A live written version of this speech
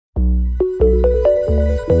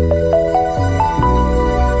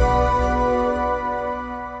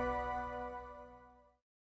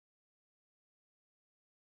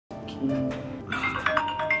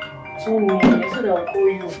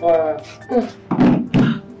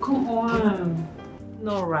Nora. Come on.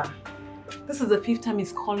 Nora. This is the 5th time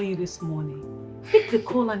he's calling you this morning. Pick the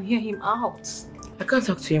call and hear him out. I can't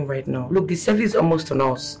talk to him right now. Look, the service is almost on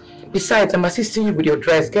us. Besides, I'm assisting you with your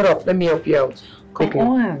dress. Get up. Let me help you out. Come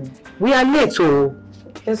on. We are late, so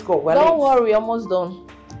let's go. Don't worry, almost done.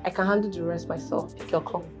 I can handle the rest myself. Pick your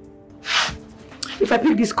call. If I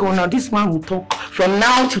pick this call now, this man will talk from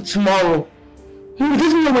now to tomorrow. He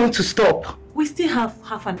doesn't know when to stop. We still have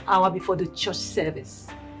half an hour before the church service.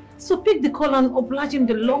 So pick the call and oblige him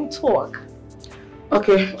the long talk.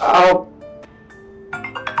 Okay, I'll...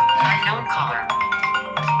 Unknown caller.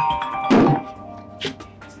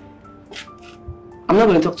 I'm not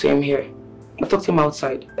going to talk to him here. I'll talk to him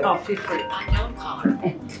outside. Oh, feel free. Unknown caller.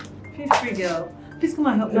 Feel free, girl. Please come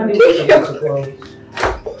and help me.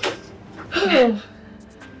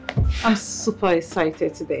 I'm super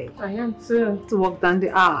excited today. I am too. To walk down the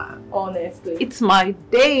aisle. Honestly. It's my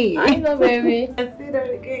day. I know, baby. I see that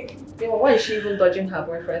again. Why is she even dodging her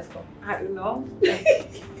boyfriend's call? I don't know.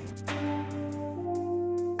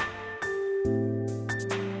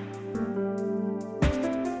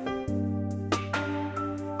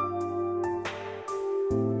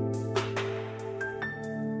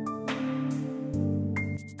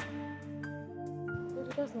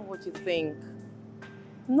 That's not what you think.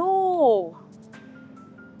 No.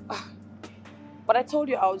 But I told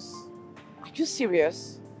you I was... Are you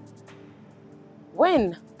serious?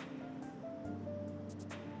 When?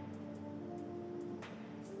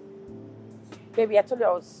 Baby, I told you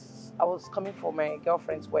I was coming for my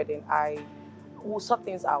girlfriend's wedding. I will sort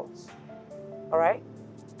things out. Alright?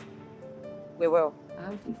 We will.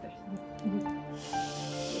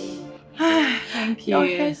 Thank you. Your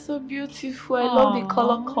hair is so beautiful. I love the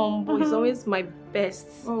color combo. It's always my best.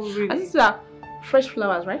 Oh, really? And these are fresh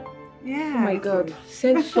flowers, right? Yeah. Oh my god.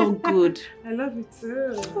 Scent so good. I love it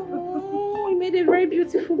too. Oh, you made a very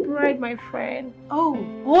beautiful bride, my friend. Oh,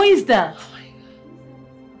 who is that?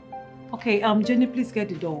 Okay, Jenny, please get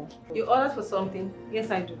the door. You ordered for something? Yes,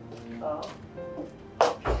 I do. Oh.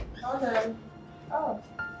 Hold on. Oh,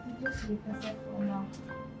 you just be perfect for now.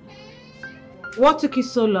 What took you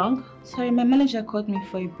so long? Sorry, my manager called me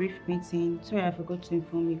for a brief meeting. Sorry, I forgot to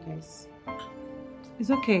inform you guys. It's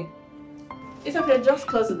okay. It's okay, just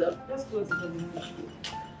close the door. Just close the door.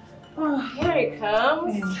 Oh, here it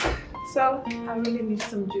comes. Yeah. So, I really need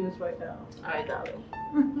some juice right now. alright, darling.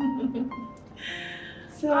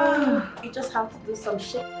 So, you just have to do some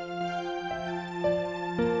shit.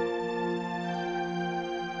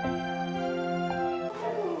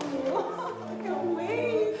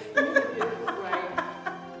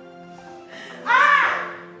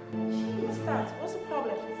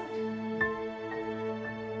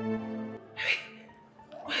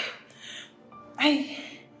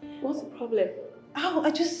 What's the problem? Oh,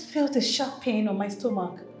 I just felt a sharp pain on my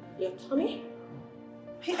stomach. Your tummy?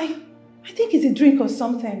 I think it's a drink or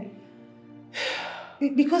something.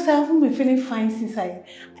 Because I haven't been feeling fine since I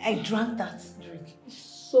drank that drink.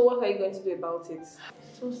 So what are you going to do about it?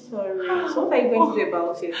 So sorry. So what are you going to do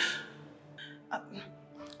about it?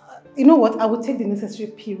 You know what? I will take the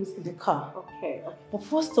necessary pills in the car. Okay. But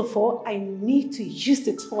first of all, I need to use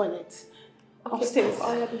the toilet. Upstairs.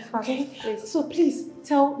 Oh, yeah, be fast. Okay? Please. So please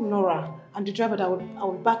tell Nora and the driver that I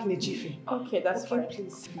will be back in a jiffy. Okay, that's fine.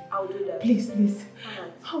 Please. I'll do that. Please.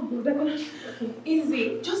 Alright. Oh, God. Okay.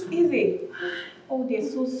 Easy. Just easy. Oh, they're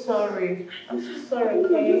so sorry. I'm so sorry,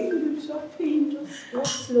 okay? Just sharp pain. Just walk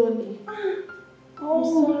slowly.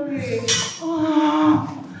 Oh, I'm sorry.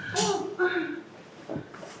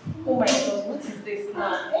 Oh my God, what is this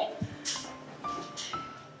now?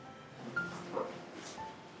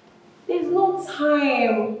 There's no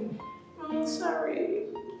time. I'm sorry.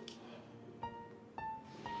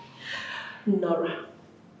 Nora,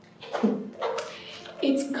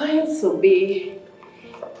 it's going to be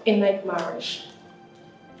a night marriage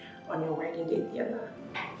on your wedding day, Diana.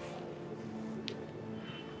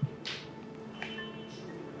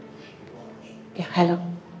 Yeah, hello.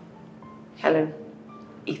 Helen,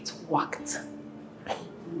 it worked.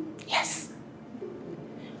 Yes.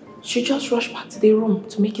 She just rushed back to the room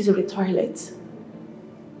to make use of the toilet.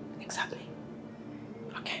 Exactly.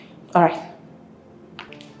 Okay. All right.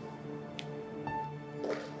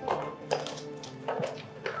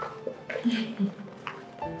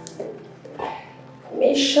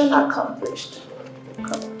 Mission accomplished.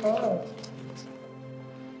 Come on.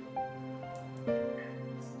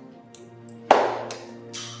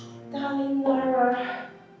 Darling Nora.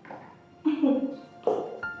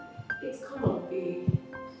 It's gonna be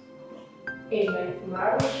a night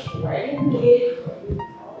marriage wedding day for you.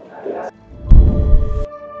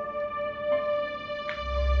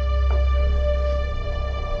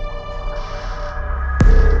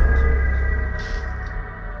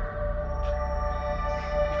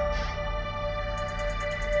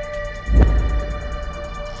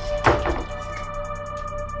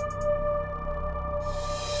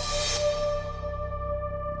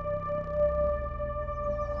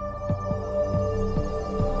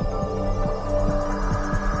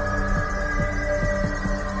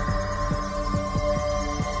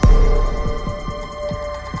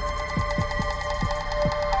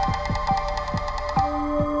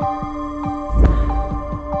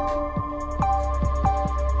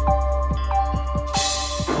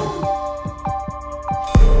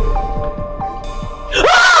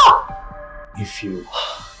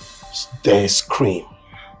 dare scream,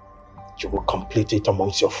 you will complete it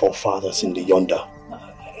amongst your forefathers in the yonder.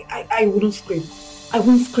 I wouldn't scream. I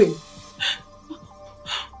won't scream.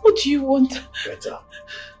 What do you want? Better.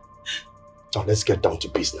 Now let's get down to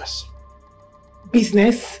business.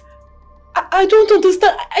 Business? I don't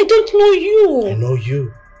understand. I don't know you. I know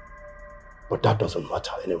you. But that doesn't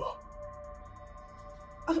matter anymore.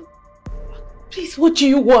 Please, what do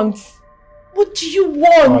you want? What do you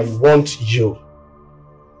want? I want you.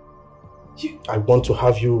 I want to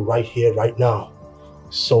have you right here, right now.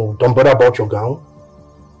 So don't bother about your gown.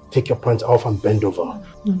 Take your pants off and bend over.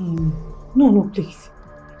 No, please.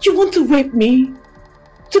 You want to rape me?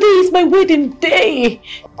 Today is my wedding day.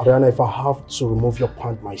 Ariana, if I have to remove your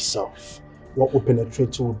pant myself, what will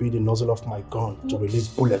penetrate you will be the nozzle of my gun to release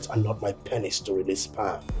bullets and not my penis to release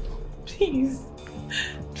sperm. Please.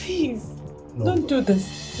 No, don't do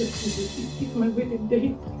this. It's my wedding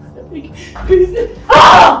day. Please.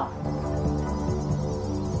 Ah!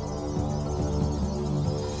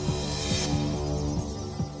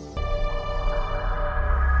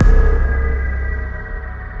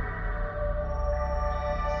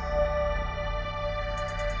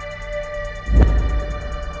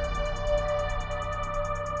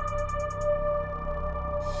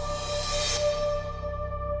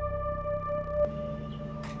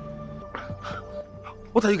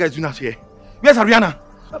 What are you guys doing out here? Where's Ariana?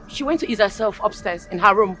 She went to ease herself upstairs in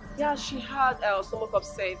her room. Yeah, she had stomach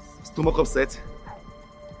upset. Stomach upset?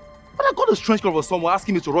 But I got a strange call from someone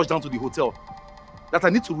asking me to rush down to the hotel. That I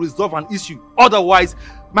need to resolve an issue. Otherwise,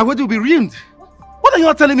 my wedding will be ruined. What are you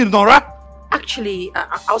not telling me, Nora? Actually,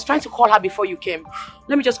 I was trying to call her before you came.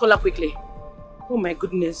 Let me just call her quickly. Oh my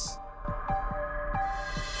goodness.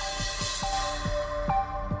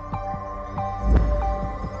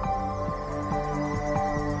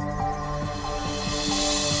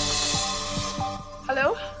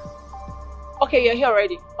 Hello? Okay, you're here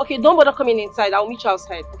already. Okay, don't bother coming inside. I'll meet you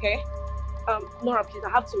outside, okay? Nora, please, I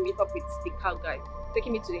have to meet up with the car guy.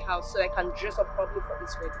 Taking me to the house so I can dress up properly for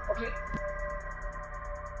this wedding, okay?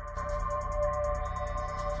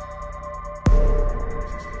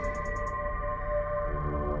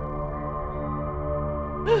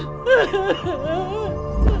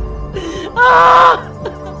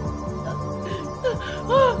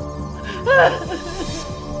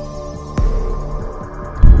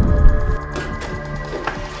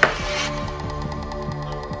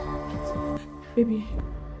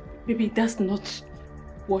 Baby, that's not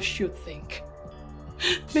what you think.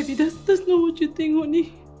 Baby, that's not what you think,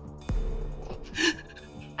 honey.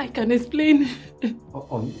 I can explain.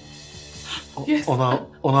 Yes. On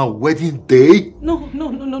our wedding day? No.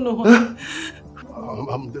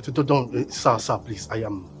 Don't, sir, please. I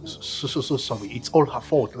am so sorry. It's all her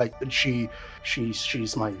fault. Like she's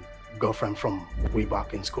my girlfriend from way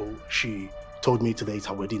back in school. She told me today it's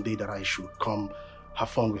her wedding day that I should come have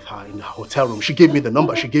fun with her in her hotel room. She gave me the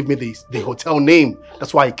number. She gave me the hotel name.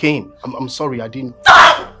 That's why I came. I'm sorry. I didn't.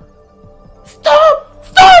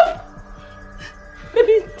 Stop!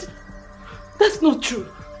 Baby, that's not true.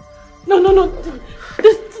 No.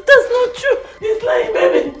 That's not true. He's lying,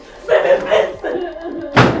 baby. Baby, please.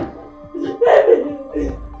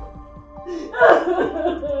 Baby.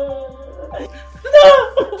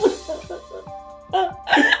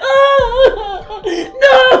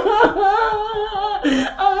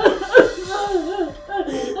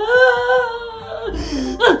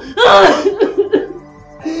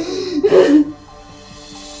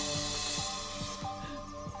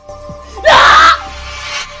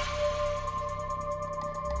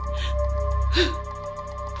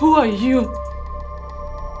 Who are you?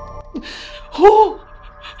 Who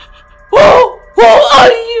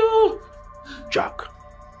are you? Jack.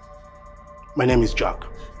 My name is Jack.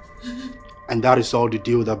 And that is all the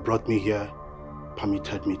deal that brought me here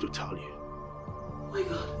permitted me to tell you.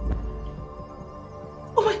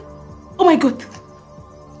 Oh my God. Oh my God.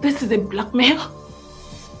 This is a blackmail.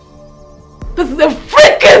 This is a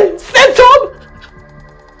freaking setup.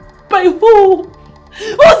 By who?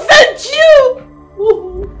 Who sent you?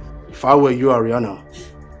 Who? If I were you, Ariana,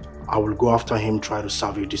 I will go after him, try to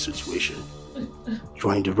salvage this situation. You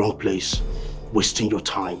are in the wrong place, wasting your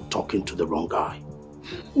time talking to the wrong guy.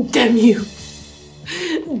 Damn you!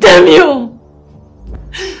 Damn you!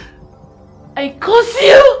 I curse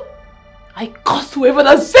you! I curse whoever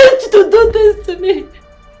that sent you to do this to me!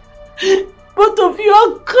 Both of you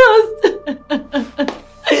are cursed!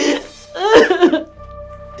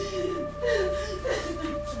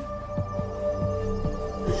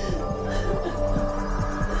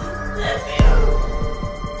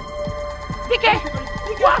 DK!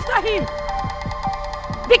 Go after him!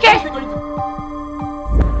 DK!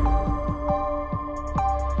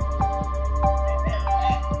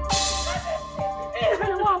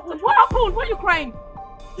 you crying?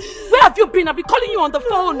 Where have you been? I've been calling you on the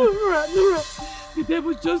phone. Nora, the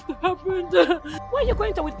devil just happened. Where are you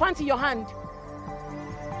going to with pants in your hand?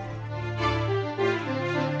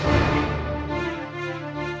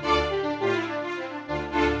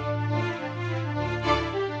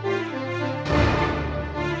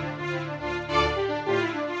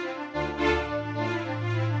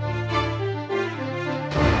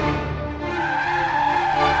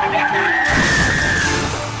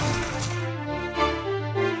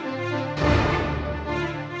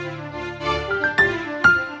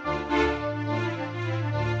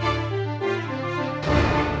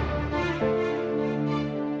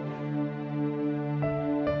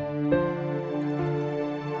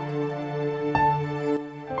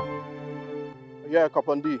 Yeah,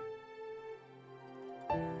 Kapandi.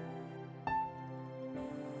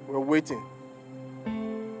 We're waiting.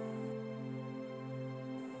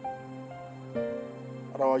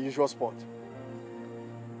 At our usual spot.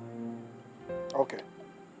 Okay.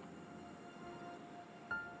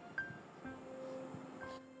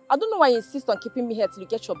 I don't know why you insist on keeping me here till you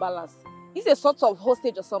get your balance. Is a sort of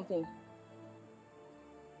hostage or something?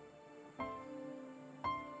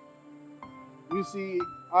 You see,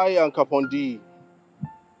 I and Kapondi,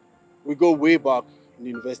 we go way back in the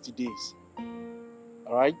university days.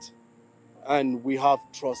 Alright? And we have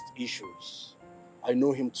trust issues. I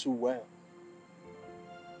know him too well.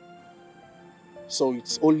 So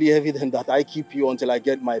it's only evident that I keep you until I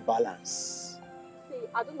get my balance. See,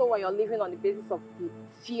 I don't know why you're living on the basis of the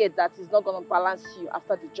fear that he's not going to balance you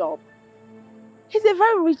after the job. He's a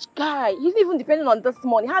very rich guy. He's even depending on this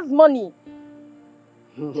money. He has money.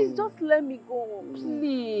 Please just let me go,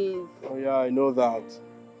 please. Oh yeah, I know that.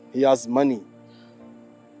 He has money.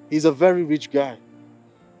 He's a very rich guy.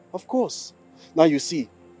 Of course. Now you see,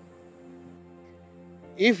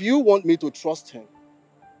 if you want me to trust him,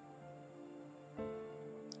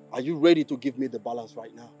 are you ready to give me the balance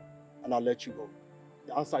right now? And I'll let you go.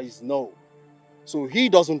 The answer is no. So he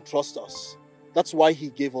doesn't trust us. That's why he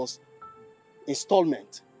gave us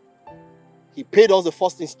installment. He paid us the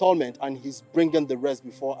first installment and he's bringing the rest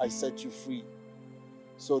before I set you free.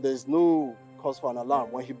 So there's no cause for an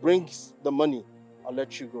alarm. When he brings the money, I'll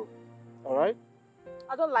let you go. All right?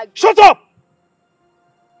 I don't like... Shut up!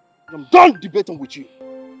 I'm done debating with you.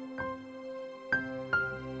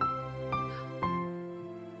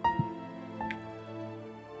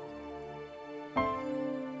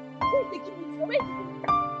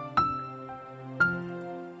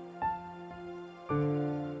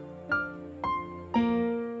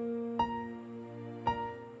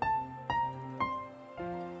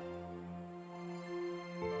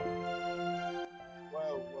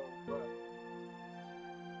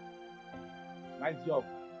 Nice job.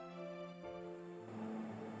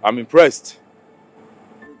 I'm impressed.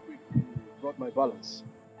 Got my balance.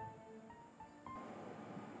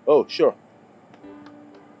 Oh, sure.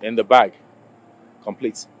 In the bag.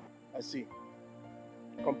 Complete. I see.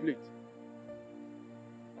 Complete.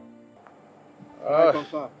 I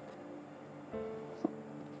confirm.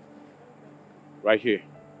 Right here.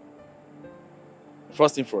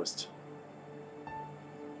 First thing first.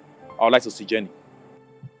 I would like to see Jenny.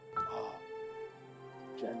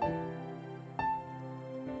 Jenny.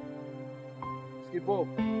 Skippo.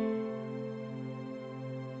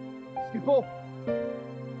 Skippo.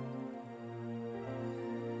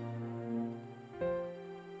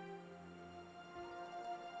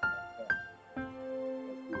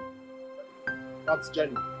 That's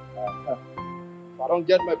Jenny. If I don't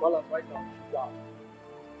get my balance right now, she's down.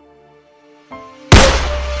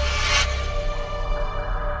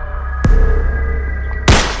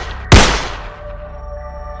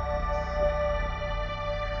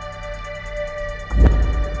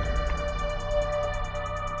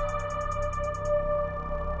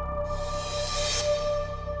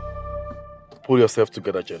 Pull yourself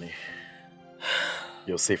together, Jenny.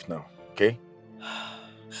 You're safe now, okay?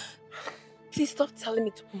 Please stop telling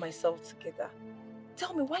me to put myself together.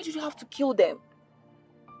 Tell me, why did you have to kill them?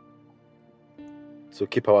 To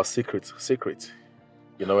keep our secret secret.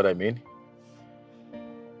 You know what I mean?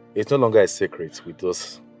 It's no longer a secret with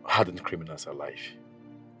those hardened criminals alive.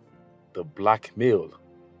 The blackmail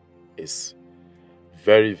is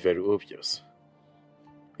very, very obvious.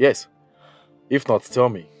 Yes. If not, tell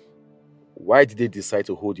me, why did they decide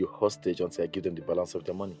to hold you hostage until I give them the balance of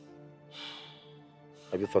the money?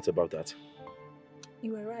 Have you thought about that?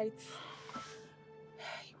 You were right.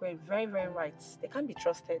 You were very, very right. They can't be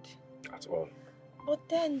trusted. At all. But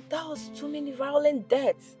then, that was too many violent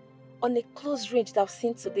deaths on a close range that I've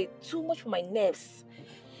seen today. Too much for my nerves.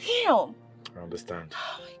 Damn! I understand.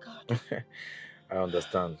 Oh my God. I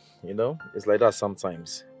understand. You know, it's like that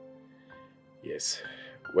sometimes. Yes,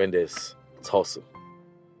 when there's tussle,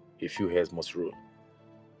 a few hairs must rule.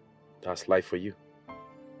 That's life for you.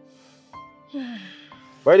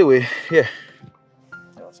 By the way, yeah.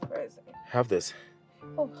 That was crazy. Have this.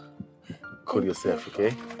 Oh. Cool yourself,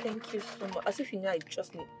 okay? Thank you so much. As if you knew I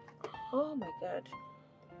just need. Oh my God.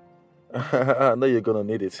 I know you're gonna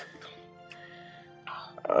need it.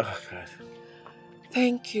 Oh, God.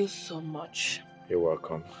 Thank you so much. You're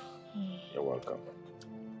welcome. You're welcome.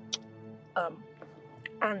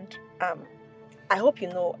 And I hope you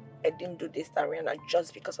know I didn't do this to Ariana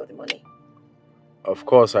just because of the money. Of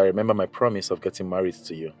course, I remember my promise of getting married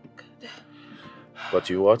to you. But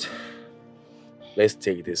you what? Let's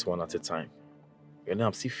take this one at a time. You know,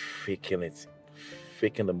 I'm still faking it.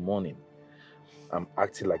 Faking the morning. I'm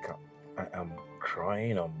acting like I'm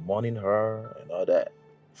crying, I'm mourning her and all that.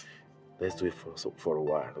 Let's do it for a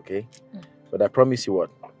while, okay? But I promise you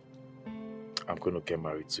what? I'm going to get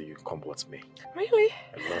married to you, come what may. Really?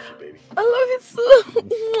 I love you, baby. I love you too.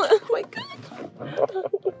 Oh my God.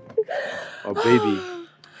 Oh, baby.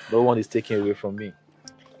 No one is taking away from me.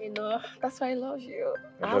 You know, that's why I love you.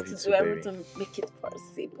 I love have you to too, do everything baby. to make it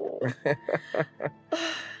possible.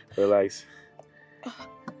 Relax.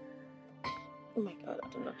 Oh my God, I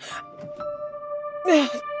don't know.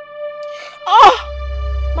 Oh!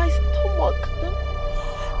 My stomach.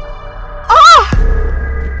 Ah!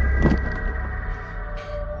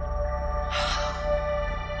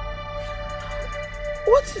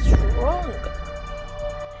 What is wrong?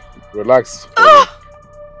 Relax. Ah!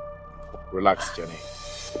 Relax, Jenny.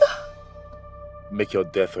 Make your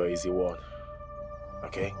death an easy one.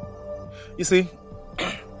 Okay? You see,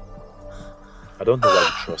 I don't know why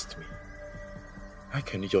you trust me. How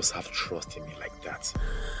can you just have trust in me like that?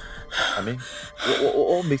 I mean,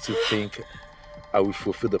 what makes you think I will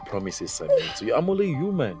fulfill the promises I made to you? I'm only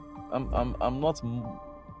human. I'm not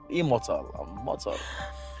immortal. I'm mortal.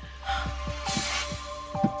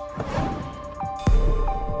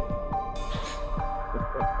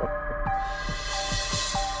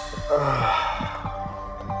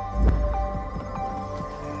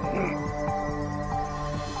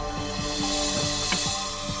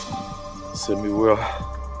 Send me well.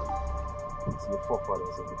 It's the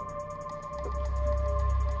forefathers of it.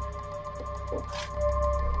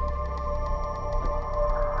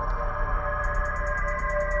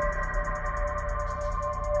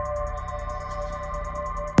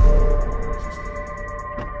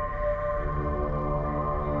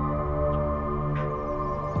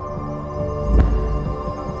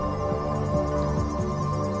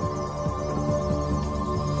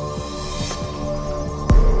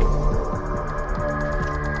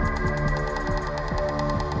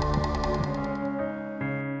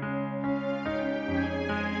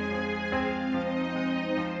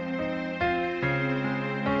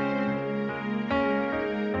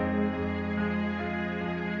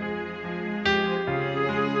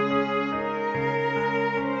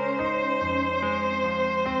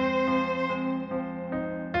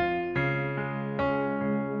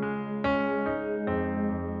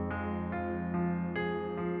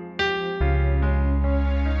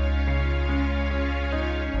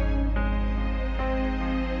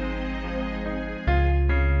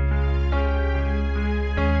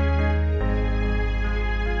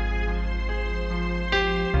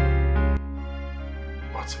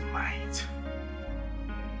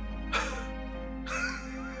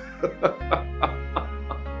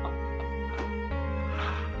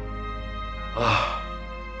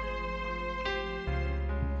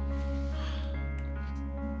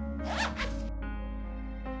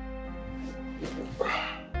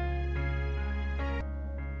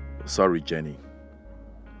 Sorry, Jenny.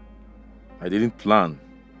 I didn't plan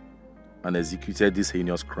and executed these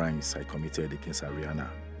heinous crimes I committed against Ariana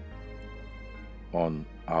on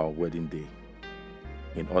our wedding day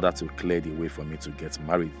in order to clear the way for me to get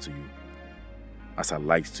married to you as I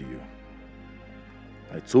lied to you.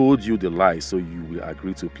 I told you the lie so you will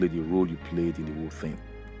agree to play the role you played in the whole thing.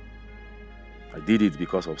 I did it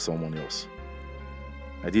because of someone else.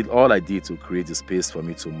 I did all I did to create the space for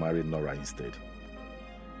me to marry Nora instead.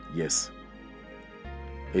 Yes,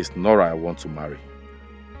 it's Nora I want to marry.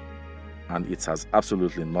 And it has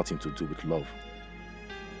absolutely nothing to do with love.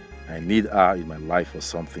 I need her in my life for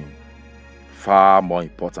something far more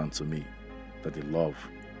important to me than the love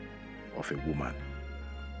of a woman.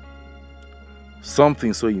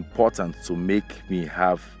 Something so important to make me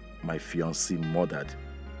have my fiancée murdered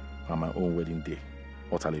on my own wedding day,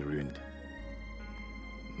 utterly ruined.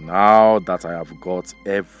 Now that I have got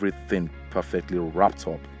everything perfectly wrapped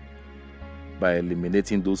up by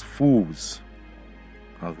eliminating those fools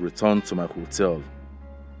and return to my hotel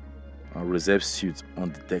and reserve suit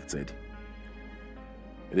undetected.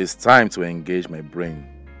 It is time to engage my brain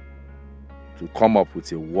to come up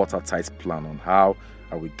with a watertight plan on how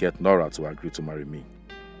I will get Nora to agree to marry me.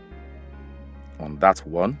 On that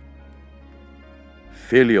one,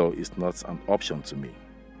 failure is not an option to me.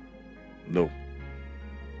 No,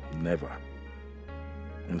 never.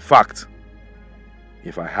 In fact,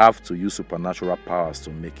 if I have to use supernatural powers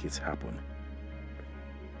to make it happen,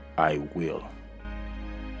 I will.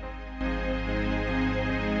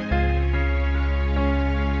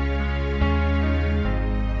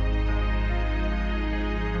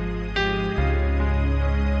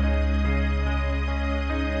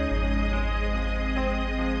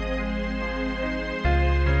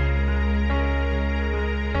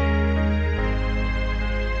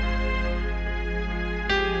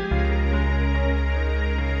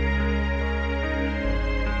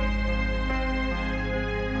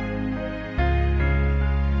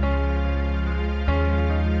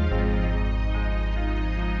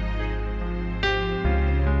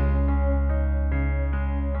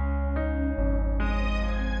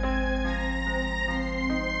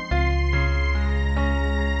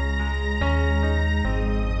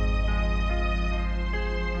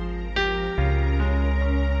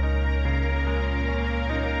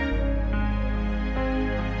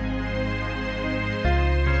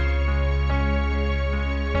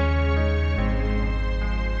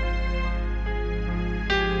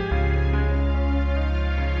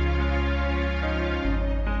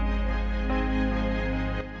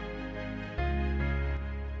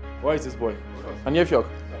 Where is this boy? And Yefiok,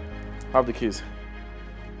 have the keys.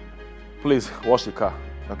 Please, wash the car.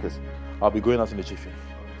 Okay. I'll be going out in the jiffy.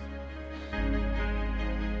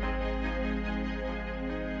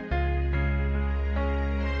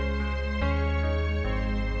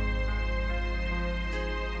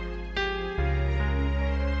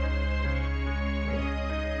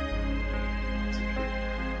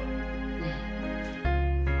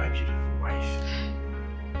 My beautiful wife.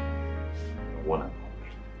 One and only.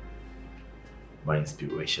 My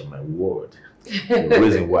inspiration, my word. The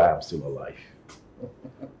reason why I'm still alive.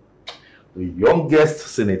 The youngest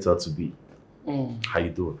senator to be. How you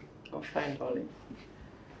doing? I'm fine, darling.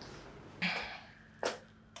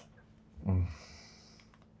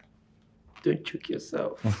 Don't choke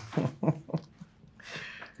yourself. Where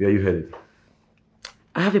are you headed?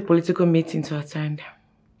 I have a political meeting to attend.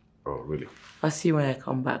 Oh, really? I'll see you when I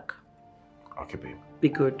come back. Okay, babe. Be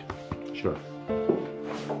good. Sure.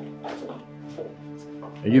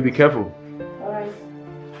 And you be careful. All right.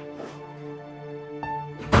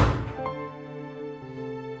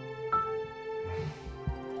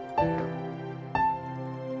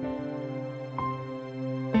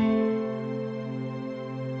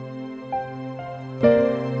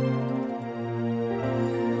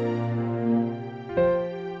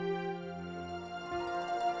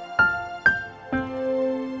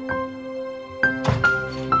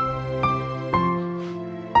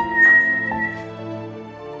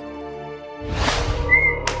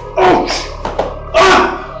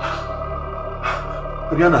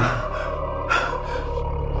 Ariana,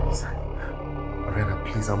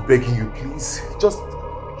 please, I'm begging you, please. Just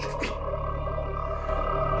leave me.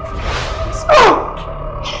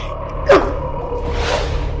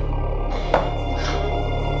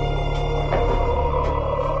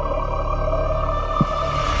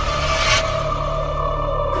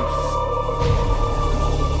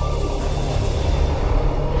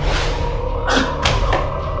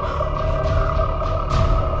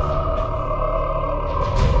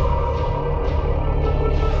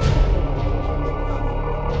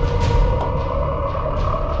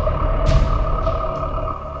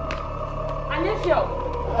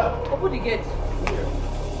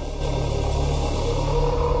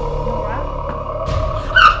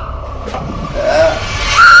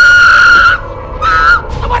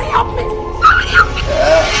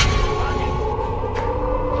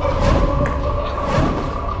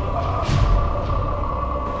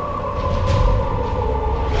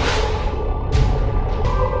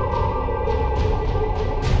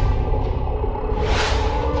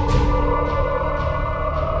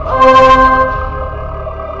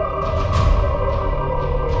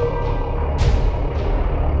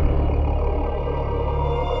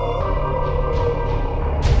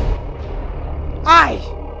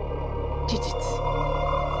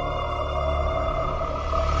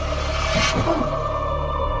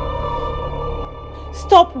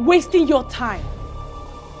 Stop wasting your time.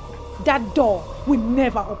 That door will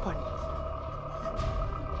never open.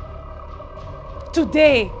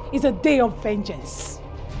 Today is a day of vengeance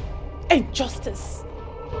and justice.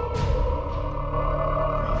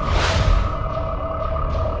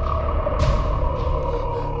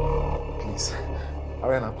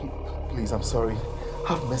 Ariana, please, I'm sorry.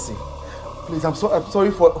 Have mercy. Please, I'm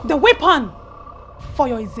sorry for... The weapon for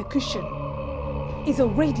your execution is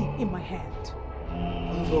already in my hand.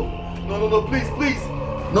 No, please.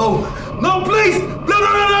 No, please! No!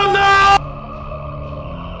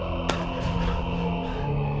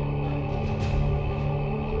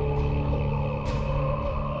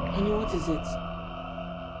 Honey, what is it?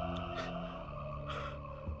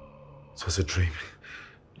 It was a dream.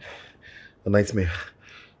 A nightmare.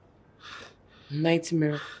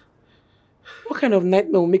 Nightmare? What kind of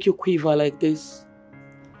nightmare will make you quiver like this?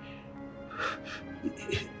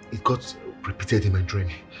 It got repeated in my dream.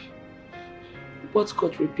 What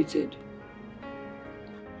got repeated?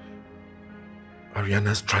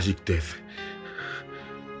 Ariana's tragic death.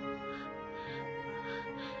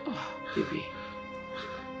 Oh, baby.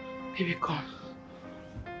 Baby, come.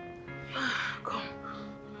 Come.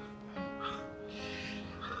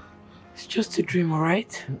 It's just a dream,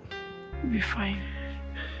 alright? You'll be fine.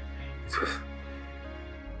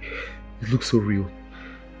 It looks so real.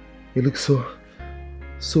 It looks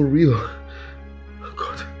so real. Oh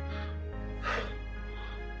God.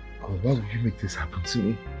 God, why would you make this happen to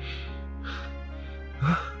me?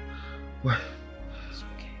 Huh? Why? It's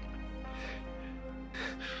okay.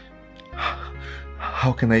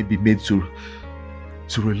 How can I be made to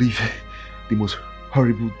relive the most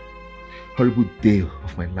horrible day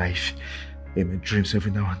of my life in my dreams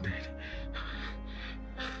every now and then?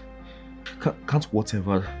 Can't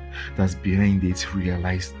whatever that's behind it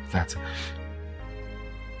realize that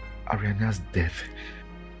Ariana's death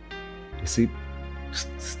is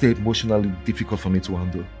stay emotionally difficult for me to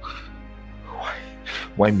handle?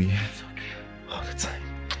 Why me? It's okay. All the time.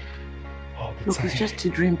 Look, it's just a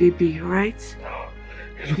dream, baby, right?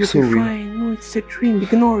 It looks so real. You'll be fine. No, it's a dream.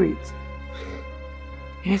 Ignore it.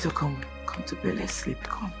 You need to come to bed. Let's sleep.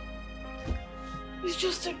 Come. It's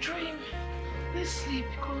just a dream. Let's sleep.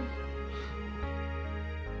 Come.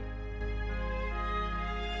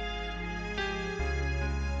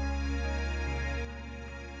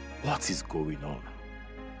 What is going on?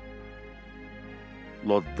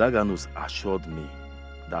 Lord Daganus assured me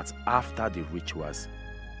that after the rituals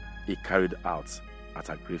he carried out at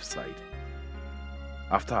her graveside,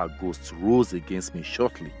 after her ghost rose against me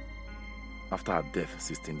shortly after her death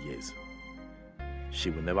 16 years,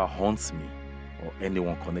 she will never haunt me or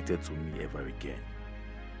anyone connected to me ever again.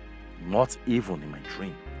 Not even in my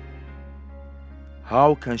dream.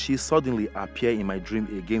 How can she suddenly appear in my dream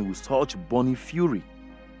again with such burning fury?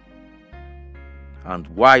 And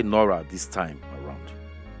why Nora this time around?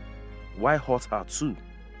 Why hurt her too?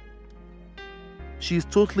 She is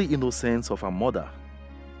totally innocent of her murder.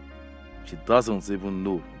 She doesn't even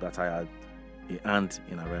know that I had a hand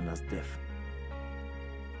in Ariana's death.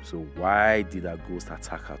 So why did her ghost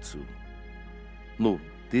attack her too? No,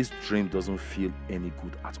 this dream doesn't feel any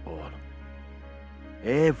good at all.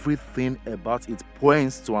 Everything about it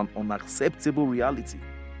points to an unacceptable reality,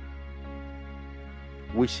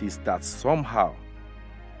 which is that somehow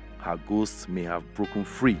her ghost may have broken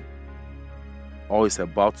free or is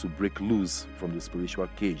about to break loose from the spiritual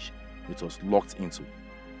cage it was locked into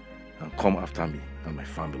and come after me and my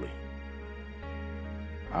family.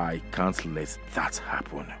 I can't let that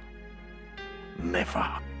happen. Never.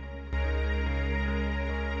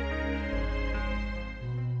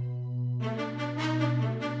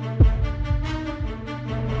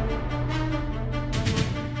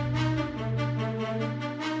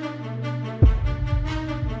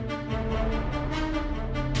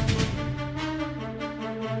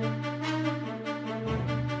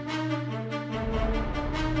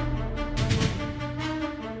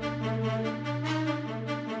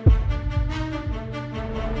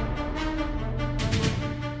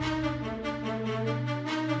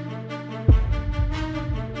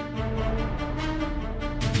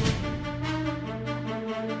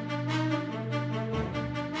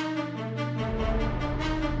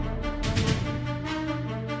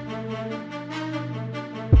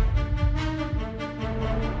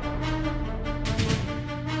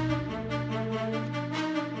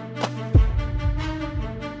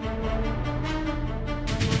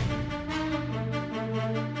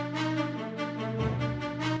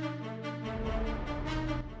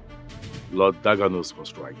 Lord Daganus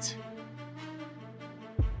was right.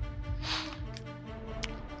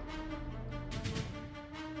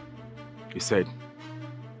 He said,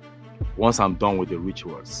 once I'm done with the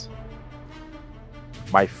rituals,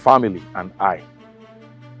 my family and I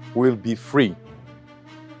will be free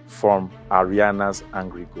from Ariana's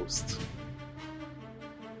angry ghost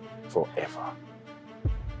forever.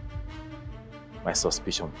 My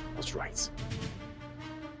suspicion was right.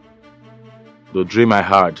 The dream I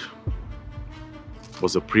had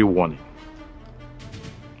was a pre-warning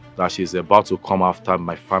that she's about to come after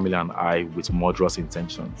my family and I with murderous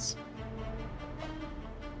intentions.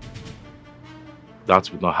 That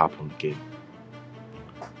will not happen again.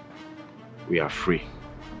 We are free.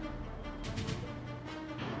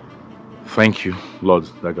 Thank you, Lord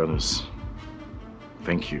Daganus.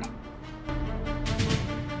 Thank you.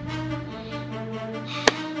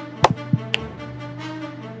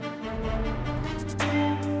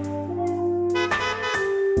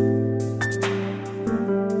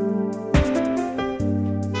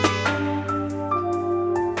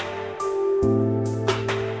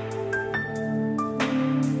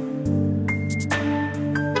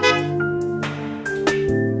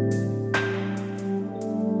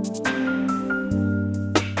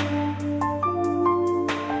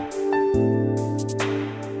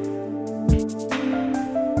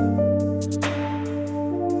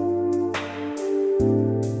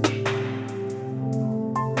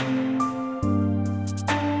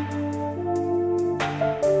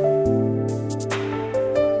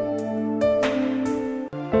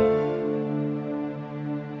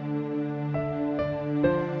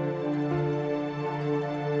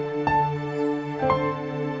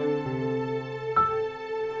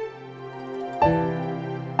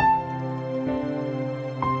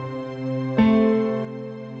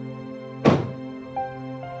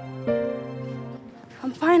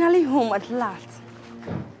 At last.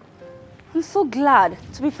 I'm so glad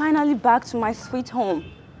to be finally back to my sweet home.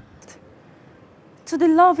 To the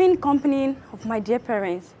loving company of my dear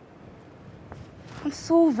parents. I'm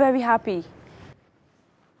so very happy.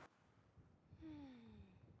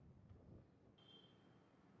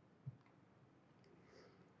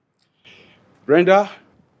 Brenda?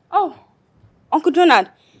 Oh, Uncle Donald.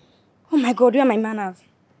 Oh my God, where are my manners?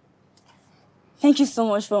 Thank you so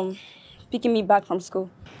much for picking me back from school.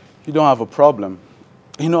 You don't have a problem.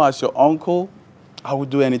 You know, as your uncle, I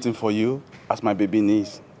would do anything for you as my baby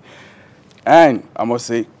niece. And I must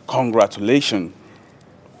say, congratulations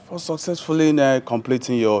for successfully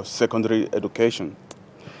completing your secondary education.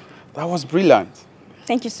 That was brilliant.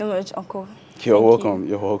 Thank you so much, Uncle. You're welcome.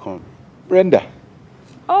 You're welcome. Brenda.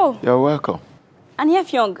 Oh. You're welcome.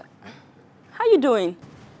 Aniefyong, how you doing?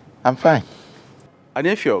 I'm fine.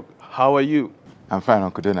 Aniefyong, how are you? I'm fine,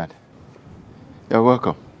 Uncle Donald. You're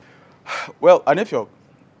welcome. Well, Aniefyong,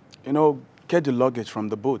 you know, get the luggage from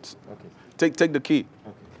the boat. Okay. Take the key.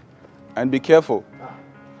 Okay. And be careful.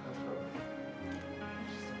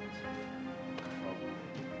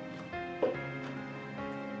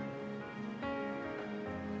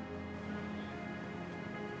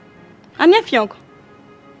 Aniefyong.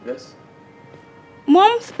 Yes?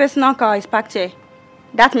 Mom's personal car is parked here.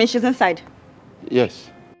 That means she's inside. Yes.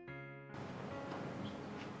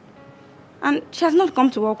 And she has not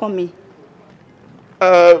come to welcome me.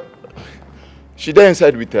 She's there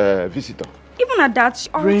inside with a visitor. Even at that,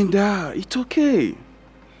 Brenda, it's okay.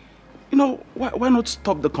 You know, why not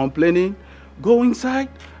stop the complaining, go inside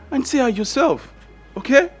and see her yourself,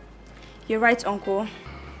 okay? You're right, Uncle.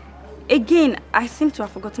 Again, I seem to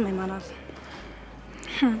have forgotten my manners.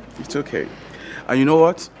 It's okay. And you know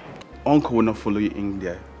what? Uncle will not follow you in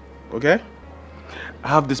there, okay? I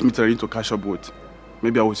have this meter to catch up with.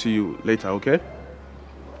 Maybe I will see you later, okay?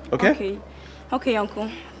 Okay? Okay. Okay, Uncle.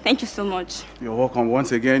 Thank you so much. You're welcome.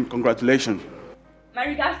 Once again, congratulations. My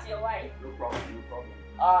regards to your wife. No problem, no problem.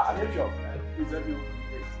 I left you. Please let me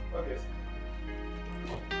know. Okay.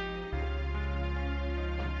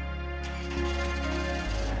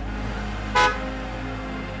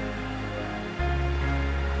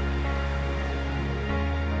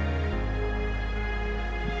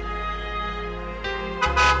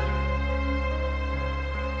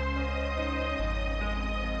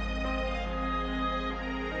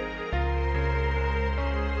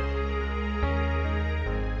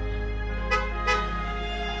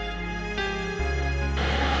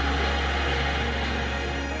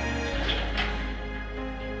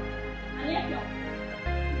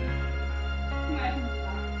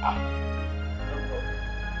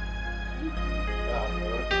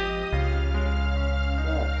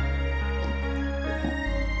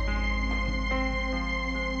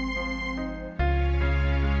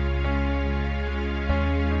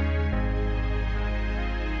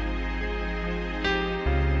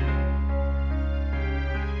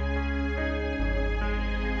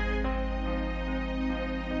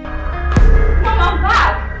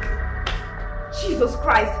 Jesus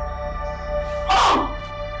Christ. Oh!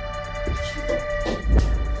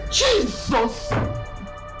 Jesus!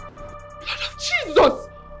 Jesus!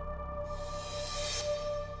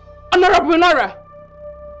 Honorable Nora,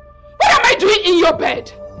 what am I doing in your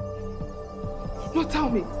bed? No, tell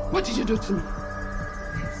me, what did you do to me?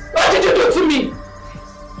 What did you do to me?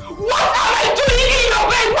 What am I doing in your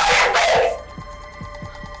bed? What is this?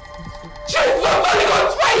 Jesus, Holy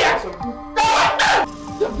Ghost, fire!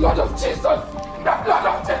 The blood of Jesus! The blood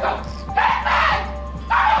of Jesus! Amen!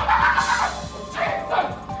 Jesus!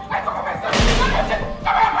 I come on myself!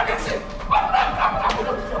 Come on, what is it? Open it!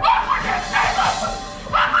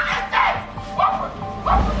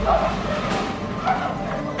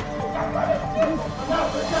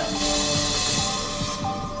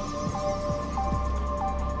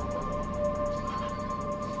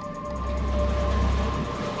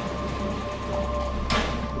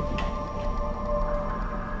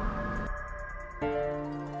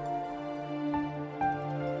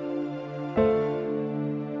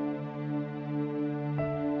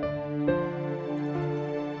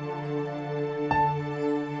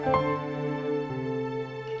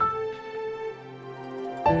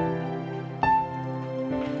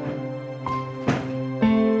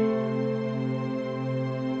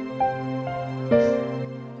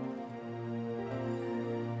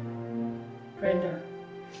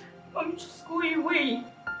 Just go away.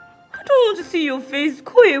 I don't want to see your face.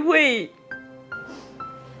 Go away.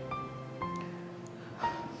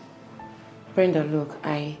 Brenda, look,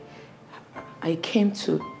 I came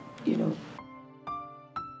to, You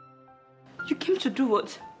came to do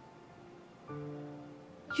what?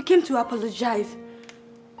 You came to apologize.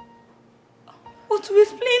 What, to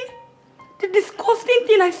explain the disgusting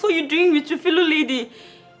thing I saw you doing with your fellow lady?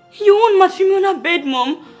 Your own matrimonial bed,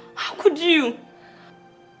 Mom. How could you?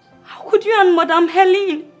 How could you and Madame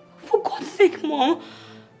Helen? For God's sake, Mom.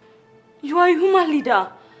 You are a human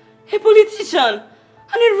leader, a politician,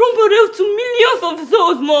 and a role model to millions of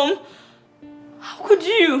souls, Mom. How could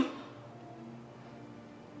you?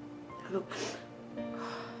 Look,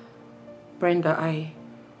 Brenda, I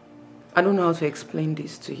don't know how to explain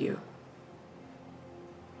this to you.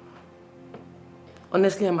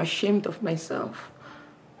 Honestly, I'm ashamed of myself.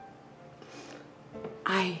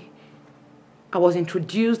 I was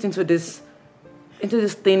introduced into this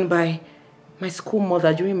thing by my school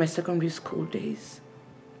mother during my secondary school days.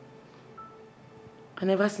 And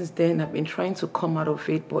ever since then, I've been trying to come out of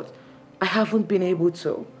it, but I haven't been able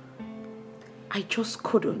to. I just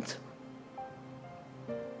couldn't.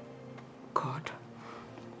 God,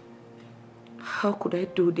 how could I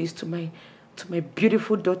do this to my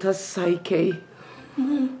beautiful daughter's psyche?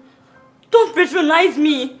 Mom, don't patronize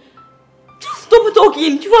me. Just stop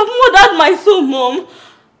talking. You have murdered my soul, Mom.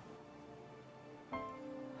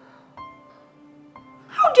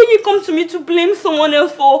 How dare you come to me to blame someone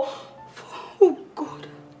else for... Oh, God.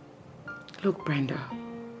 Look, Brenda,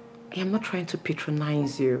 I am not trying to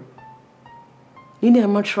patronize you.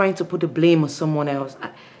 I'm not trying to put the blame on someone else.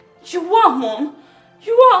 You are, Mom.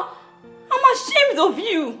 You are. I'm ashamed of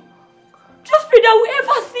you. Just pray that I will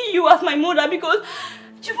ever see you as my mother because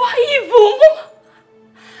you are evil, Mom.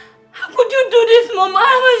 How could you do this, Mom? I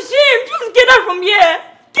am ashamed. Just get out from here.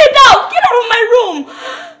 Get out. Get out of my room.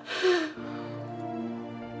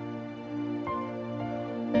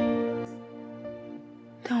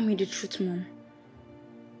 Tell me the truth, Mom.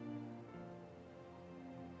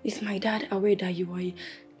 Is my dad aware that you are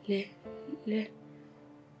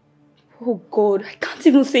Oh God, I can't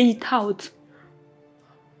even say it out.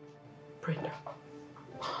 Brenda,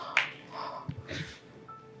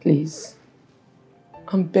 please,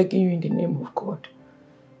 I'm begging you in the name of God.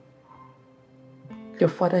 Your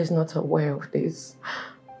father is not aware of this.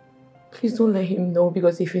 Please don't let him know,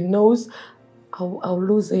 because if he knows, I'll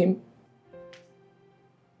lose him.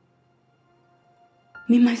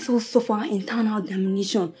 May my soul suffer internal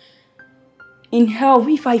damnation in hell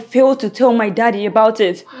if I fail to tell my daddy about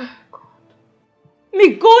it.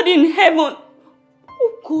 May God in heaven...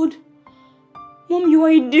 Oh God. Mom, you are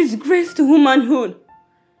a disgrace to womanhood.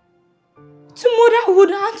 To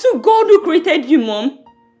motherhood and to God who created you, Mom.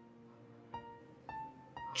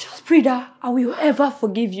 Just pray that I will ever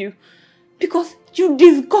forgive you. Because you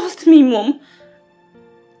disgust me, Mom.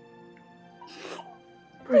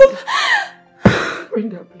 Brenda.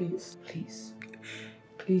 Brenda, please.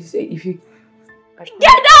 Please, if you...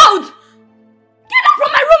 Get out! Get out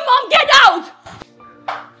from my room, Mom! Get out!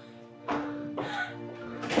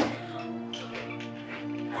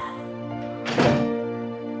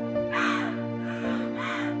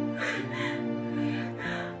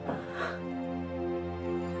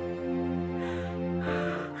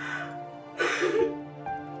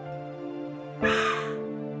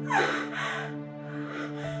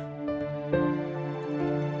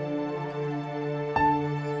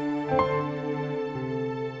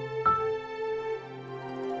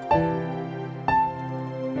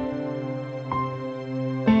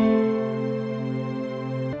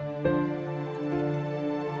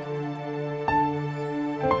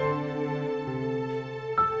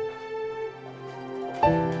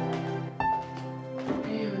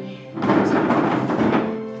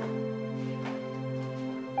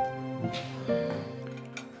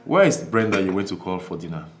 Where is Brenda you went to call for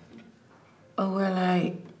dinner? Oh, well,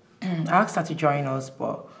 I asked her to join us,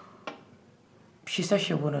 but she said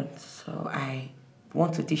she wouldn't. So I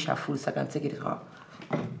want to dish her food so I can take it to her.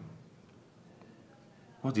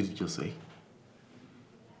 What did you just say?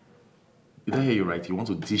 Did I hear you right? You want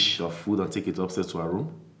to dish your food and take it upstairs to her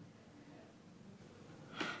room?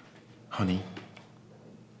 Honey,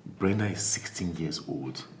 Brenda is 16 years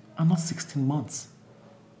old. I'm not 16 months.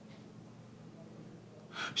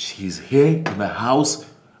 She's here in the house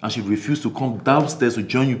and she refused to come downstairs to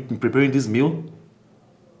join you in preparing this meal?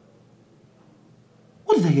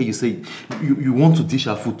 What did I hear you say? You want to dish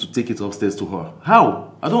her food to take it upstairs to her?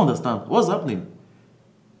 How? I don't understand. What's happening?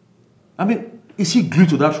 I mean, is she glued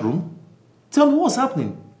to that room? Tell me what's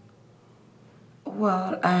happening.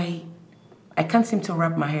 Well, I can't seem to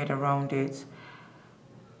wrap my head around it.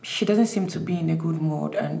 She doesn't seem to be in a good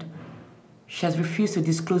mood and she has refused to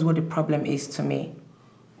disclose what the problem is to me.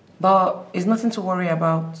 But it's nothing to worry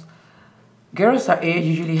about. Girls her age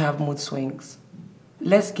usually have mood swings.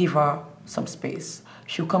 Let's give her some space.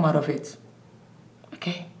 She'll come out of it.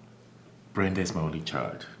 Okay? Brenda is my only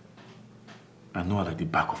child. I know her like the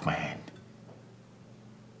back of my hand.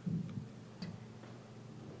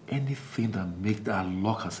 Anything that makes her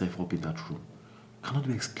lock herself up in that room cannot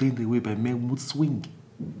be explained away by mere mood swing.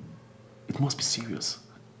 It must be serious.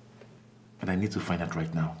 And I need to find out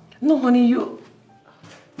right now. No, honey, you...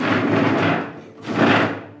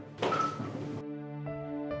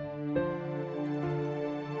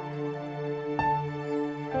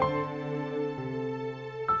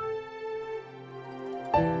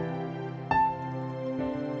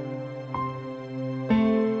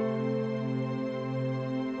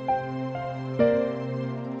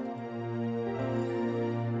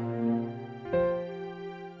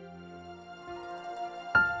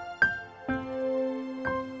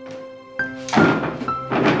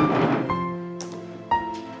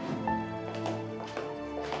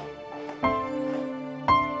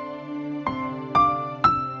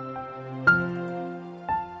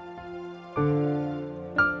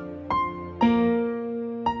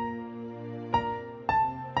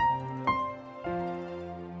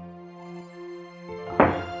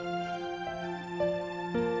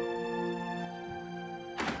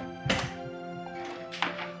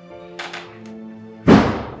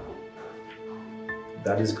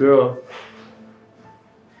 Daddy's girl.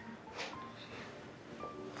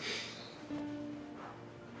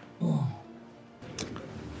 Oh.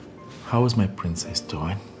 How is my princess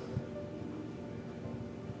doing?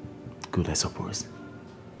 Good, I suppose.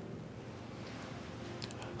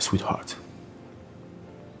 Sweetheart,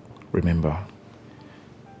 remember,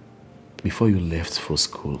 before you left for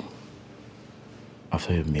school,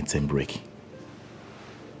 after your midterm break,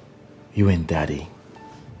 you and Daddy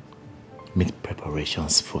made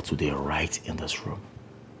preparations for today right in this room.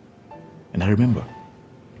 And I remember,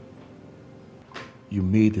 you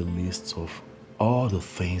made a list of all the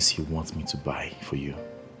things you want me to buy for you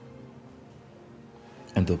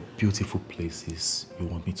and the beautiful places you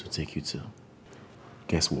want me to take you to.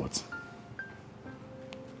 Guess what?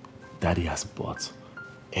 Daddy has bought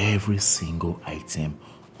every single item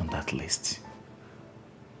on that list.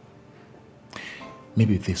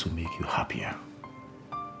 Maybe this will make you happier.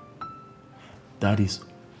 Daddy is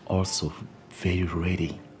also very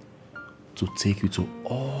ready to take you to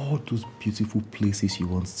all those beautiful places you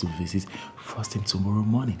want to visit first thing tomorrow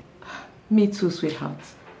morning. Me too, sweetheart.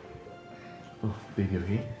 Oh, baby,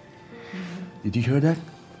 okay? Did you hear that?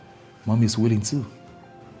 Mom is willing too.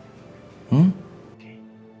 Okay.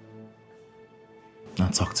 Now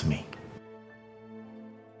talk to me.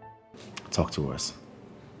 Talk to us.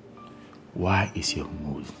 Why is your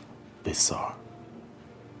mood this sour?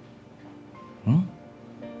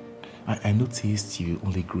 I noticed you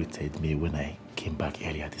only greeted me when I came back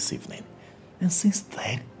earlier this evening. And since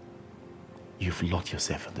then, you've locked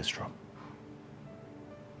yourself in this room.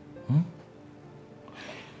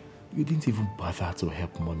 You didn't even bother to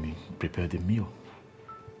help Mommy prepare the meal.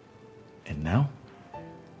 And now,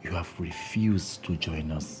 you have refused to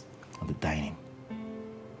join us on the dining.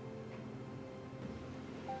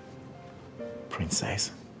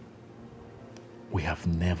 Princess, we have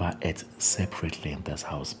never ate separately in this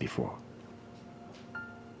house before.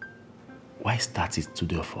 Why start it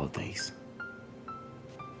today of all days?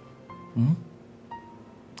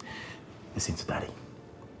 Listen to Daddy.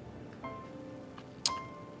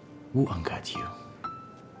 Who angered you?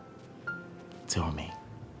 Tell me.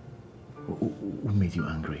 Who made you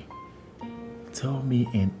angry? Tell me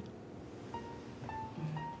and...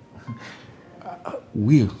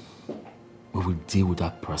 we will deal with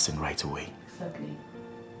that person right away. Exactly.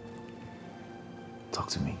 Talk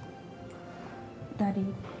to me. Daddy.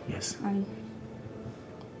 Yes. Are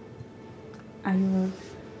you...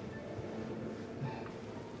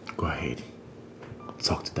 Go ahead.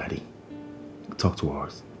 Talk to Daddy. Talk to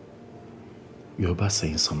us. You're about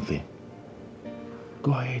saying something.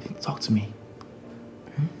 Go ahead. Talk to me.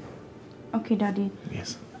 Okay, Daddy.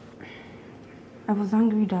 Yes. I was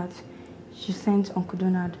angry that she sent Uncle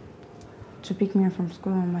Donald to pick me up from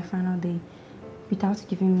school on my final day without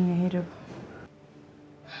giving me a head up.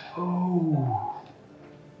 Oh,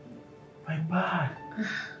 my bad.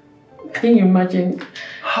 Can you imagine?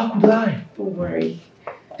 How could I? Don't worry.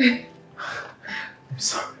 I'm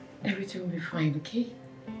sorry. Everything will be fine, okay?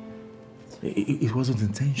 It wasn't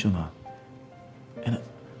intentional. And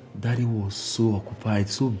Daddy was so occupied,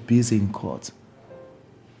 so busy in court.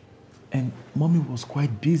 And Mommy was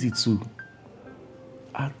quite busy too,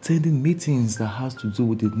 attending meetings that has to do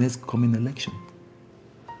with the next coming election.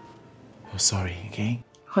 I'm sorry, okay?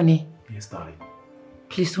 Honey. Yes, darling.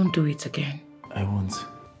 Please don't do it again. I won't.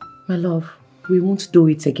 My love, we won't do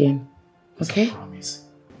it again. Okay? I promise.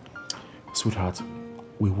 Sweetheart,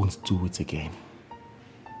 we won't do it again.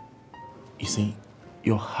 You see,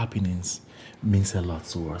 your happiness means a lot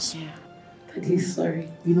to us. Yeah. Daddy, sorry.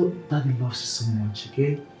 You know, Daddy loves you so much,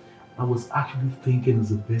 okay? I was actually thinking it was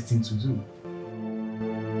the best thing to do.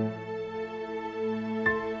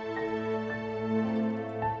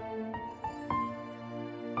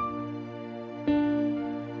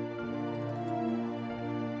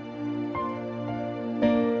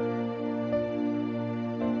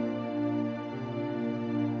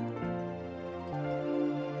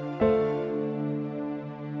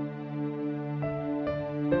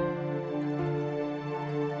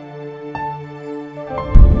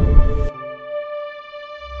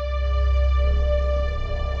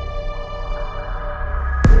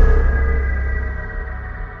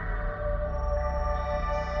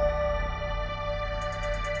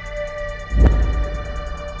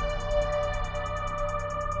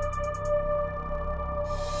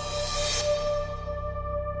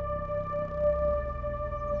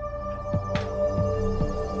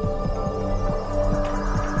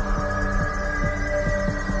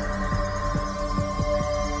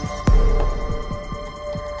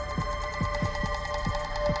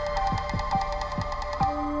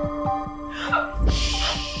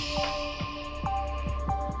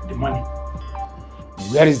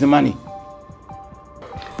 Where is the money?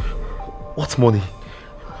 What money?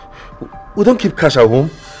 We don't keep cash at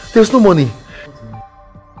home. There's no money.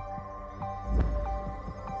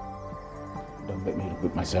 Don't make me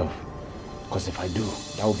repeat myself. Because if I do,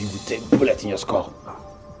 that will be with a bullet in your skull.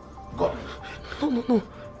 Go. No.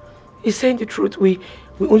 He's saying the truth. We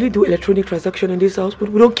only do electronic transaction in this house, but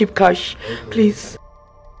we don't keep cash. Please.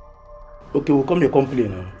 Okay, we'll come here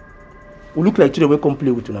complain now. We look like children will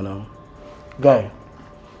complain with you now. Guy,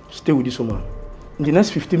 stay with this woman. In the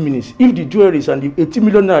next 15 minutes, if the jewelries and the 80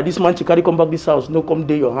 million naira this man carry come back this house, no come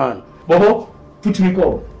there your hand. Bobo, put me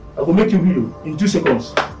call. I will make you video in 2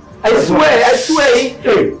 seconds. I swear.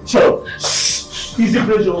 Hey, shut up. Easy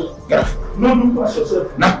pressure. Get off. No, look past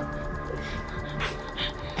yourself. Now.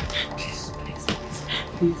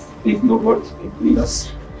 Please, no words,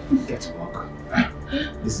 please. Get to work.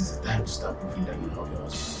 This is the time to start proving that you love your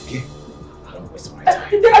husband, okay? I don't waste my time.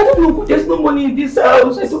 I don't know. There's no money in this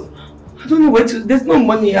house. I don't know where to. There's no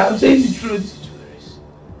money. I'm saying the truth.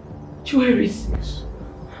 Jewelries. Yes.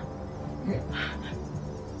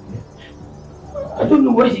 I don't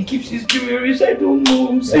know where he keeps his jewelries. I don't know.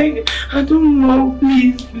 I'm saying I don't know.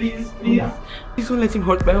 Please. Please don't let him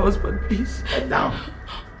hurt my husband, please. Head down.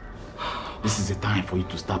 This is the time for you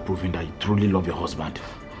to start proving that you truly love your husband.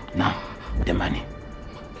 Now, the money.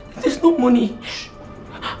 There's no money.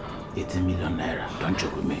 80 million naira. Don't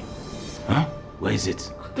joke with me. Huh? Where is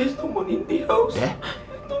it? There's no money in the house. Yeah?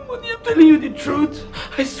 There's no money. I'm telling you the truth.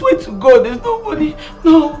 I swear to God, there's no money.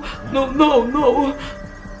 No.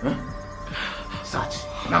 Huh? Search.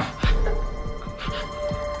 Now.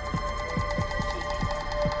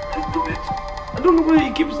 I don't know where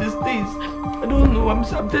he keeps his things. I don't know. I'm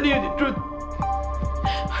telling you the truth.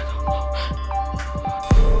 I don't know.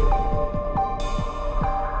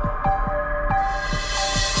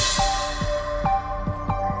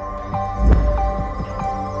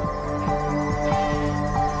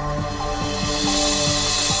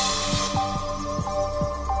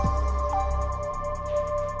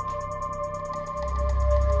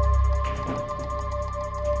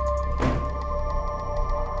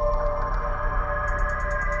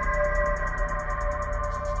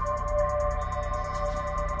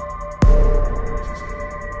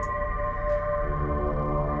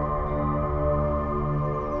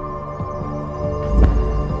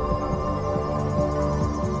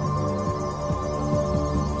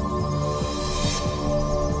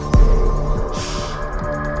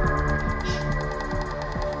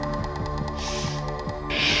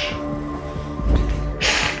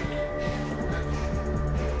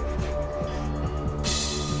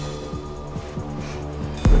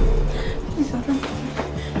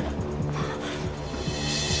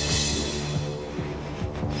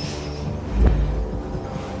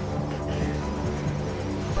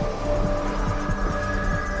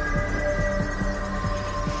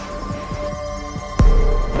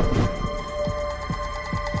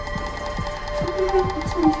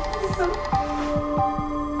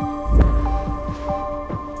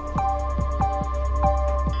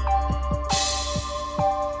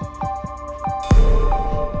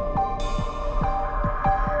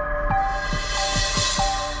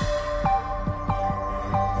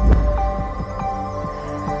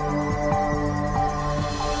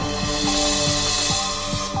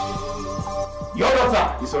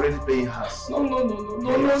 He's already paying hers. No,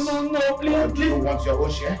 please. Do you want your own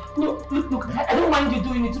share? No, look, I don't mind you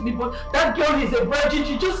doing it to me, but that girl is a virgin.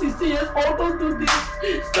 She just 16 years old. Don't do this.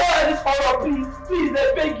 Spare this horror, please. Please,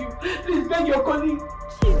 I beg you. Please beg your colleague.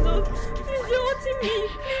 Jesus, please, you're hurting me.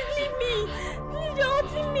 Please leave me. Please, you're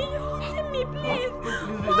hurting me. You're hurting me, please.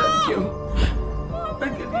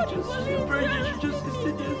 That girl is just a virgin. She's just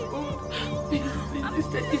 16 years old. Please,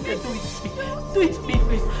 do it to me,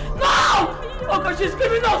 please. No! Oh God, she's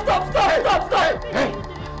screaming. No, stop. Hey!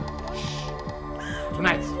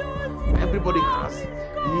 Tonight, everybody has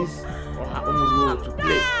his or her own role to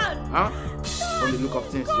play. Huh? On the look of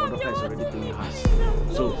things, your daughter is already playing hers.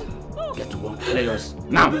 So, get to work. Play yours.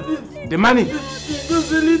 Now, the money. Please don't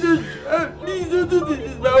do this.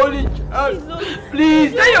 It's my only child.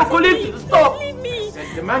 Please, tell your colleague to stop.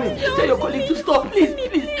 The money. Tell your colleague to stop. Please.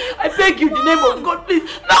 I beg you, in the name of God, please.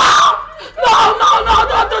 No!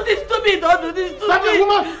 Don't do this to me. Don't do this to me.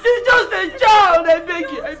 Woman. It's just a child. I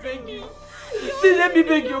beg you. Please let me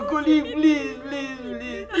beg your colleague. Please.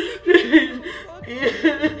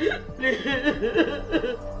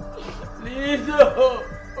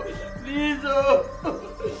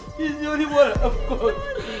 He's the only one I've got.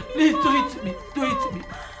 Please do it to me.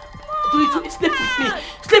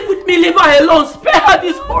 Sleep with me. Leave her alone. Spare her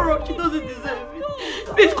this horror. She doesn't deserve it.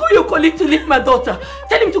 Please call your colleague to leave my daughter.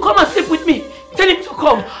 Tell him to come and sleep with me. Tell him to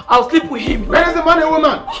come. I'll sleep with him. Where is the money,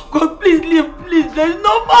 woman? Oh God, please leave. Please. There's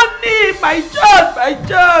no money. My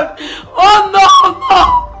child. Oh no.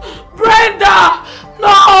 Brenda.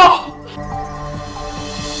 No.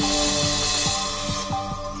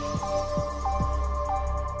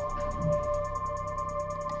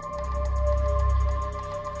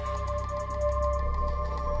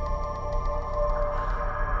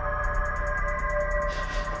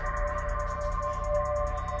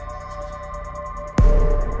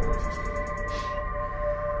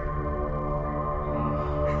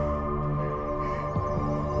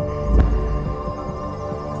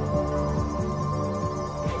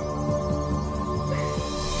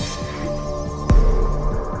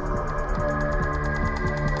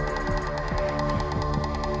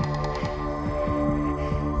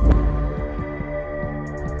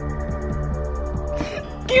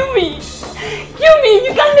 Kill me!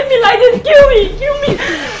 You can't leave me like this! Kill me!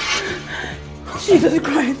 Jesus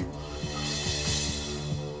Christ!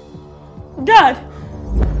 Dad!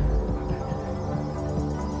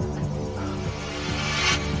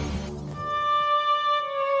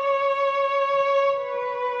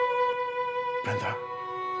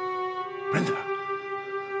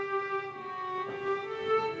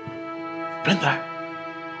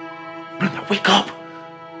 Brenda, wake up!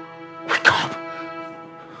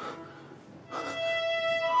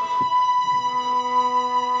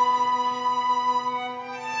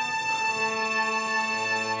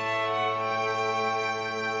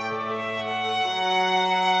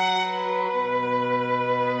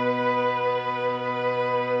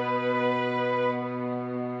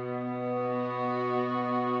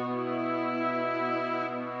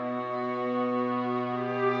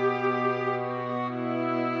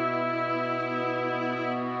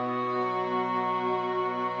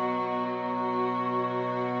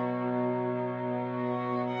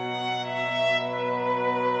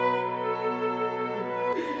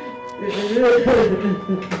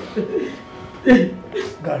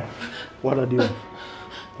 God, what are you?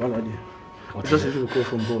 Just a call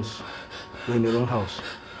from boss. We're in the wrong house.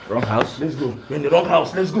 Wrong house? Let's go. We're in the wrong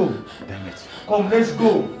house. Let's go. Damn it. Come, let's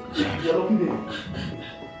go. You're lucky there.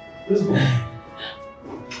 Let's go.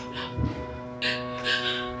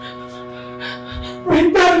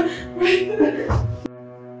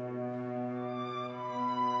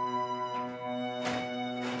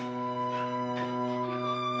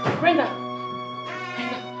 Brenda!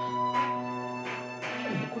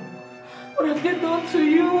 What have they done to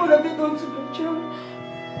you? What have they done to my child?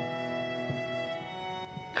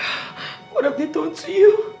 What have they done to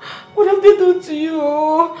you? What have they done to you?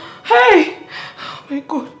 Hey! Oh my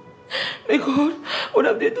God. What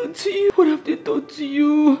have they done to you? What have they done to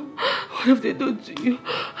you? What have they done to you?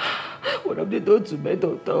 What have they done to my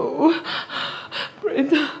daughter? Oh,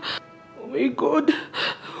 Brenda. Oh my God.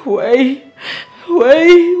 Why?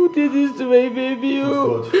 Who did this to my baby?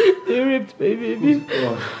 Oh, they raped my baby.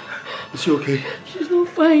 Is she okay? She's not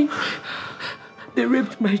fine. They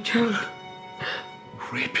raped my child.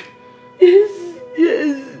 Rape? Yes.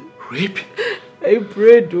 Rape? I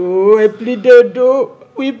prayed, I pleaded,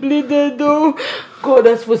 we pleaded, God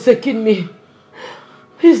has forsaken me.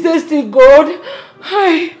 Is there still God?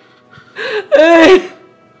 Hi.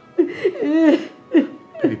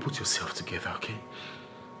 Baby, put yourself together, okay?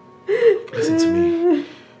 Listen to me.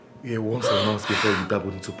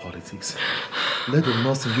 dabbled into politics. Let the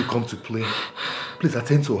nurse in you come to play. Please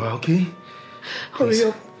attend to her, okay? Hurry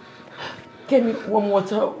up. Get me warm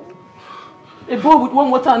water. A bowl with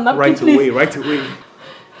warm water and napkin, please. Right away, right away.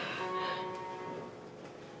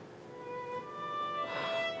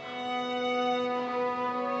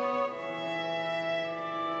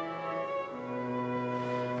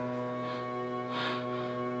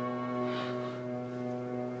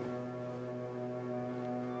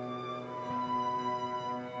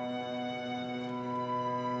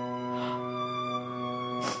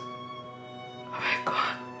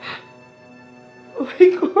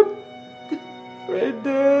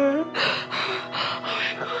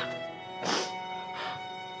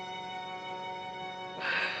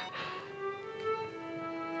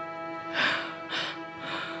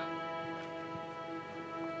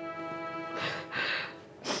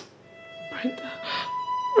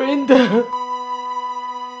 Brenda.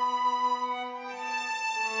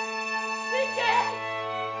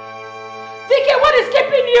 TK, what is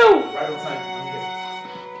keeping you? Right on time. I'm here.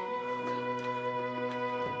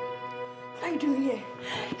 What are you doing here?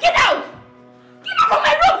 Get out! Get out from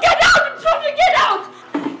my room! Get out! I'm trying to get out!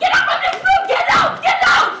 Get out from this room! Get out! Get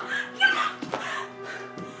out! Get out!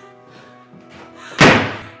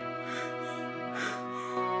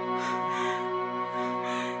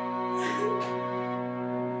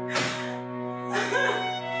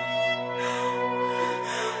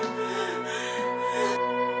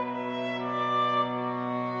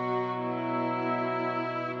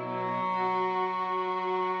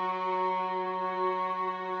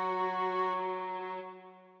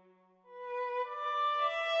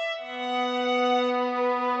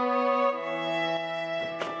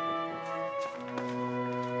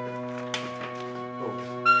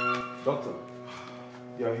 Doctor,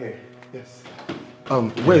 you're here. Yes.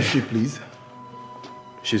 Where is she, please?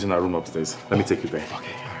 She's in her room upstairs. Let me take you there.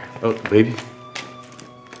 Okay, alright. Oh, baby.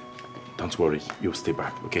 Don't worry. You'll stay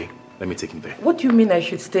back, okay? Let me take him there. What do you mean I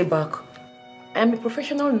should stay back? I am a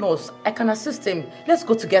professional nurse. I can assist him. Let's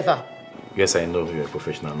go together. Yes, I know you're a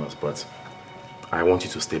professional nurse, but I want you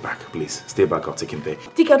to stay back, please. Stay back, I'll take him there.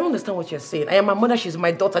 TK, I don't understand what you're saying. I am my mother, she's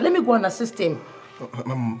my daughter. Let me go and assist him.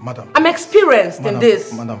 Madam. I'm experienced in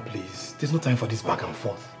this. Madam, please. There's no time for this back and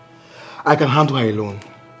forth. I can handle her alone.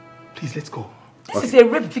 Please, let's go. This is a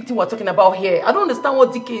rape victim we're talking about here. I don't understand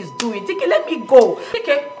what DK is doing. DK, let me go.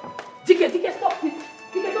 DK, stop this.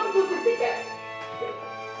 DK, don't do this, DK.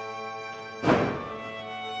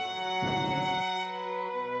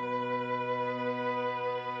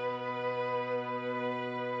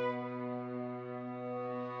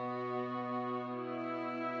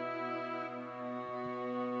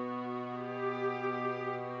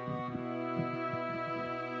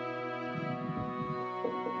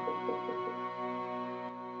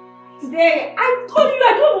 Today, I told you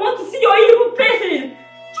I don't want to see your evil faces.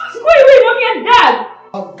 Just go away, mommy and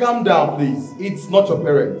dad. Calm down, please. It's not your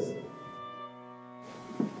parents.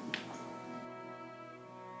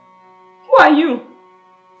 Who are you?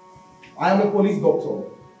 I am a police doctor.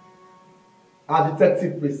 A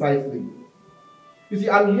detective, precisely. You see,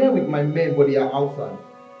 I'm here with my men, but they are outside.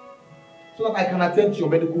 So that I can attend to your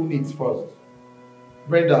medical needs first.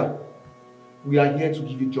 Brenda, we are here to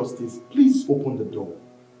give you justice. Please open the door.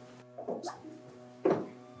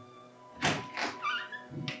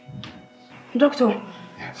 Doctor.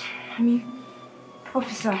 Yes.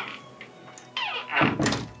 Officer.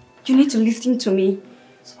 You need to listen to me.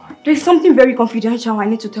 It's fine. There's something very confidential I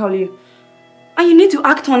need to tell you. And you need to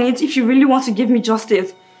act on it if you really want to give me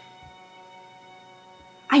justice.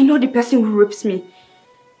 I know the person who rapes me.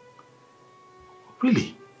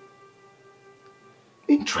 Really?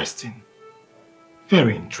 Interesting.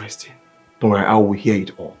 Very interesting. Don't worry, I will hear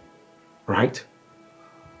it all. Right?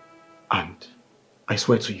 And I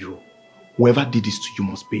swear to you, whoever did this to you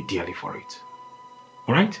must pay dearly for it.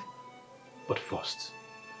 Alright? But first,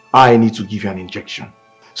 I need to give you an injection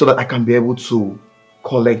so that I can be able to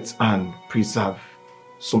collect and preserve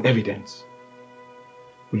some evidence.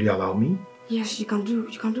 Will you allow me? Yes, you can do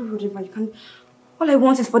whatever you can. All I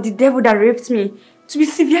want is for the devil that raped me to be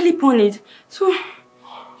severely punished. So,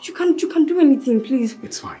 you can do anything, please.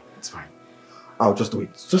 It's fine, it's fine. I'll just do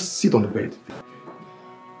it. Just sit on the bed.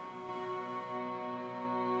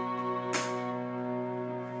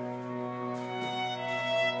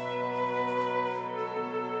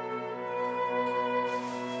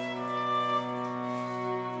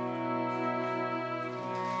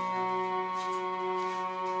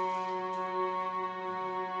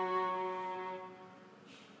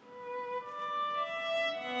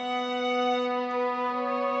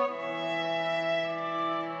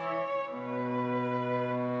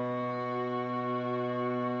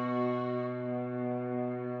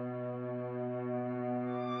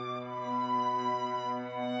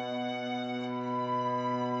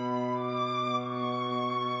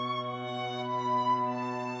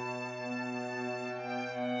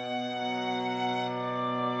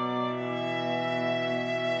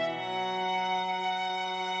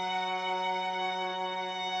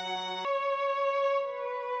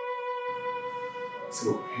 Let's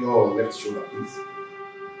go. Your left shoulder, please.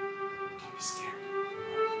 Don't be scared.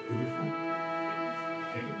 You'll be fine.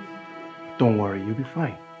 Okay? Don't worry, you'll be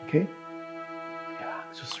fine. Okay? Yeah,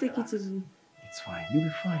 just take it easy. It's fine. You'll be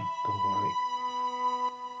fine. Don't worry.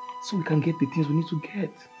 So we can get the things we need to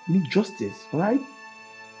get. We need justice, alright?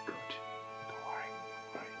 Good. Don't worry.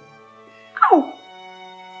 Ow!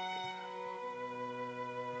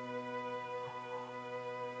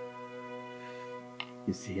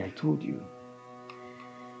 You see, I told you.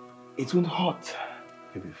 It won't hurt.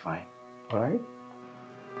 You'll be fine. Alright?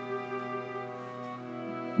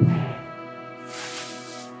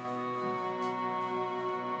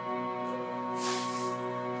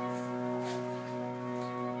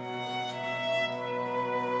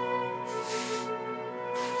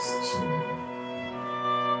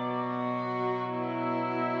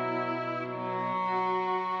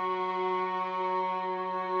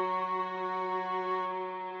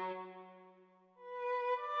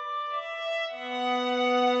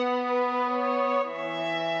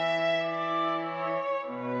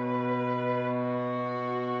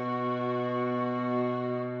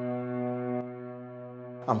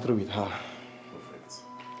 I'm through with her.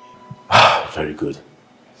 Perfect. Very good.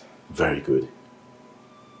 Very good.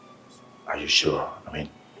 Are you sure? I mean,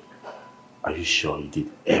 are you sure you did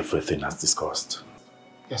everything as discussed?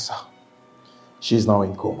 Yes, sir. She is now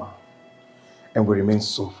in coma and will remain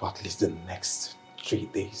so for at least the next 3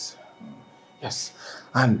 days. Yes.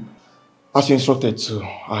 And as you instructed to,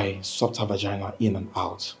 I swapped her vagina in and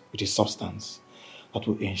out with a substance that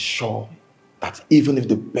will ensure that even if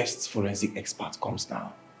the best forensic expert comes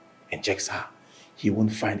now and checks her, he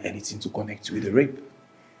won't find anything to connect with the rape.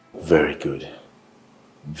 Very good.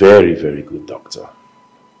 Very, very good, doctor.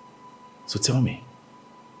 So tell me,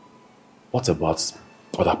 what about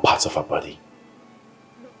other parts of her body?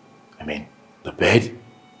 I mean, the bed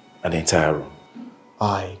and the entire room.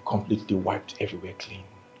 I completely wiped everywhere clean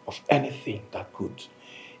of anything that could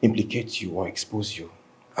implicate you or expose you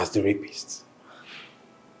as the rapist.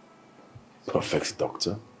 Perfect,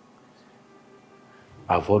 doctor.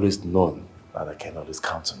 I've always known that I can always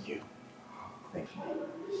count on you. Thank you.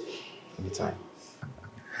 Anytime.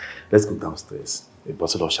 Let's go downstairs. A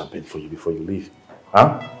bottle of champagne for you before you leave.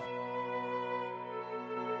 Huh?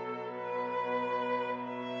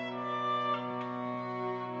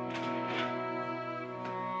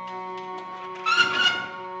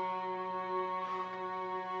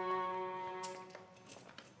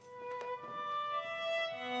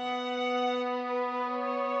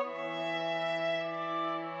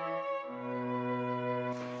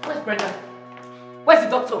 Where's Brendan? Where's the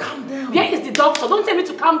doctor? Calm down. Where is the doctor? Don't tell me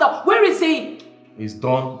to calm down. Where is he? He's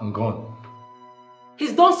done and gone.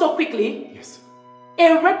 He's done so quickly? Yes.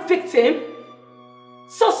 A rape victim?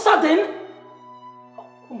 So sudden?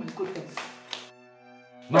 Oh my goodness.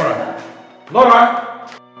 Nora! Nora!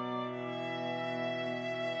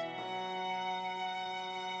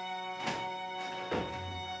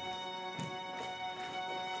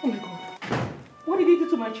 Oh my God. What did he do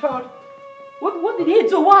to my child? What did he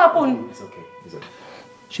do? What happened? It's okay. It's okay.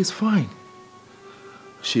 She's fine.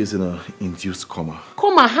 She is in an induced coma.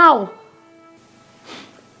 Coma how?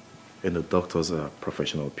 In the doctor's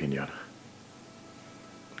professional opinion,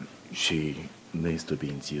 she needs to be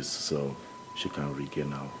induced so she can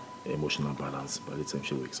regain her emotional balance by the time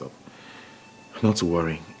she wakes up. Not to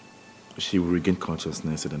worry. She will regain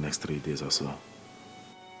consciousness in the next 3 days or so.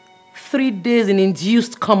 3 days in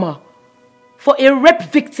induced coma? For a rape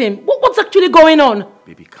victim? What's actually going on?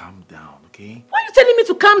 Baby, calm down, okay? Why are you telling me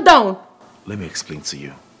to calm down? Let me explain to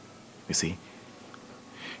you. You see,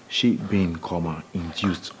 she being in coma,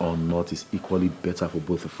 induced or not, is equally better for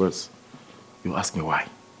both of us. You ask me why?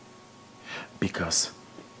 Because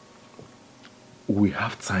we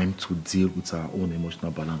have time to deal with our own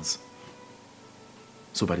emotional balance.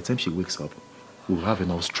 So by the time she wakes up, we'll have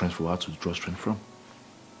enough strength for her to draw strength from.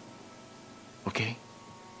 Okay?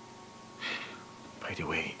 By the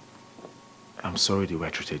way, I'm sorry the way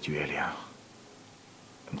I treated you earlier.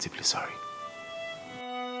 I'm deeply sorry.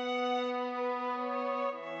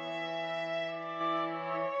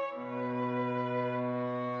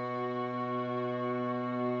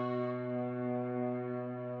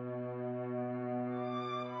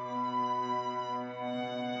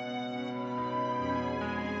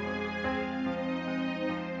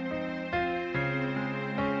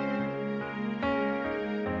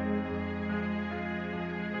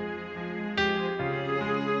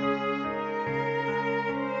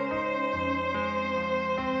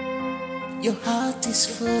 Your heart is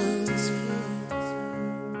full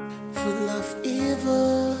of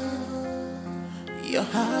evil. Your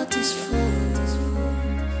heart is full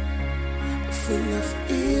full of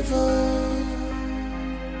evil.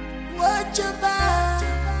 Watch your back.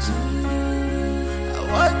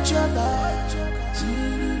 Watch your back.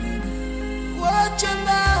 Watch your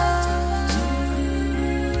back.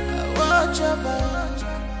 Watch your back.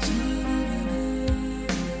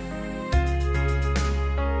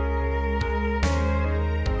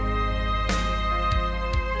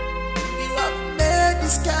 You have made the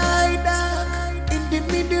sky dark in the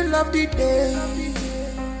middle of the day.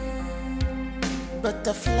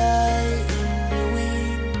 Butterfly in the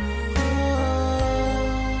wind.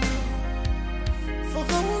 For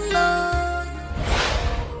how long?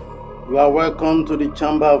 You are welcome to the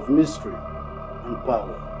Chamber of Mystery and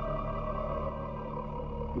Power.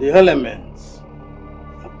 The elements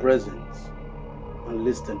are present and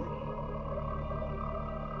listening.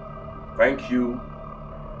 Thank you,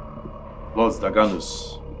 Lord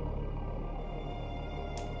Daganus.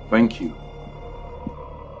 Thank you.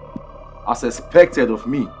 As expected of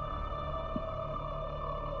me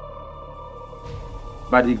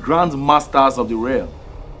by the Grand Masters of the realm,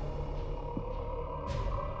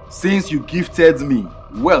 since you gifted me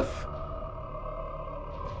wealth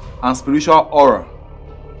and spiritual aura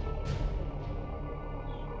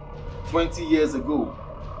 20 years ago,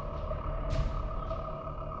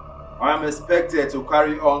 I am expected to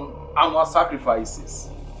carry on annual sacrifices.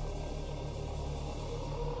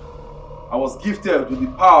 I was gifted with the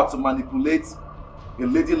power to manipulate a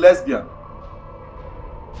lady lesbian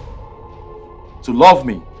to love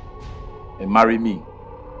me and marry me.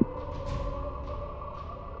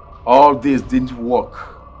 All this didn't work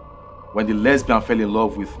when the lesbian fell in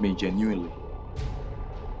love with me genuinely.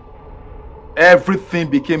 Everything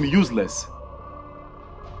became useless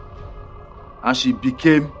and she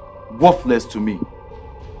became worthless to me.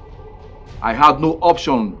 I had no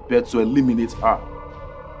option but to eliminate her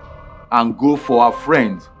and go for a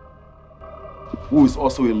friend who is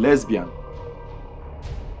also a lesbian,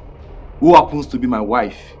 who happens to be my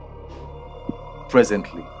wife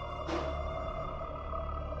presently.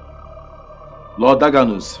 Lord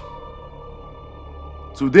Daganus,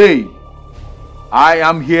 today I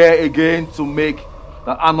am here again to make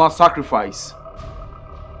the annual sacrifice.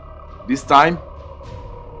 This time,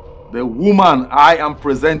 the woman I am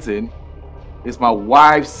presenting is my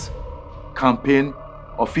wife's campaign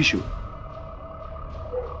official.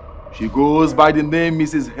 She goes by the name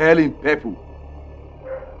Mrs. Helen Pepple.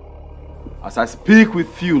 As I speak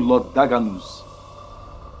with you, Lord Daganus,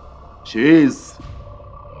 she is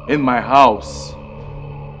in my house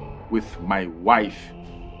with my wife.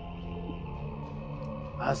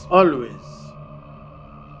 As always,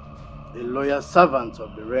 a loyal servant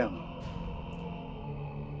of the realm,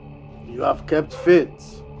 you have kept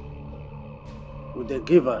faith with the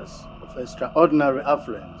givers of extraordinary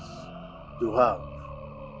affluence you have,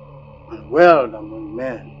 and wealth among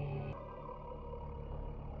men.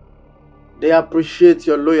 They appreciate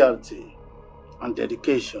your loyalty and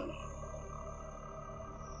dedication.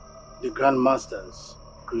 The Grand Masters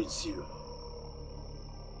greets you.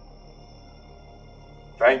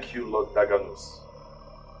 Thank you, Lord Daganus.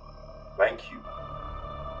 Thank you.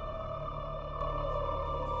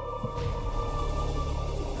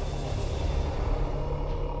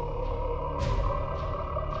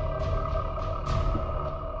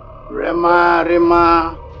 Rema,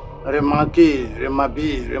 Rema, Remaki,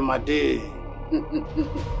 Remabi, Remade.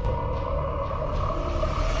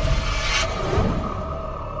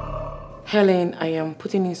 Helen, I am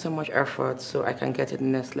putting in so much effort so I can get to the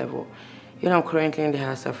next level. You know, I'm currently in the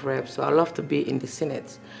House of Reps, so I love to be in the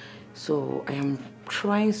Senate. So I am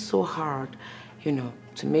trying so hard, you know,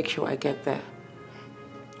 to make sure I get there.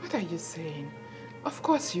 What are you saying? Of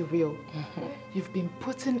course you will. You've been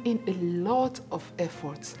putting in a lot of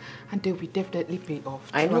efforts and they will definitely pay off.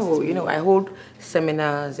 I know, me. you know, I hold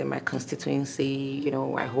seminars in my constituency, you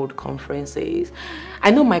know, I hold conferences.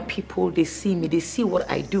 I know my people, they see me, they see what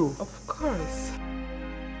I do. Of course.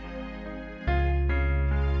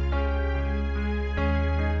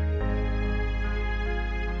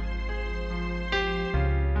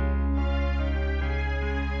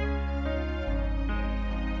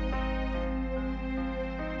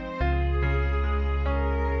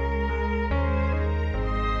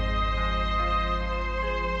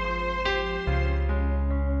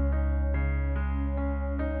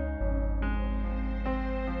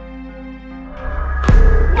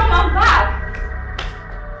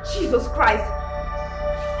 Jesus Christ.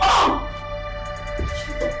 Oh!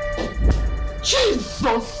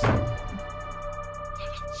 Jesus! Jesus!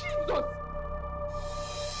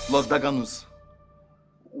 Lord Daganus,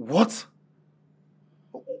 what?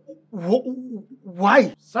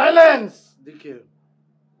 Why? Silence, DK.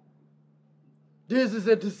 This is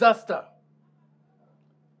a disaster.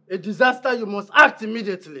 A disaster you must act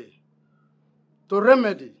immediately to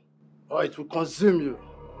remedy, or it will consume you.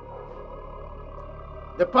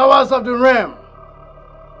 The powers of the realm,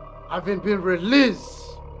 having been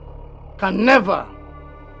released, can never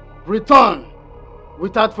return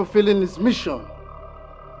without fulfilling its mission.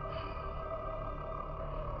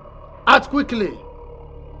 Act quickly,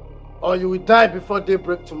 or you will die before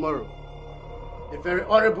daybreak tomorrow. A very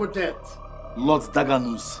horrible death. Lord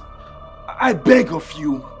Daganus, I beg of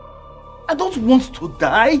you. I don't want to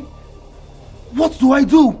die. What do I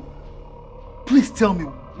do? Please tell me,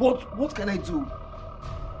 what can I do?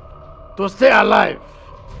 To stay alive,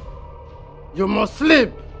 you must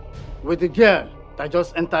sleep with the girl that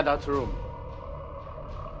just entered that room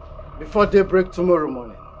before daybreak tomorrow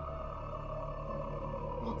morning.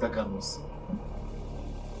 Lord Daganus,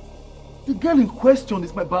 the girl in question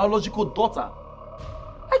is my biological daughter.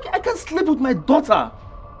 I can't sleep with my daughter.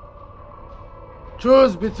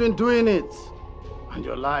 Choose between doing it and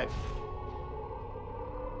your life.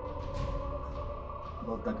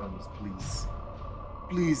 Lord Daganus, please.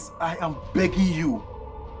 Please, I am begging you.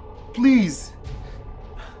 Please.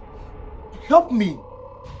 Help me.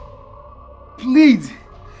 Plead.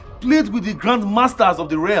 Plead with the Grand Masters of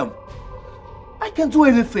the realm. I can do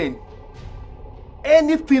anything.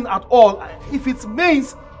 Anything at all. If it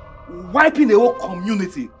means wiping the whole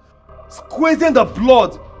community, squeezing the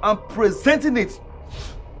blood and presenting it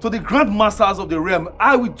to the Grand Masters of the realm,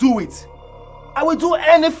 I will do it. I will do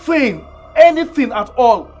anything. Anything at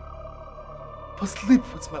all. But sleep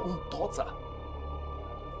with my own daughter.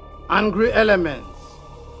 Angry elements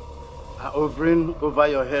are hovering over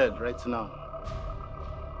your head right now,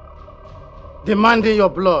 demanding your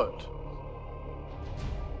blood.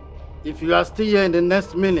 If you are still here in the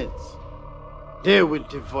next minute, they will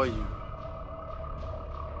devour you.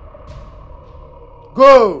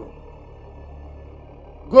 Go!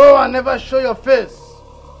 Go and never show your face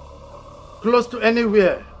close to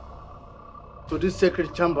anywhere to this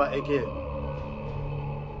sacred chamber again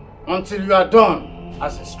until you are done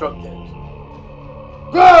as instructed.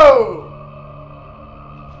 Go!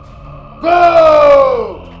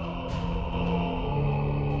 Go!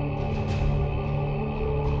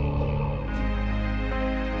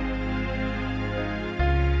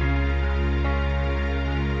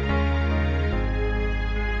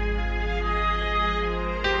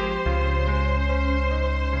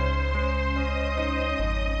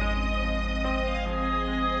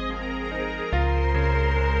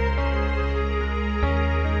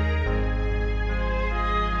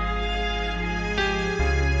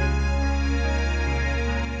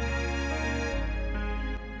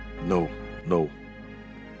 No.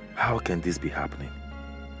 How can this be happening?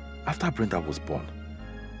 After Brenda was born,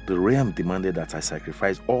 the realm demanded that I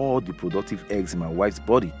sacrifice all the productive eggs in my wife's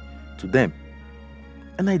body to them.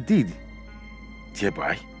 And I did,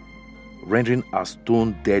 thereby rendering her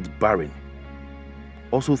stone dead barren.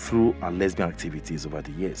 Also through our lesbian activities over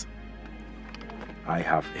the years. I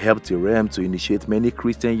have helped the realm to initiate many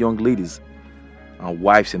Christian young ladies and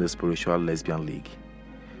wives in the spiritual lesbian league,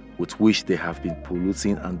 with which they have been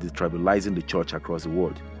polluting and detribalizing the church across the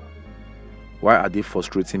world. Why are they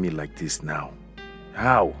frustrating me like this now?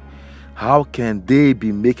 How? How can they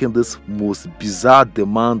be making this most bizarre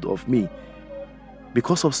demand of me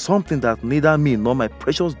because of something that neither me nor my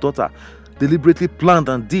precious daughter deliberately planned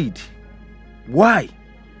and did? Why?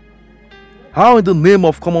 How in the name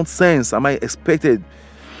of common sense am I expected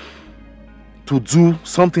to do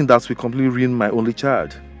something that will completely ruin my only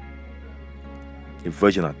child? A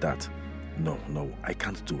virgin at that. No, I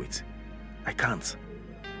can't do it. I can't.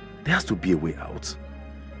 There has to be a way out.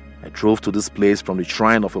 I drove to this place from the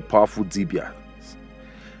shrine of a powerful Dibia,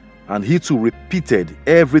 and he too repeated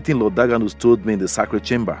everything Lord Daganus told me in the sacred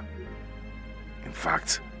chamber. In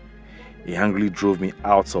fact, he angrily drove me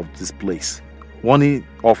out of this place, warning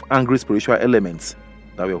of angry spiritual elements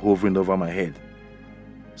that were hovering over my head,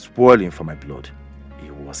 spoiling for my blood.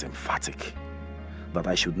 He was emphatic that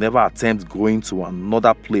I should never attempt going to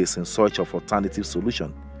another place in search of alternative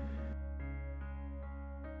solution.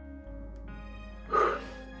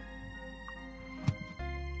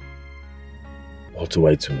 What do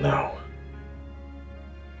I do now?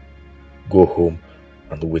 Go home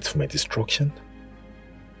and wait for my destruction?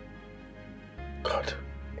 God,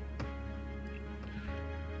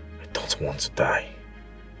 I don't want to die.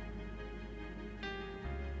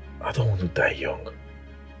 I don't want to die young.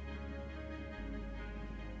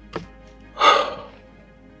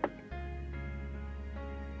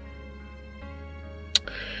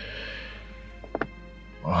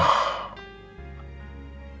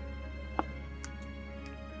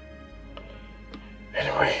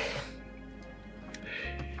 Anyway,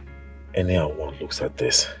 anyhow one looks at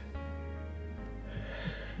this,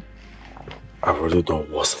 I've already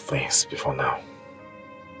done worse things before now.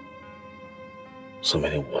 So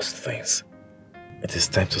many worse things. It is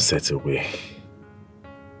time to set away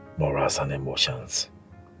morals and emotions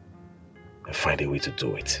and find a way to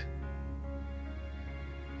do it.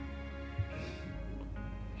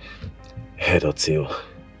 Head or tail.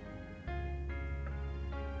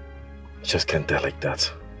 I just can't die like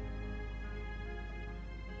that.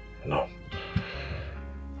 No.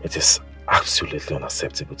 It is absolutely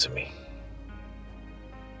unacceptable to me.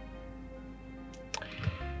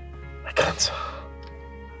 I can't.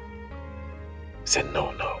 Say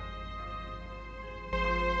no.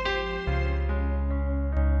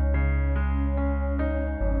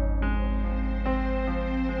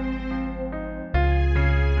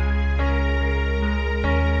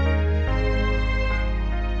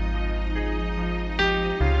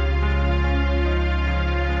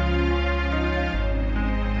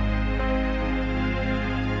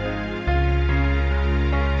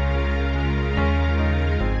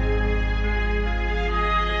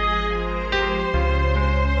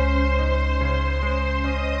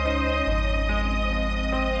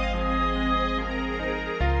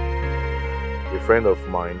 A friend of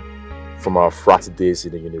mine from our frat days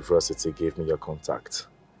in the university gave me your contact.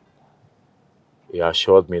 He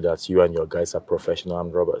assured me that you and your guys are professional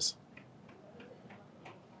armed robbers.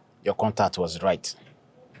 Your contact was right.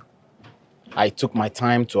 I took my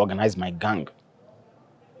time to organize my gang.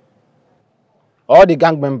 All the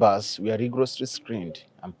gang members were rigorously screened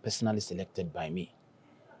and personally selected by me.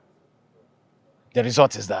 The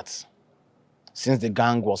result is that since the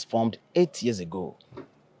gang was formed 8 years ago,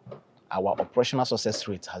 our operational success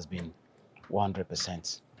rate has been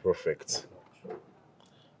 100%. Perfect.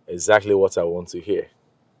 Exactly what I want to hear.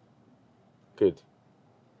 Good.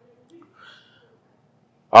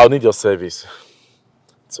 I'll need your service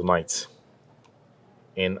tonight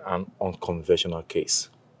in an unconventional case.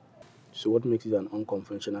 So what makes it an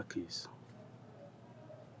unconventional case?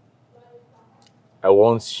 I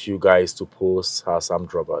want you guys to pose as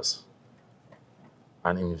armed robbers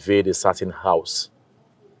and invade a certain house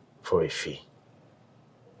for a fee.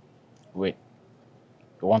 Wait,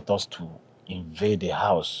 you want us to invade a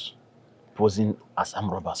house posing as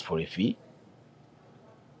armed robbers for a fee?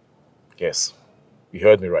 Yes, you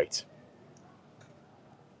heard me right.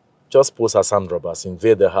 Just pose as armed robbers,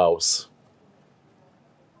 invade the house,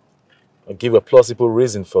 and give a plausible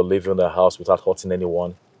reason for leaving the house without hurting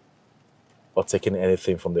anyone or taking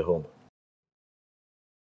anything from the home.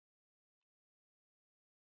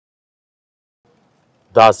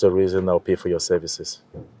 That's the reason I'll pay for your services.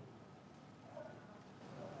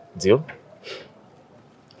 Deal?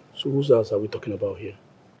 So whose house are we talking about here?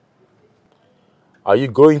 Are you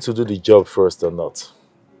going to do the job first or not?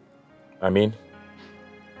 I mean,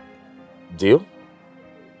 deal?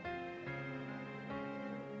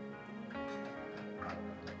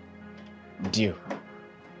 Deal.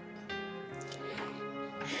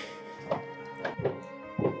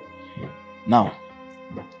 Now,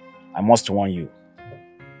 I must warn you,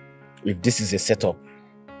 if this is a setup,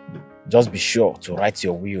 just be sure to write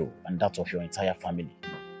your will and that of your entire family.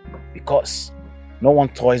 Because no one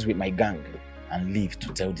toys with my gang and live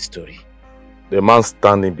to tell the story. The man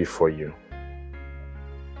standing before you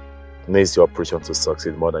needs the operation to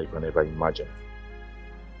succeed more than you can ever imagine.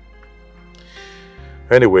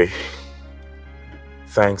 Anyway,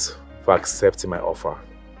 thanks for accepting my offer.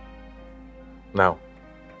 Now,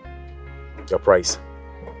 your price.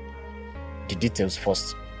 The details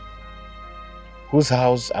first. Whose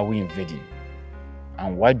house are we invading?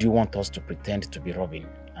 And why do you want us to pretend to be robbing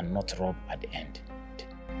and not rob at the end?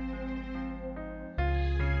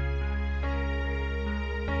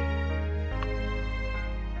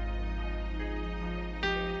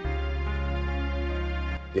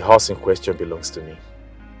 The house in question belongs to me.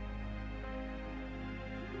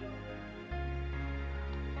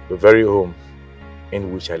 The very home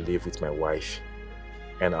in which I live with my wife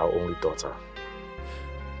and our only daughter.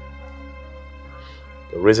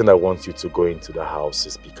 The reason I want you to go into the house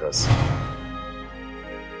is because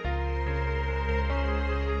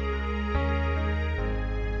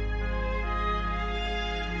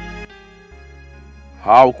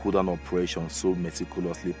how could an operation so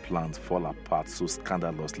meticulously planned fall apart so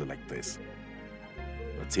scandalously like this?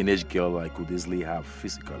 A teenage girl I could easily have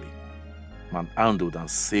physically manhandled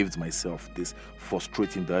and saved myself this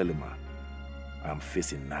frustrating dilemma I am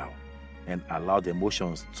facing now and allowed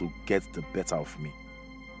emotions to get the better of me.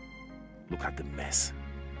 Look at the mess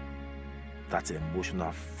that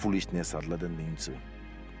emotional foolishness had led me into.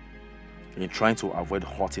 in trying to avoid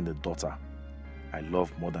hurting the daughter I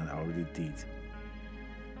love more than I already did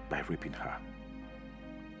by raping her.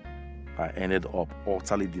 I ended up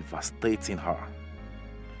utterly devastating her.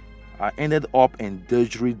 I ended up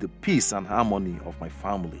endangering the peace and harmony of my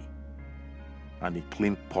family and the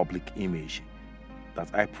clean public image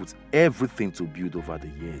that I put everything to build over the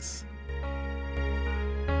years.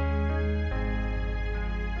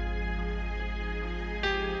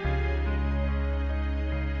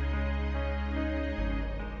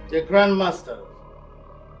 The Grandmaster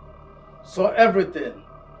saw everything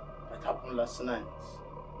that happened last night.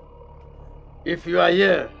 If you are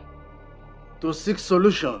here to seek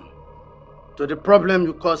solution to the problem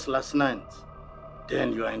you caused last night,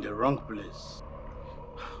 then you are in the wrong place.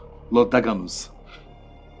 Lord Daganus,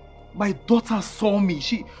 my daughter saw me.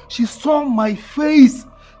 She saw my face.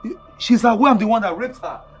 She's aware I'm the one that raped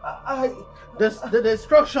her. The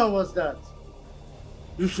instruction was that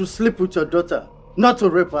you should sleep with your daughter, not to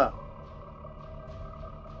rape her.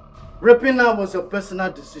 Raping her was your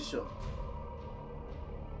personal decision.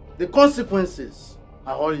 The consequences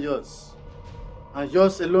are all yours, and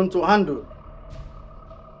yours alone to handle.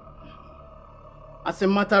 As a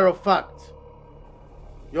matter of fact,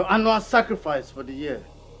 your annual sacrifice for the year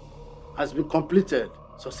has been completed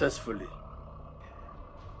successfully.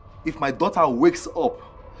 If my daughter wakes up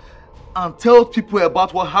and tells people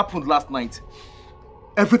about what happened last night,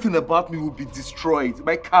 everything about me will be destroyed.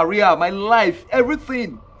 My career, my life,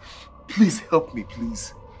 everything. Please help me,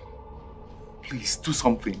 please. Please, do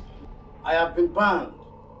something. I have been banned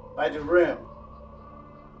by the realm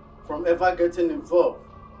from ever getting involved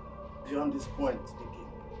beyond this point again.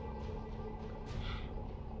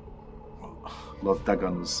 Lord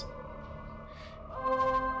Daganus,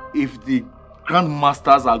 if the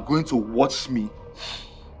Grandmasters are going to watch me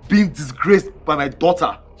being disgraced by my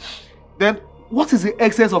daughter, then what is the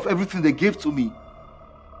essence of everything they gave to me?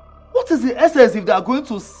 What is the essence if they are going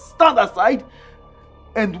to stand aside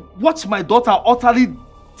and watch my daughter utterly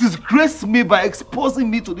disgrace me by exposing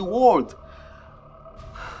me to the world?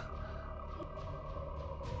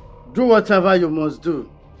 Do whatever you must do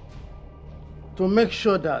to make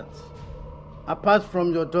sure that, apart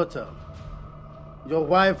from your daughter, your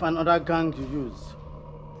wife and other gang you use,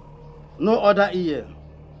 no other ear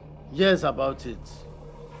hears about it.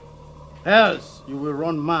 Else you will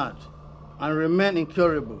run mad and remain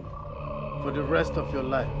incurable for the rest of your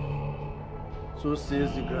life. So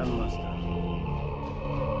says the Grandmaster.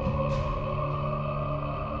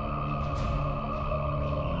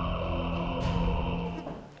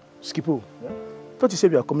 Skipo, thought you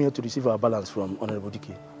said we are coming here to receive our balance from Honorable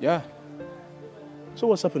Dike. Yeah. So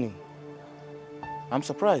what's happening? I'm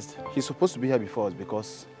surprised. He's supposed to be here before us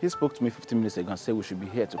because he spoke to me 15 minutes ago and said we should be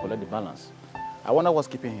here to collect the balance. I wonder what's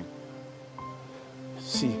keeping him.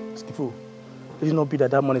 See, Skipo, let it not be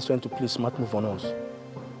that man is trying to play smart move on us.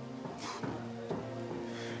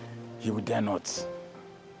 He would dare not.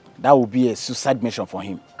 That would be a suicide mission for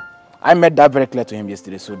him. I made that very clear to him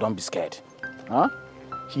yesterday, so don't be scared. Huh?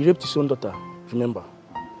 He raped his own daughter, remember?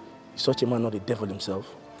 Is such a man not the devil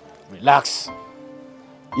himself? Relax.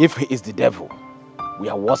 If he is the devil, we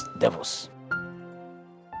are worse devils.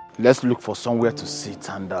 Let's look for somewhere to sit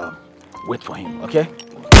and wait for him, okay?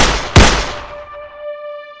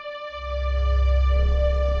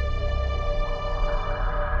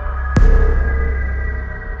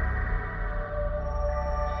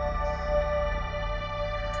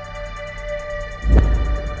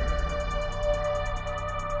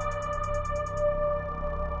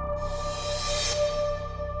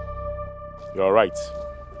 You're right.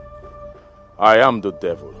 I am the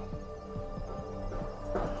devil.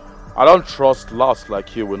 I don't trust louts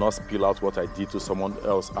like you will not spill out what I did to someone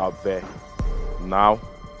else out there. Now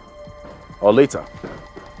or later.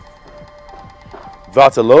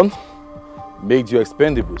 That alone made you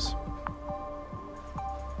expendables.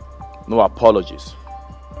 No apologies.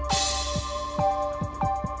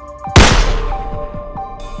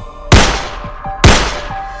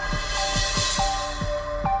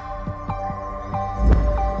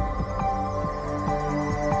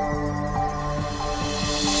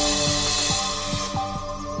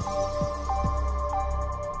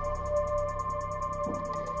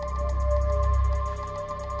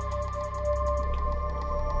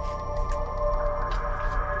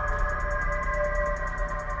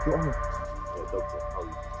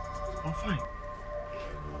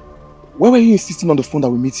 Why were you insisting on the phone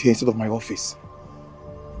that we meet here instead of my office?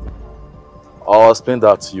 I'll explain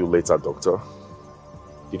that to you later, Doctor.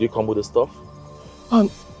 Did you come with the stuff?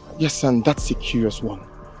 Yes, and that's a curious one.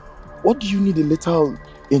 What do you need a lethal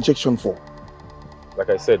injection for?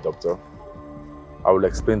 Like I said, Doctor, I will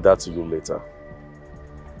explain that to you later.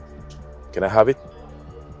 Can I have it?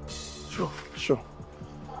 Sure.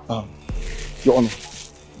 Your Honor,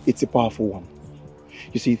 it's a powerful one.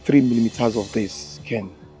 You see, 3 millimeters of this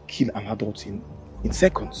can kill an adult in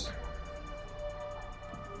seconds.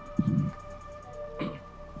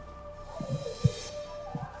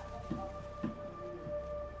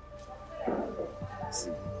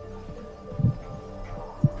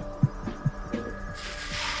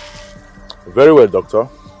 Very well, doctor.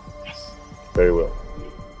 Yes. Very well.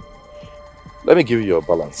 Let me give you your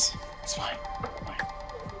balance. It's fine.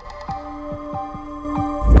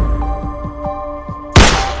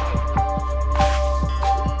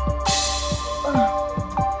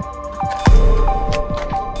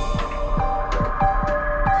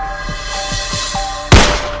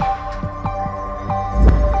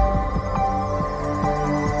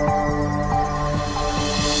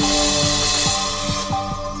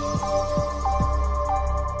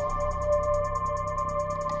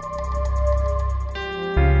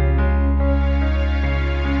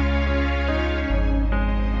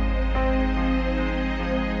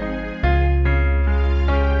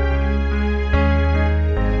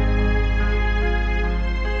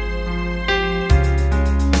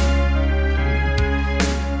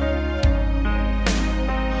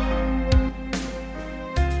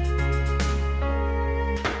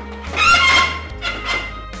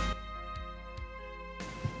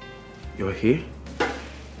 You're here?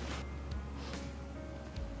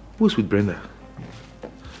 Who's with Brenda?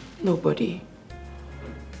 Nobody.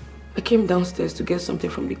 I came downstairs to get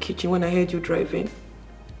something from the kitchen when I heard you driving.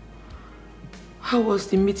 How was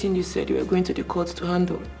the meeting you said you were going to the court to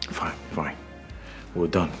handle? Fine. We're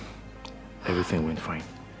done. Everything went fine.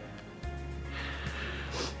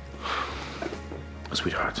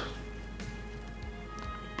 Sweetheart,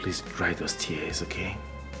 please dry those tears, okay?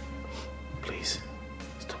 Please,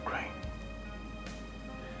 stop crying.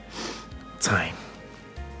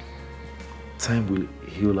 Time will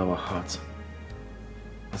heal our hearts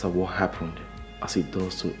as of what happened, as it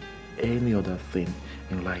does to any other thing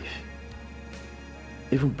in life.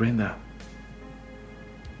 Even Brenda,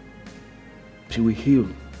 she will heal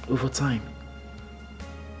over time.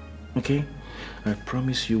 Okay? I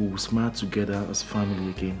promise you we'll smile together as family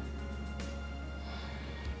again.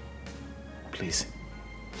 Please.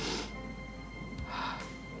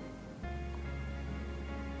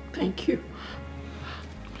 Thank you.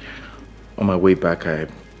 On my way back, I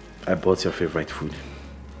bought your favorite food.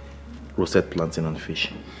 Roasted plantain and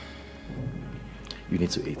fish. You need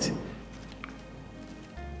to eat.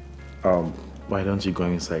 Why don't you go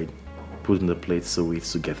inside, put in the plate so we eat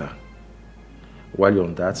together. While you're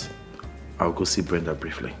on that, I'll go see Brenda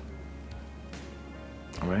briefly.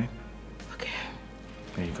 Alright? Okay.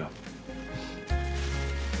 There you go.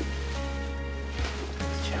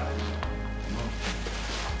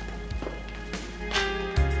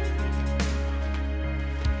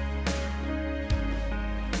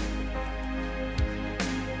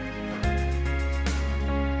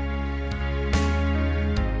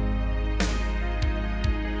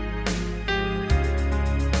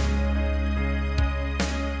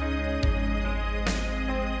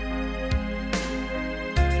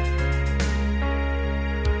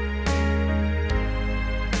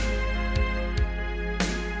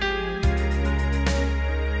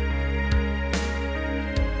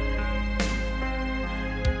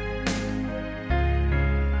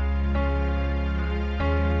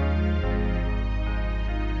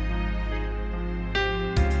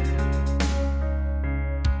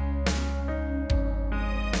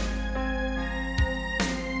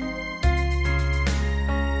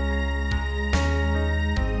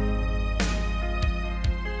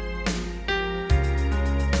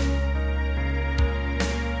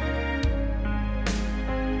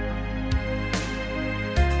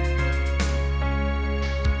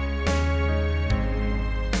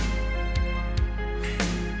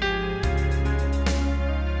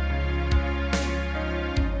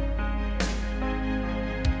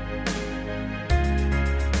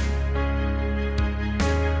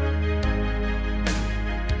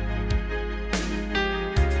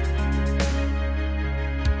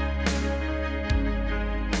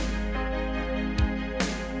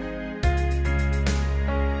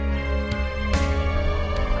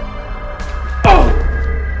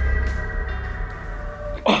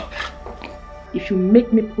 If you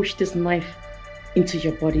make me push this knife into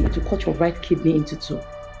your body, it will cut your right kidney into two.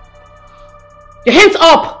 Your hands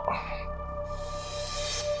up!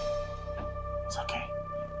 It's okay.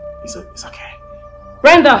 It's okay.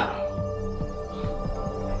 Brenda!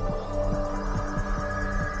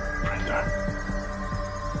 Brenda.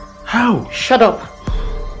 How? Shut up.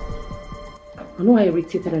 I know how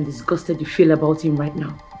irritated and disgusted you feel about him right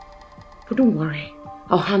now. But don't worry.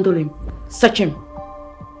 I'll handle him. Search him.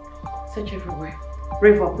 Search everywhere.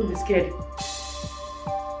 Brave up, don't be scared.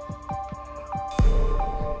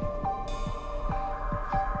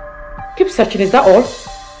 Keep searching, is that all?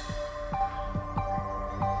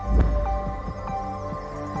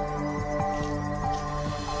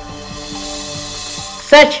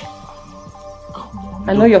 Search!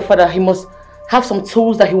 I know your father, he must have some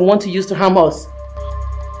tools that he will want to use to harm us.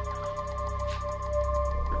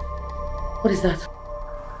 What is that?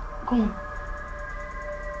 Go on.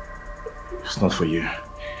 It's not for you.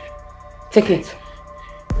 Take it.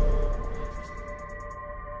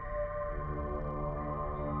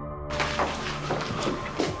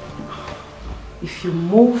 If you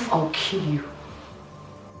move, I'll kill you.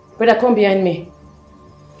 Brother, come behind me.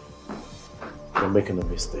 You're making a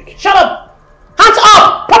mistake. Shut up! Hands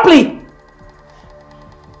up! Properly!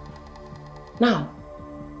 Now,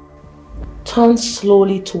 turn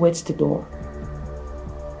slowly towards the door.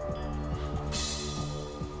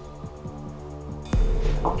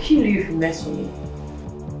 I'll kill you if you mess with me.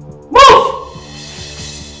 Move!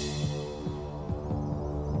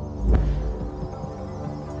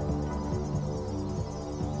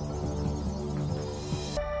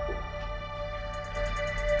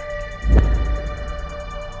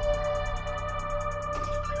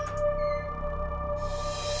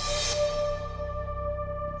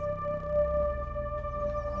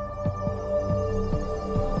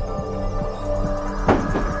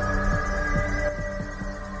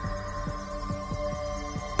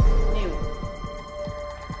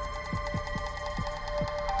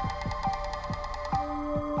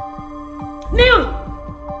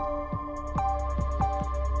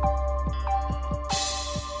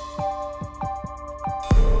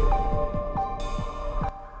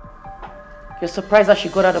 You're surprised that she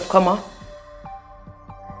got out of coma?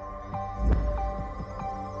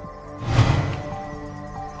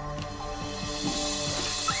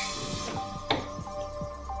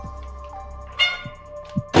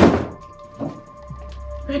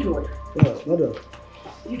 Edward. Yes, madam.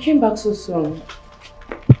 You came back so soon.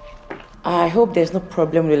 I hope there's no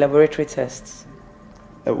problem with the laboratory tests.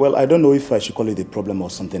 Well, I don't know if I should call it a problem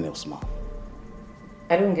or something else, ma.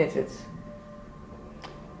 I don't get it.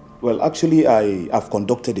 Well, actually, I have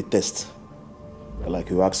conducted a test,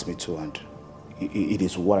 like you asked me to, and it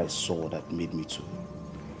is what I saw that made me to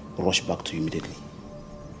rush back to you immediately.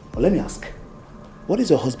 Well, let me ask, what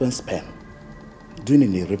is your husband's sperm doing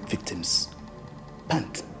in a rape victim's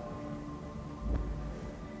pant?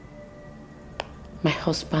 My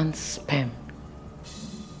husband's sperm?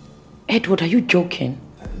 Edward, are you joking?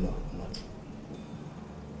 No, I'm not.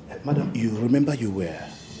 Madam, you remember you were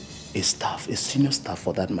a staff, a senior staff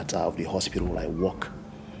for that matter of the hospital where I work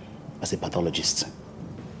as a pathologist.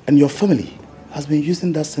 And your family has been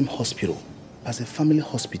using that same hospital as a family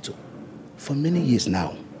hospital for many years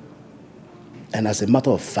now. And as a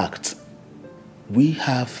matter of fact, we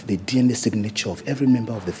have the DNA signature of every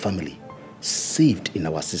member of the family saved in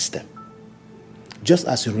our system. Just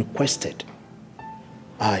as you requested,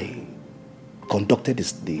 I conducted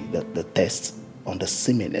the test on the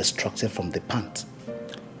semen extracted from the pant.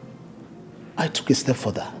 I took a step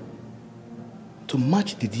further to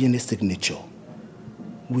match the DNA signature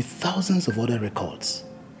with thousands of other records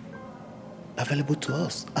available to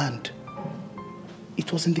us, and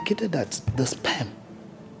it was indicated that the sperm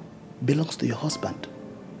belongs to your husband.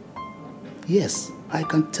 Yes, I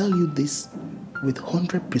can tell you this with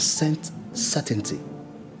 100% certainty.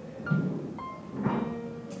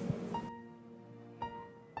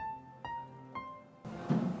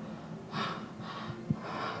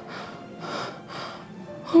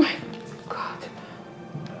 Oh my God.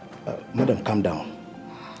 Madam, calm down.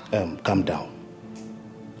 Calm down.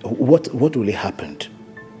 What really happened?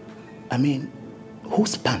 I mean,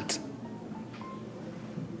 whose pant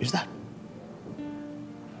is that?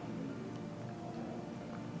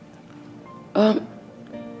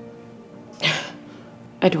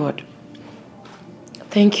 Edward,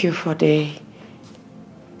 thank you for the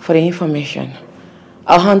information.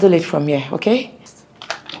 I'll handle it from here, okay?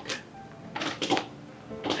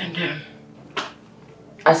 And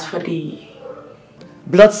as for the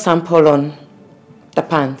blood sample on the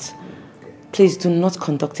pants, please do not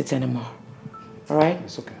conduct it anymore. All right?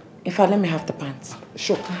 It's okay. In fact, let me have the pants.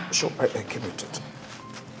 Sure. I give it to it.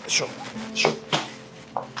 Sure.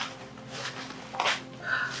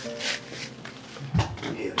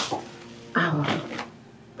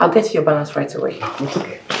 I'll get to your balance right away. It's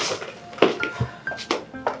okay.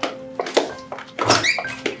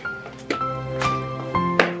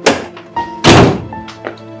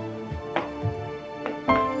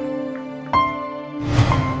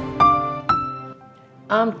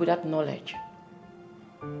 Armed with that knowledge,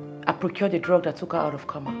 I procured the drug that took her out of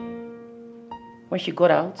coma. When she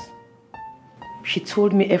got out, she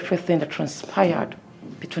told me everything that transpired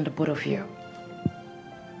between the both of you.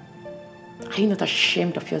 Are you not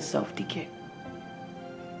ashamed of yourself, DK?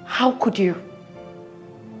 How could you?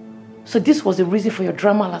 So this was the reason for your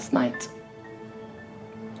drama last night.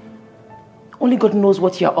 Only God knows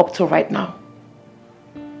what you're up to right now.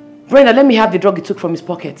 Brenda, let me have the drug he took from his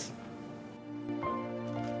pocket.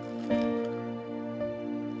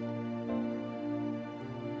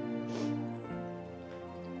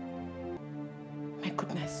 My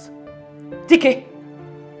goodness. DK,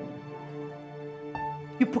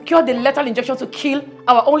 you procured the lethal injection to kill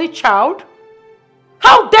our only child?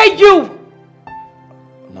 How dare you!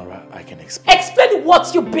 Nora, I can explain. Explain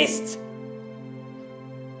what, you beast?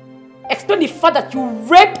 Explain the fact that you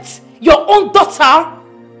raped your own daughter?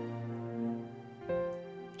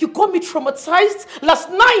 You got me traumatized last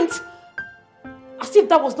night. As if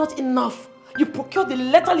that was not enough. You procured the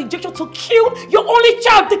lethal injection to kill your only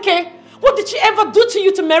child, DK. What did she ever do to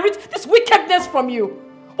you to merit this wickedness from you?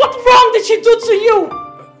 What wrong did she do to you?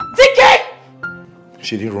 DK!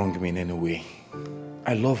 She didn't wrong me in any way.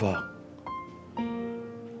 I love her.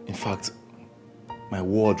 In fact, my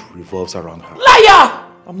world revolves around her. Liar!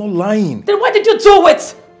 I'm not lying. Then why did you do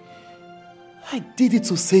it? I did it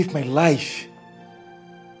to save my life.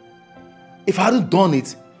 If I hadn't done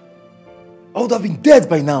it, I would have been dead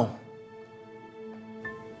by now.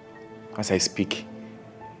 As I speak,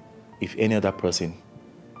 if any other person,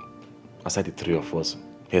 aside the three of us,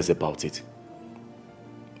 hears about it,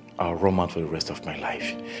 I'll run mad for the rest of my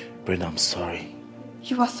life. Brenda, I'm sorry.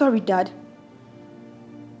 You are sorry, Dad?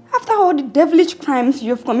 After all the devilish crimes you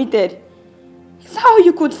have committed, is that how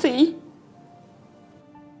you could say?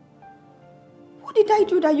 What did I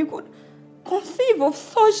do that you could conceive of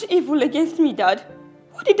such evil against me, Dad?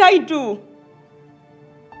 What did I do?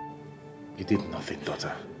 You did nothing,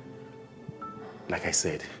 daughter. Like I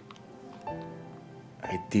said,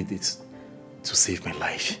 I did it to save my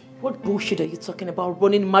life. What bullshit are you talking about,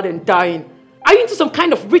 running mad and dying? Are you into some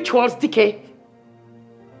kind of rituals, DK?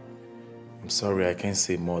 I'm sorry, I can't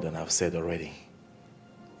say more than I've said already.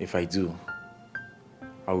 If I do,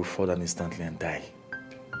 I will fall down instantly and die.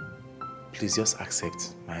 Please just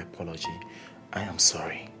accept my apology. I am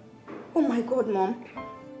sorry. Oh my God, Mom.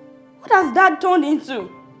 What has Dad turned into?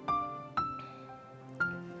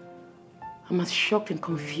 I'm as shocked and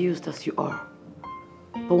confused as you are.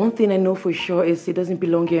 But one thing I know for sure is he doesn't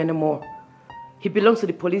belong here anymore. He belongs to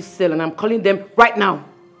the police cell and I'm calling them right now.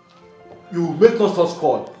 You will make no such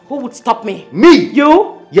call. Who would stop me? Me!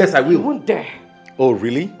 You? Yes, I will. You won't dare. Oh,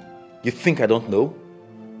 really? You think I don't know?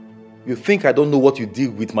 You think I don't know what you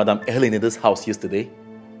did with Madam Ellen in this house yesterday?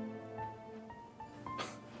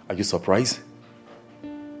 Are you surprised?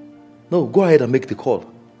 No, go ahead and make the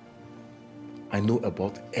call. I know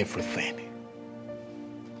about everything.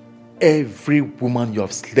 Every woman you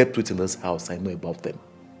have slept with in this house, I know about them.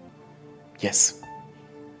 Yes.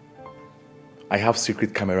 I have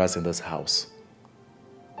secret cameras in this house.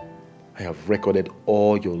 I have recorded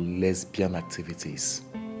all your lesbian activities.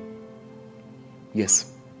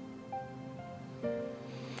 Yes.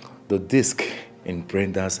 The disc in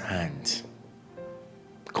Brenda's hand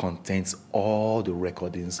contains all the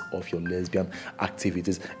recordings of your lesbian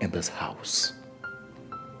activities in this house.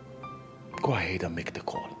 Go ahead and make the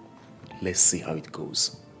call. Let's see how it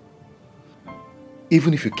goes.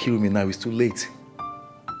 Even if you kill me now, it's too late.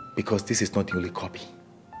 Because this is not the only copy.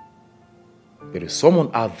 There is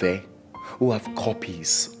someone out there who have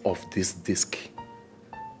copies of this disc,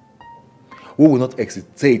 who will not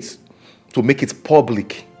hesitate to make it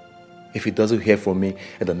public if he doesn't hear from me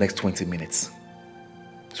in the next 20 minutes.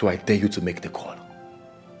 So I dare you to make the call.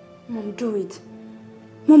 Mom, do it.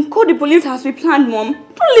 Mom, call the police as we planned, Mom.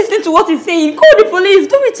 Don't listen to what he's saying. Call the police.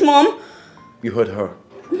 Do it, Mom. You heard her.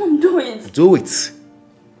 Mom, do it. Do it.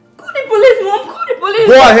 Call the police, Mom. Call the police.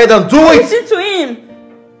 Go ahead and do it. Listen to him.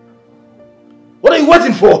 What are you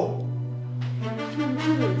waiting for?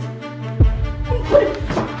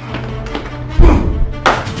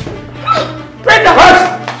 Brenda!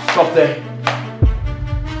 Stop there.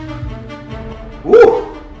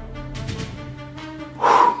 Woo!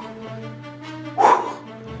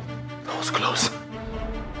 That was close.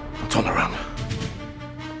 Now turn around.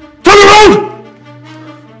 Turn around!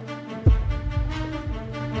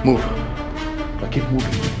 Move. Now keep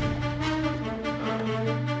moving.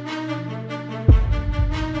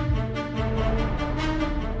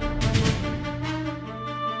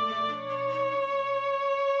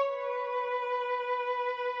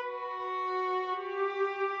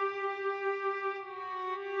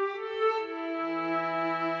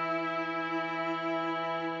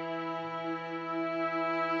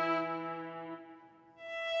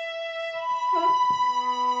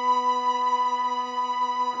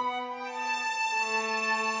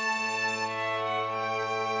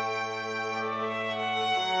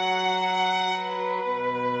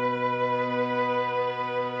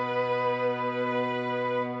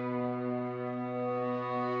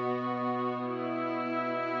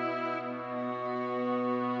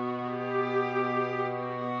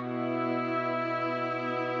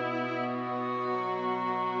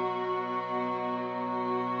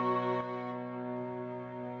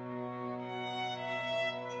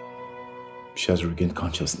 She has regained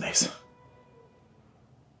consciousness.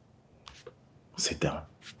 Sit down.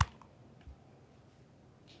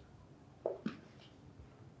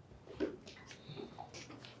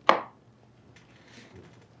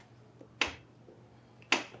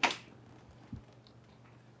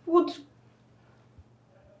 What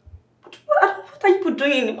are you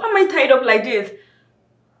doing? Why am I tied up like this?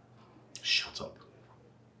 Shut up.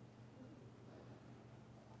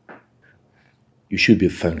 You should be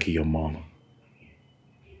thanking your mom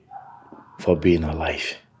for being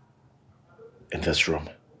alive in this room.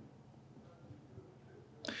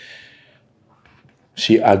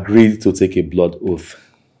 She agreed to take a blood oath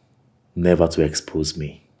never to expose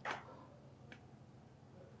me.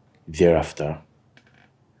 Thereafter,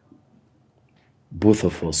 both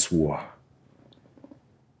of us swore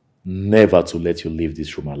never to let you leave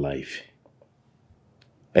this room alive.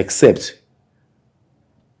 Except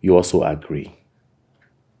you also agree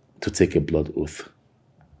to take a blood oath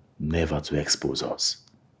never to expose us.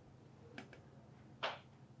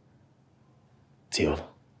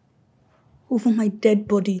 Deal? Over my dead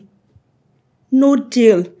body. No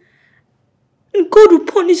deal. And God will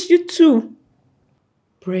punish you too.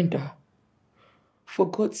 Brenda,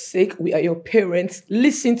 for God's sake, we are your parents.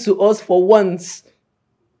 Listen to us for once.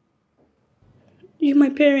 You're my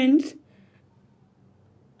parents.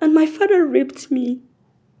 And my father raped me.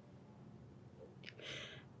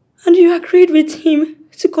 And you agreed with him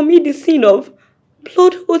to commit the sin of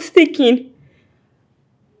blood oath taking.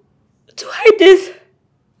 To hide this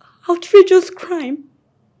outrageous crime.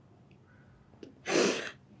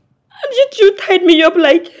 And yet you tied me up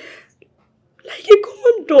like a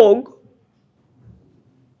common dog.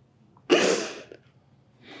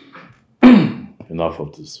 Enough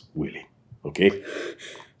of this, Willie, okay?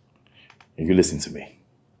 And you listen to me.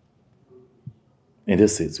 In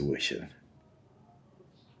this situation,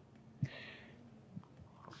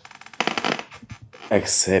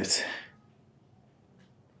 except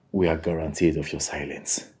we are guaranteed of your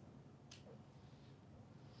silence.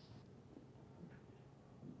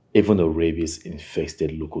 Even a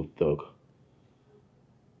rabies-infested local dog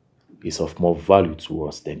is of more value to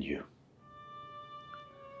us than you.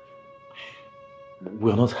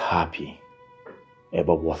 We're not happy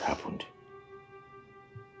about what happened.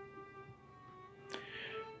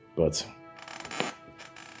 But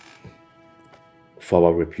for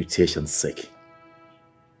our reputation's sake,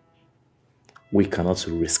 we cannot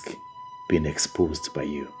risk being exposed by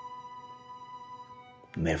you.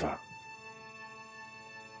 Never.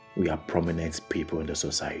 We are prominent people in the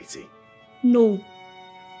society. No.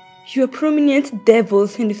 You are prominent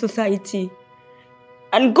devils in the society.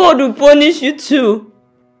 And God will punish you too.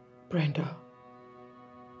 Brenda,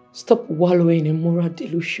 stop wallowing in moral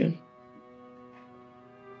delusion.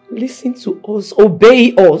 Listen to us,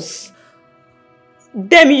 obey us.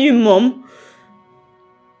 Damn you, Mom.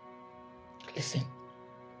 Listen,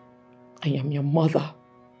 I am your mother.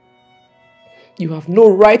 You have no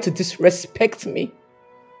right to disrespect me.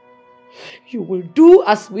 You will do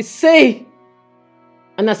as we say.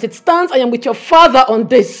 And as it stands, I am with your father on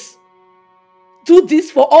this. Do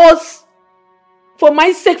this for us. For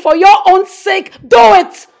my sake, for your own sake, do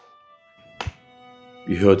it!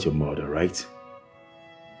 You heard your mother, right?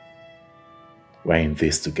 We're in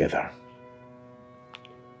this together.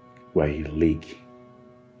 We're a league.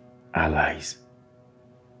 Allies.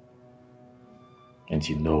 And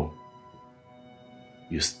you know,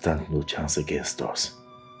 you stand no chance against us.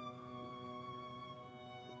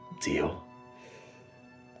 Deal?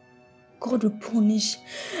 God will punish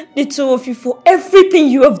the two of you for everything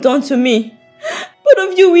you have done to me.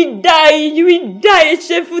 Both of you will die. You will die a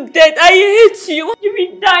shameful death. I hate you. You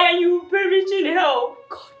will die and you will perish in hell.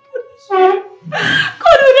 God punish you.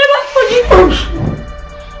 God will never forgive you.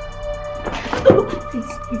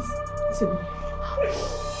 Please, please. Listen.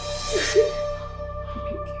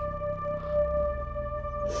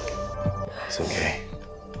 It's okay.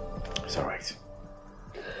 It's alright.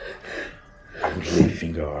 I would lay a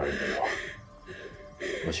finger on her.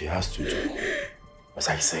 But she has to do as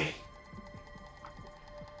I say.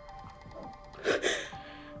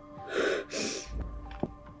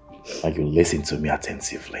 And you listen to me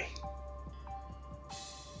attentively.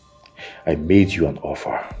 I made you an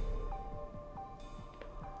offer.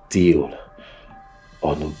 Deal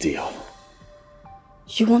or no deal.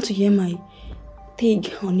 You want to hear my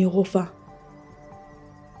take on your offer?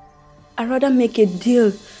 I'd rather make a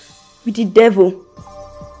deal with the devil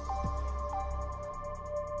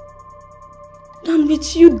than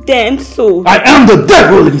with you, damn soul. I am the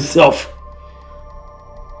devil himself.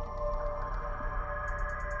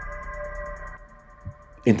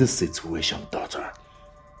 In this situation, daughter,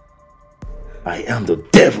 I am the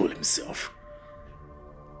devil himself.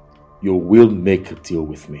 You will make a deal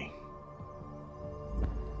with me,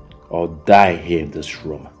 or die here in this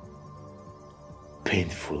room,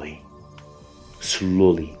 painfully,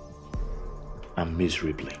 slowly, and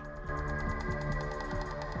miserably.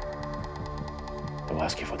 I'll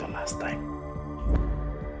ask you for the last time.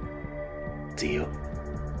 Deal?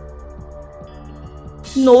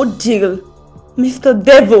 No deal, Mr.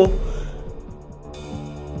 Devil.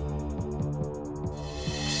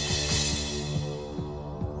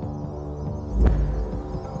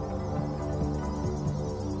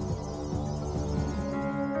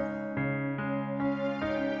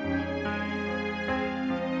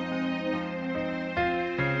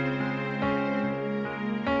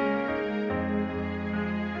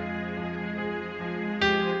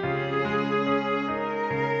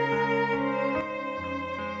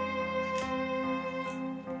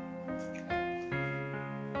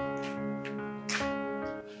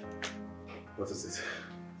 What is it?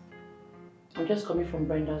 I'm just coming from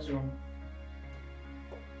Brenda's room.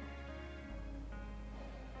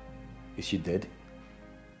 Is she dead?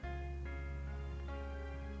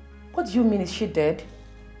 What do you mean, is she dead?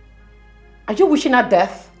 Are you wishing her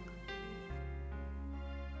death?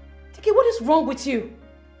 Tiki, what is wrong with you?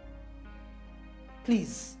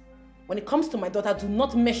 Please, when it comes to my daughter, do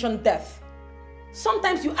not mention death.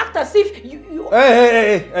 Sometimes you act as if you...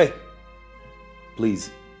 Hey!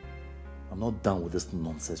 Please. I'm not done with this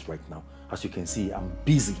nonsense right now. As you can see, I'm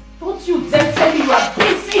busy. Don't you dare tell me you are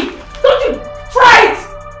busy! Don't you try it!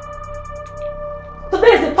 Today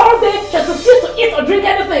is the third day she has refused to eat or drink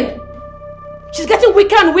anything. She's getting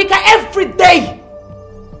weaker and weaker every day.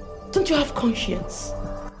 Don't you have conscience?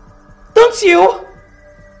 Don't you?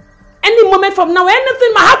 Any moment from now,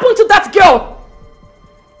 anything might happen to that girl.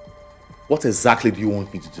 What exactly do you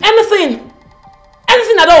want me to do? Anything!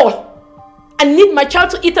 Anything at all! I need my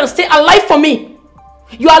child to eat and stay alive for me.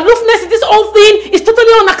 Your aloofness in this whole thing is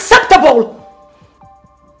totally unacceptable.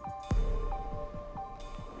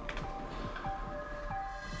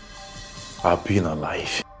 Our being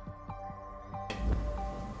alive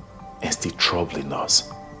and still troubling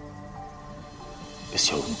us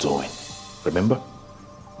is your own doing. Remember?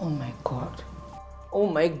 Oh my God. Oh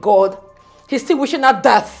my God. He's still wishing her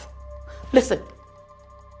death. Listen.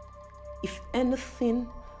 If anything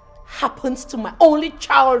happens to my only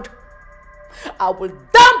child, I will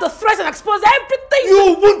damn the threats and expose everything.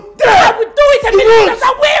 You won't dare! I will do it immediately.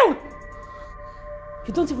 I will!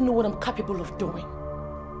 You don't even know what I'm capable of doing.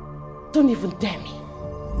 Don't even dare me.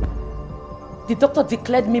 The doctor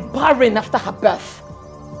declared me barren after her birth.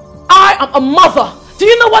 I am a mother. Do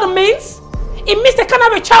you know what it means? It means I can't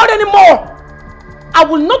have a child anymore. I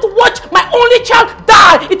will not watch my only child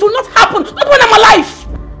die. It will not happen. Not when I'm alive.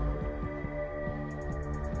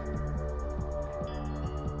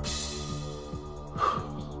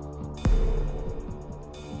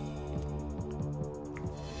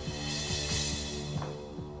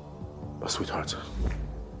 Sweetheart,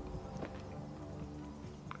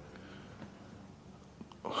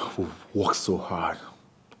 we've worked so hard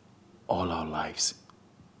all our lives.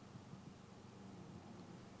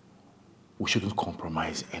 We shouldn't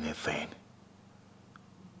compromise anything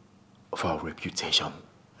of our reputation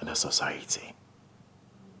in the society.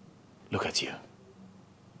 Look at you.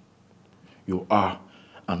 You are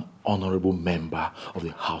an honorable member of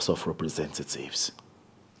the House of Representatives.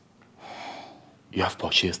 You have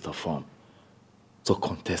purchased a form to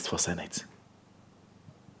contest for Senate.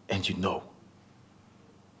 And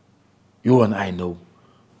you and I know,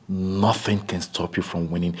 nothing can stop you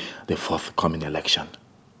from winning the forthcoming election.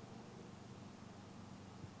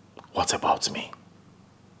 What about me?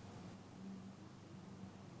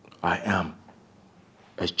 I am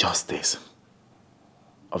a justice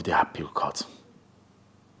of the appeal court.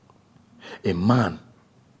 A man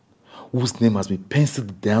whose name has been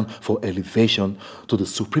penciled down for elevation to the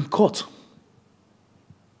Supreme Court.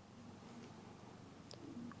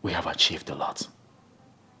 We have achieved a lot.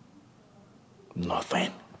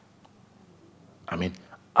 Nothing. I mean,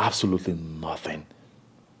 absolutely nothing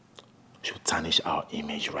should tarnish our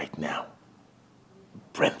image right now.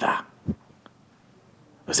 Brenda.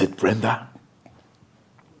 Is it Brenda?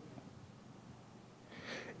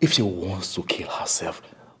 If she wants to kill herself,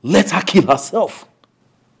 let her kill herself.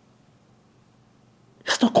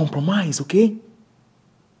 Let's not compromise, okay?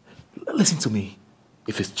 Listen to me.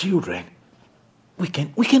 If it's children, we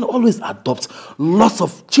can always adopt lots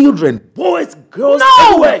of children. Boys, girls,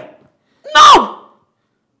 everywhere. No!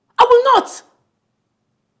 I will not.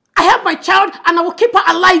 I have my child and I will keep her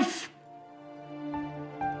alive.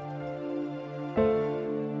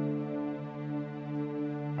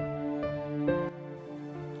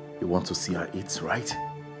 want to see her eat, right?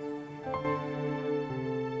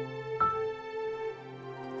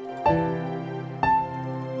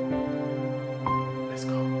 Let's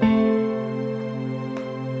go.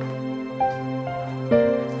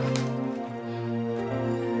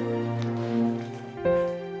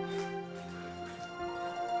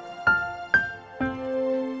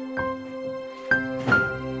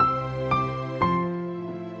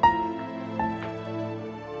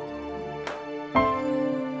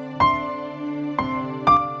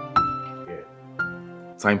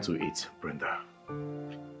 Time to eat, Brenda.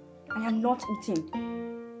 I am not eating.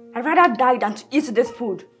 I'd rather die than to eat this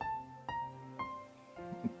food.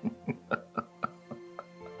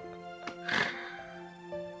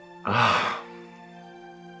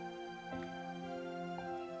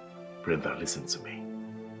 Brenda, listen to me.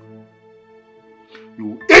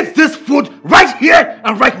 You eat this food right here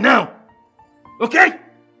and right now. Okay?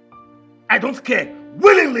 I don't care.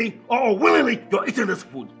 Willingly or unwillingly, you're eating this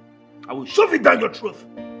food. I will shove it down your throat.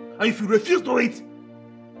 And if you refuse to eat,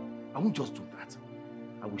 I won't just do that.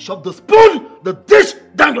 I will shove the spoon, the dish,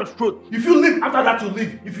 down your throat. If you live, after that you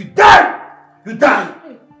live. If you die, you die.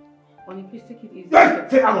 Hey, Bonnie, please take it easy. Hey,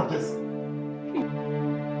 take out of this.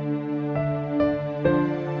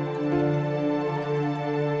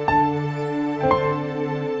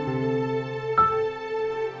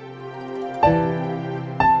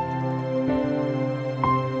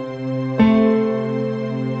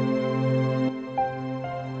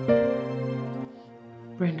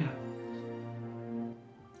 Brenda,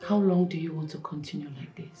 how long do you want to continue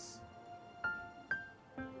like this?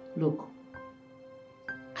 Look,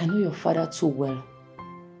 I know your father too well.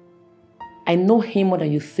 I know him more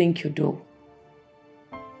than you think you do.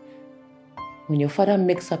 When your father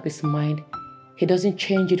makes up his mind, he doesn't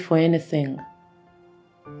change it for anything.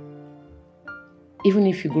 Even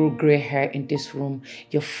if you grow grey hair in this room,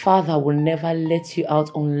 your father will never let you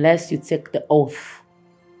out unless you take the oath.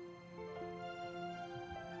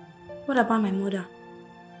 What about my mother?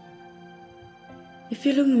 A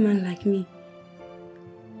fellow woman like me.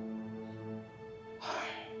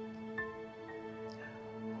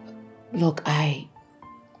 Look, I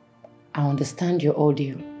understand your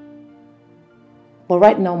ordeal. But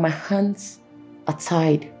right now my hands are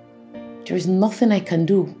tied. There is nothing I can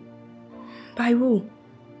do. By who?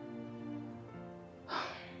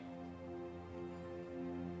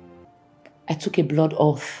 I took a blood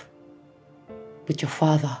oath with your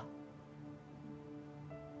father,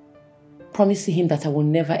 promising him that I will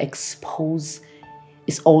never expose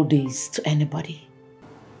his old days to anybody.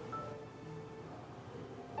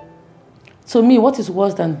 To me, what is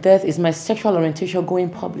worse than death is my sexual orientation going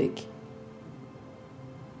public.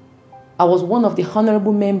 I was one of the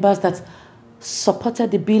honorable members that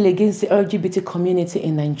supported the bill against the LGBT community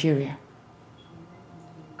in Nigeria.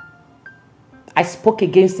 I spoke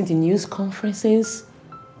against it in news conferences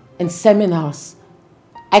and seminars.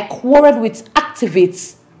 I quarreled with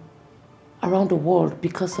activists around the world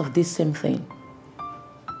because of this same thing.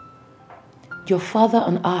 Your father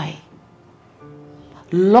and I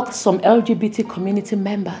locked some LGBT community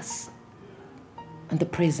members in the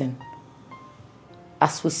prison.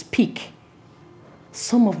 As we speak,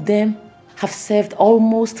 some of them have served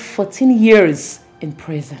almost 14 years in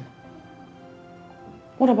prison.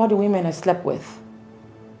 What about the women I slept with?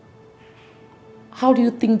 How do you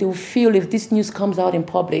think they'll feel if this news comes out in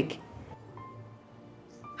public?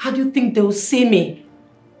 How do you think they'll see me?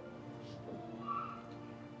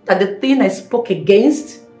 That the thing I spoke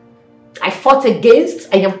against, I fought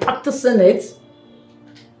against, I am practicing it?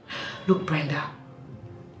 Look, Brenda,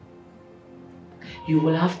 you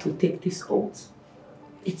will have to take this oath.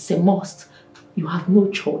 It's a must. You have no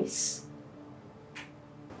choice.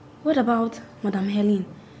 What about Madame Helen?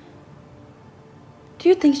 Do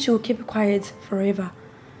you think she will keep quiet forever?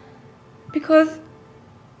 Because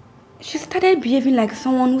she started behaving like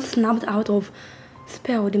someone who snapped out of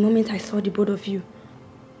spell the moment I saw the both of you.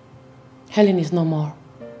 Helen is no more.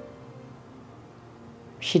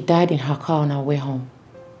 She died in her car on her way home.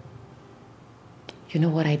 You know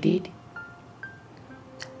what I did?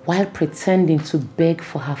 While pretending to beg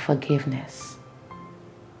for her forgiveness,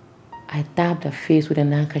 I dabbed her face with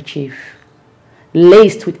an handkerchief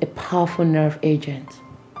laced with a powerful nerve agent.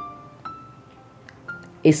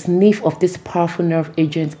 A sniff of this powerful nerve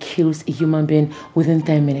agent kills a human being within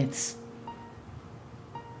 10 minutes.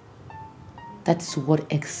 That's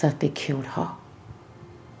what exactly killed her.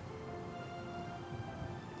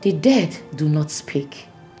 The dead do not speak,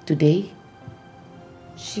 do they?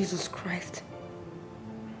 Jesus Christ.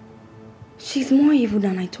 She's more evil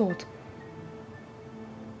than I thought.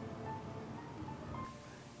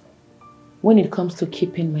 when it comes to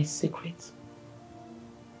keeping my secret,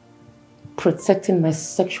 protecting my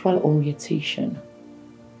sexual orientation,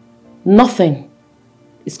 nothing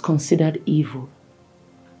is considered evil.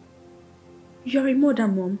 You're a mother,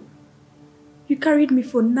 Mom. You carried me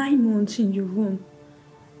for 9 months in your womb.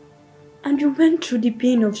 And you went through the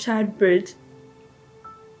pain of childbirth.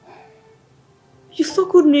 You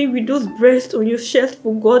suckled me with those breasts on your chest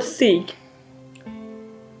for God's sake.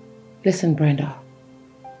 Listen, Brenda.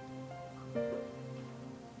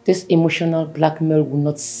 This emotional blackmail will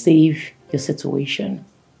not save your situation.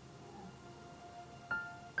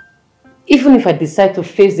 Even if I decide to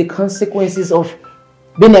face the consequences of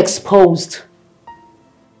being exposed,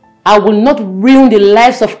 I will not ruin the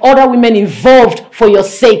lives of other women involved for your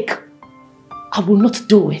sake. I will not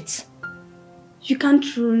do it. You can't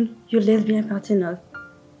ruin your lesbian partner.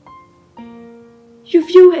 You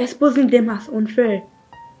view exposing them as unfair.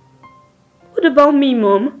 What about me,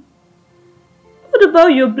 Mom? What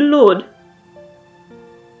about your blood?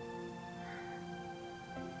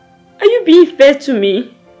 Are you being fair to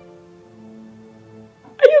me?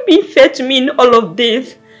 Are you being fair to me in all of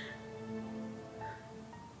this?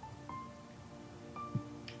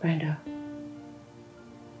 Brenda,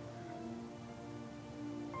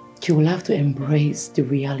 you will have to embrace the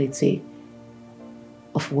reality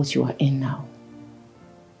of what you are in now.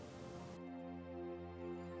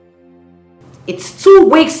 It's 2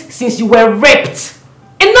 weeks since you were raped.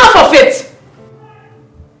 Enough of it!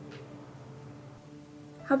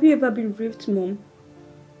 Have you ever been raped, Mom?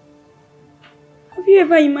 Have you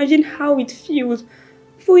ever imagined how it feels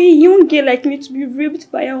for a young girl like me to be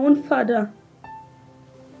raped by her own father?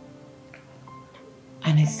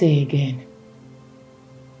 And I say again,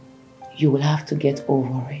 you will have to get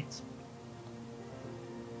over it.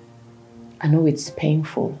 I know it's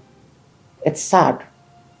painful. It's sad.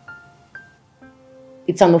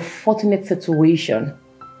 It's an unfortunate situation.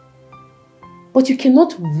 But you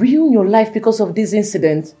cannot ruin your life because of this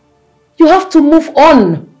incident. You have to move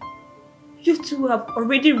on. You two have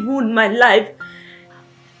already ruined my life.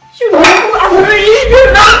 You people have already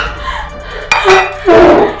ruined my life.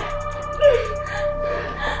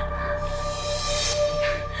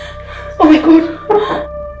 Oh my God.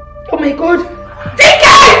 Oh my God. DK!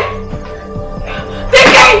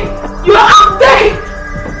 DK! You are out there!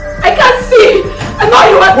 I can't see! I know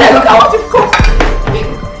you are there! Look at what you've got!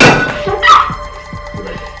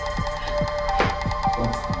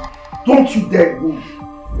 Don't you dare move!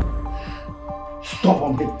 Stop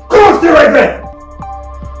on me! Come on, stay right there!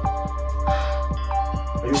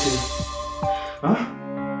 Are you okay? Huh?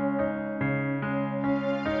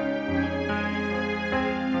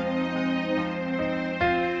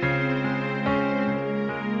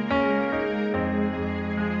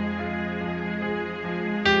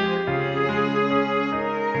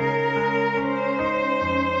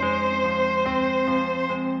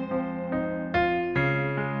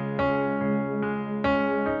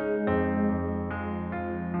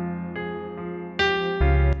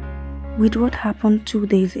 With what happened 2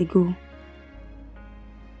 days ago,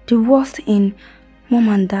 the worst in Mom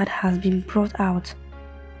and Dad has been brought out.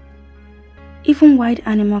 Even wild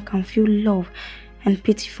animals can feel love and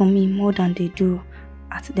pity for me more than they do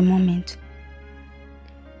at the moment.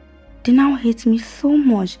 They now hate me so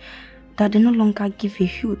much that they no longer give a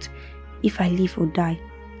hoot if I live or die.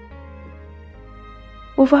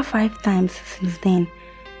 Over 5 times since then,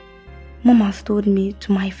 Mom has told me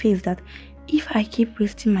to my face that if I keep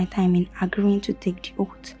wasting my time in agreeing to take the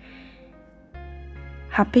oath,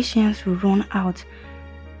 her patience will run out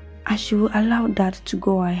and she will allow Dad to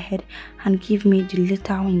go ahead and give me the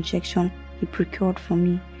lethal injection he procured for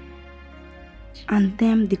me, and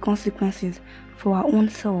then the consequences for her own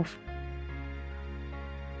self.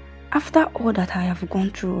 After all that I have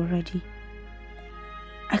gone through already,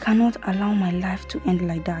 I cannot allow my life to end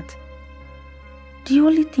like that. The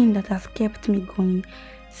only thing that has kept me going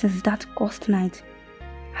since that cursed night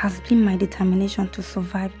has been my determination to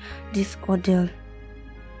survive this ordeal,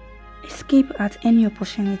 escape at any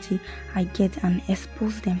opportunity I get and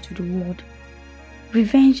expose them to the world.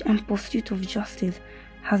 Revenge and pursuit of justice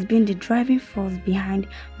has been the driving force behind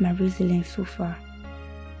my resilience so far.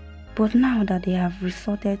 But now that they have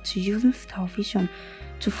resorted to using starvation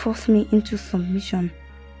to force me into submission,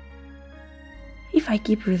 if I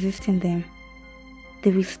keep resisting them, they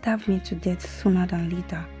will starve me to death sooner than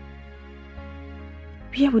later.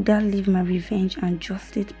 Where would that leave my revenge and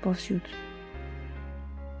justice pursuit?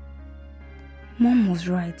 Mom was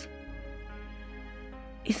right.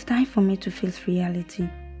 It's time for me to face reality.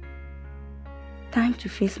 Time to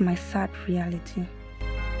face my sad reality.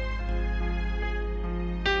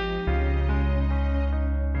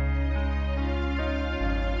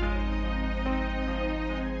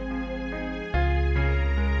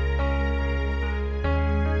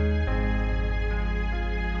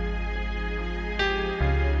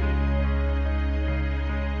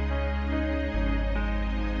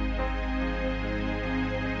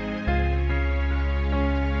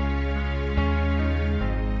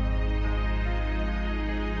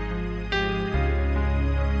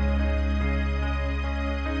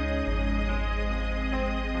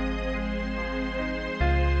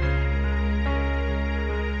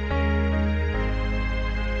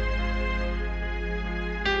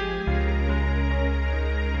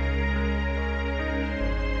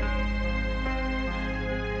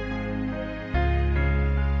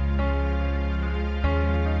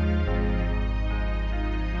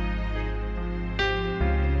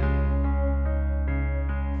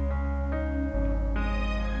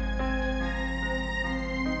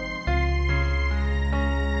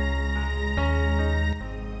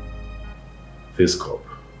 This cup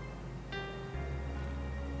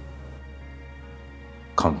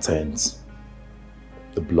contains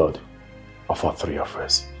the blood of our three of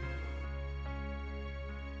us.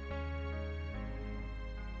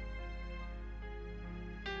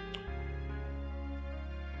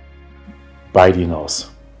 Binding us,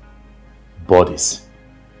 bodies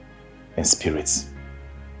and spirits,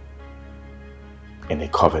 in a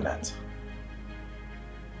covenant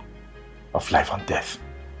of life and death.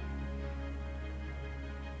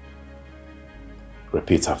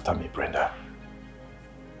 Repeat after me, Brenda.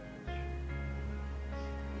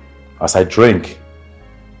 As I drink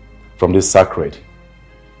from this sacred,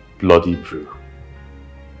 bloody brew,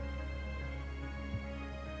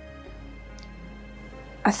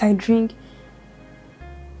 as I drink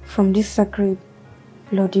from this sacred,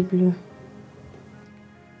 bloody brew,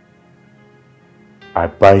 I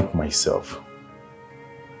bind myself.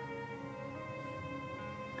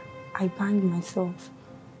 I bind myself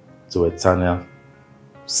to eternal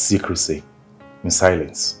secrecy and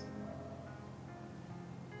silence.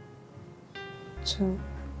 To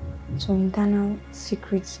internal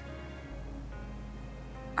secrets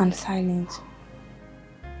and silence.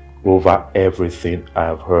 Over everything I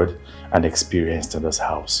have heard and experienced in this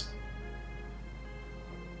house.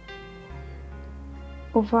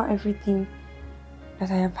 Over everything that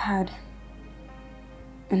I have had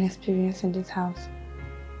and experienced in this house.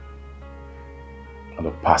 For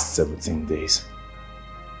the past 17 days.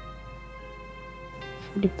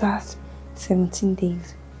 For the past 17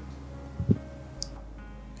 days.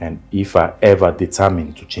 And if I ever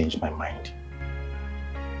determine to change my mind.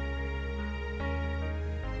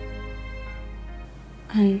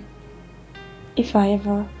 And if I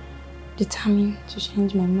ever determine to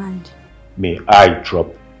change my mind. May I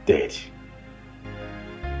drop dead.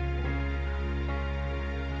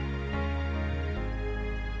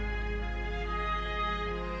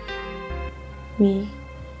 May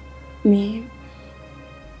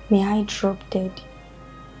I drop dead.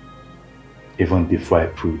 Even before I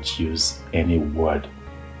produce any word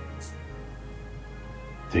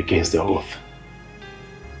against the oath.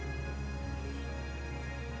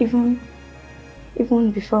 Even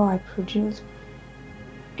before I produce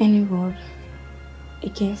any word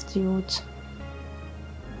against the oath.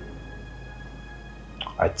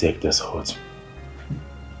 I take this oath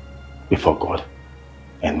before God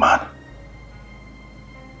and man.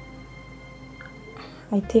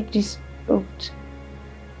 I take this oath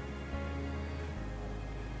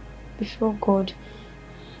before God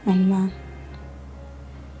and man.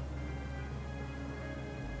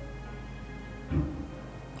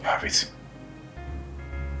 Have it.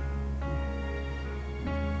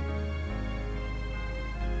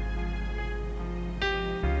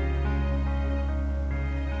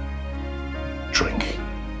 Drink.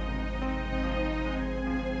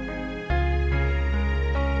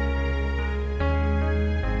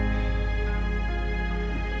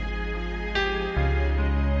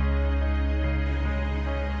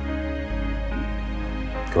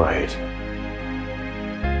 Go ahead.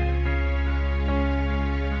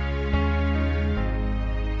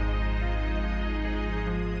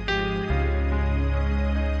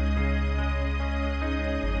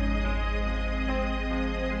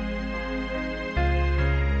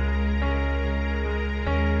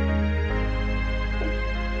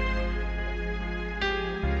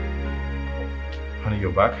 Honey,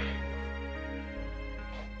 you're back?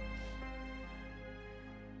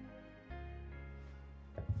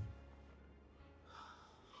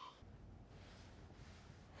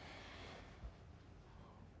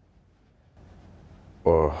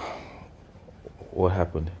 Or what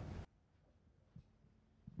happened?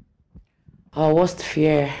 Our worst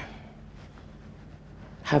fear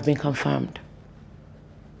have been confirmed.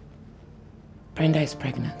 Brenda is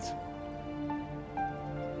pregnant.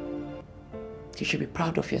 You should be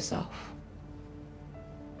proud of yourself.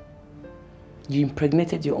 You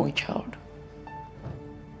impregnated your own child.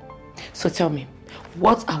 So tell me,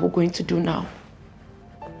 what are we going to do now?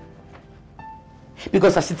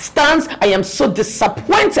 Because as it stands, I am so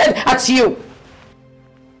disappointed at you.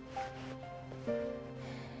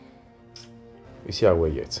 Is he aware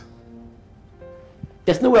yet?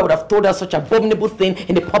 There's no way I would have told her such an abominable thing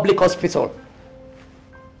in a public hospital.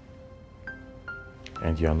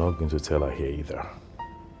 And you're not going to tell her here either.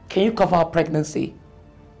 Can you cover our pregnancy?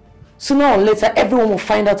 Sooner or later, everyone will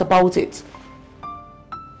find out about it.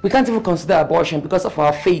 We can't even consider abortion because of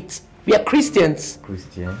our faith. We are Christians.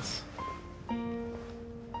 Christians?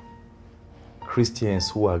 Christians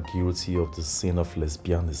who are guilty of the sin of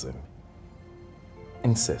lesbianism,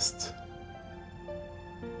 incest,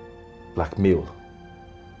 blackmail,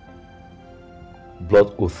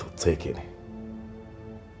 blood oath taken,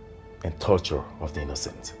 and torture of the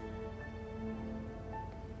innocent.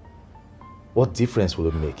 What difference will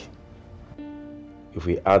it make if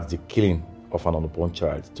we add the killing of an unborn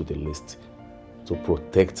child to the list to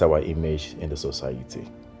protect our image in the society?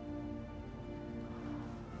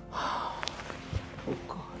 Oh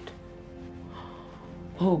God.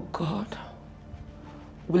 Oh God.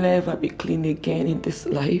 Will I ever be clean again in this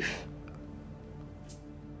life?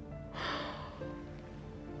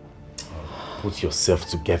 Put yourself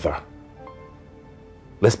together.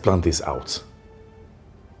 Let's plan this out.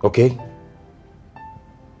 Okay?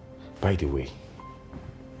 By the way,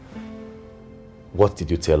 what did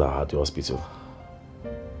you tell her at the hospital?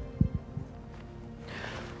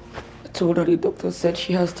 I told her the doctor said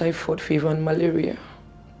she has typhoid fever and malaria.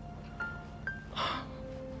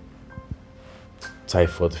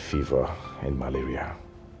 Typhoid fever and malaria.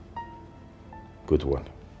 Good one.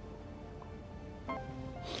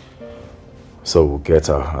 So we'll get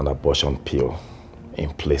her an abortion pill in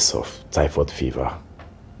place of typhoid fever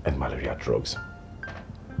and malaria drugs.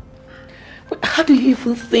 But how do you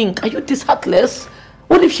even think? Are you this heartless?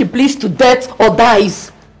 What if she bleeds to death or dies?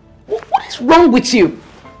 What is wrong with you?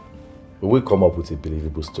 We will come up with a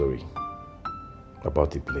believable story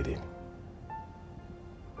about the bleeding.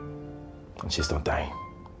 And she's not dying.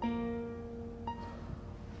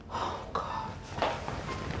 Oh, God.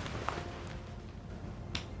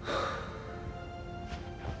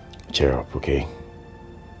 Cheer up, okay?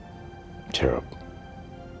 Cheer up.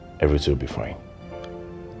 Everything will be fine.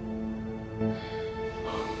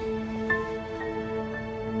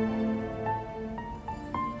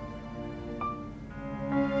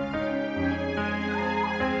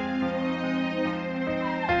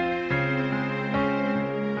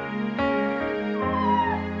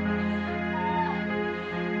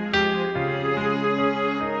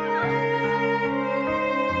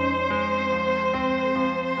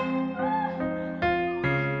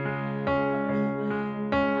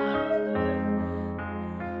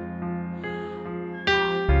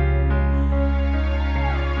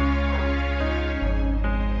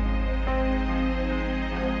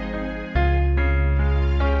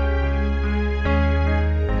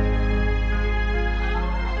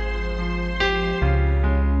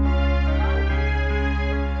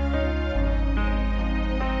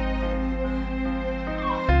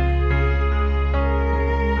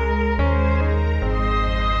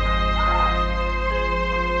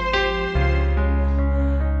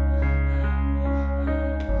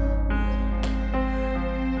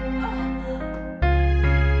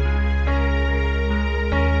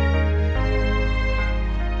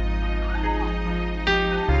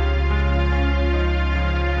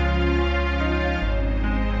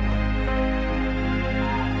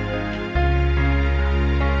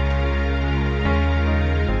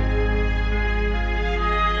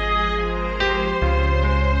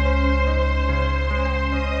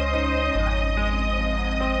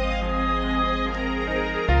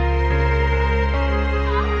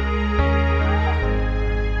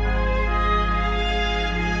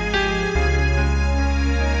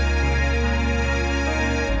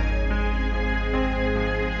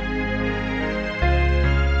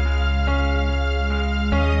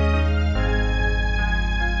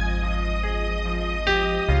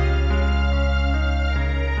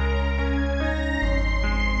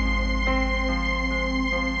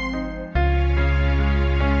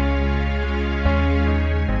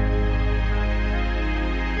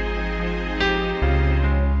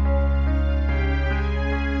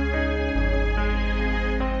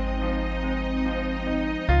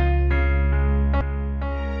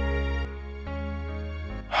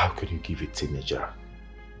 Give a teenager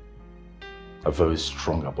a very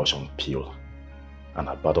strong abortion pill and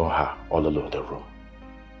abandon her all alone in the room?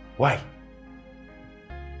 Why?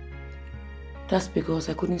 That's because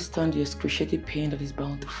I couldn't stand the excruciating pain that is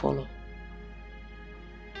bound to follow.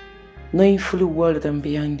 Knowing fully well that I'm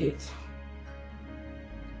behind it.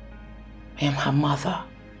 I am her mother.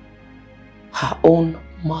 Her own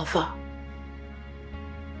mother.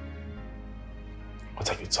 What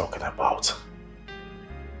are you talking about?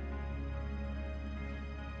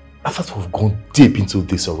 I thought we've gone deep into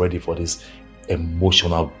this already for this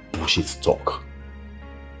emotional bullshit talk.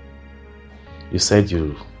 You said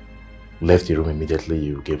you left the room immediately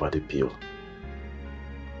you gave her the pill.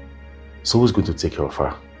 So who's going to take care of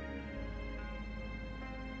her?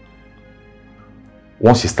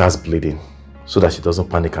 Once she starts bleeding, so that she doesn't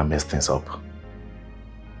panic and mess things up.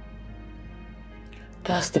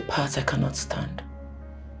 That's the part I cannot stand.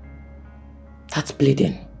 That's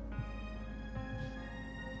bleeding.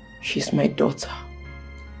 She's my daughter.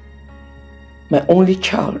 my only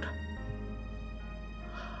child.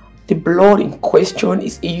 The blood in question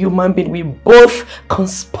is a human being we both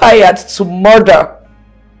conspired to murder.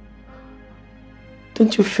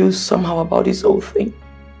 Don't you feel somehow about this whole thing?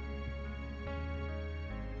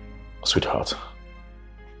 Sweetheart,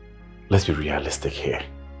 let's be realistic here.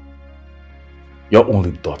 Your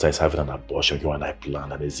only daughter is having an abortion you and I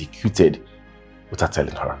planned and executed without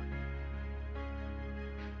telling her.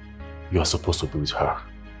 You are supposed to be with her.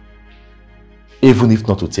 Even if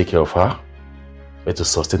not to take care of her, but to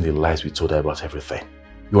sustain the lies we told her about everything.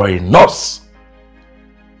 You are a nurse.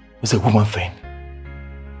 It's a woman thing.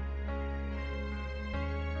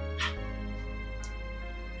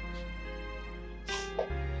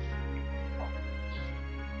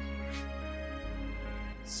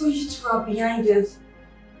 So you two are behind this.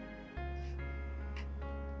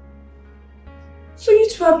 So you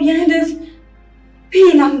two are behind this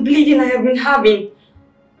pain and bleeding I have been having.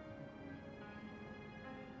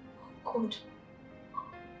 Oh God.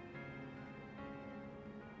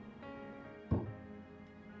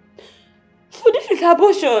 So this is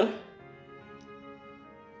abortion.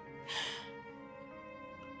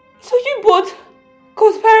 So you both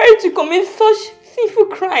conspired to commit such sinful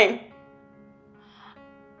crime.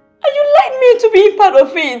 And you lied me into being part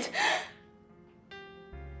of it.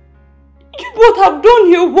 You both have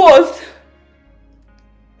done your worst.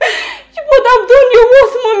 You both have done your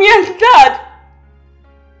worst, Mommy and Dad.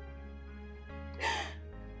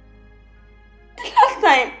 The last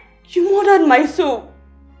time, you murdered my soul.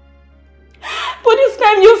 But this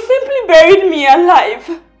time, you simply buried me alive.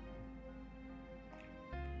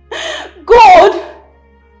 God,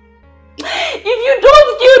 if you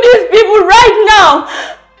don't kill these people right now,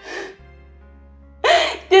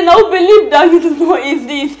 then I'll believe that you do not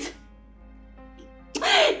exist.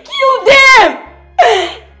 Kill them!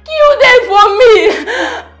 Kill them for me!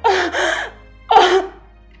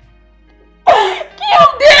 Kill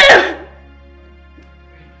them!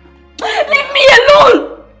 Leave me alone!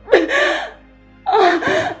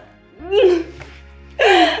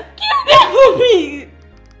 Kill them for me!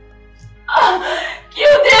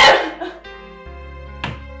 Kill them!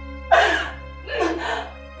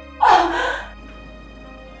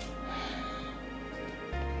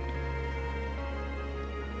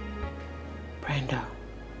 Brenda,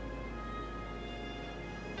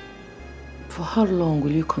 for how long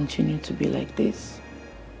will you continue to be like this?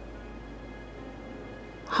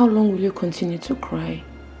 How long will you continue to cry?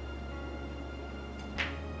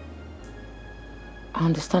 I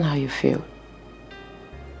understand how you feel.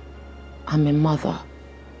 I'm a mother.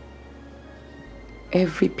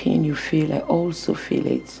 Every pain you feel, I also feel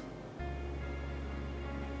it.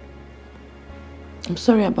 I'm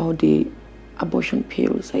sorry about the abortion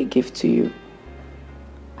pills I gave to you.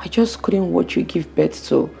 I just couldn't watch you give birth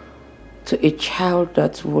to a child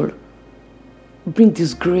that will bring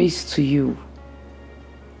disgrace to you.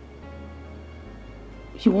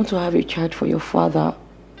 You want to have a child for your father.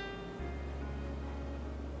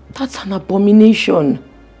 That's an abomination.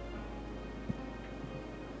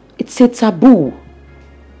 It's a taboo.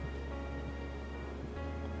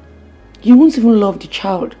 You won't even love the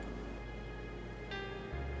child.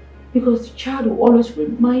 Because the child will always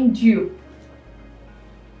remind you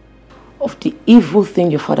of the evil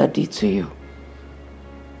thing your father did to you.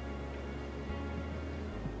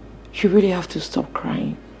 You really have to stop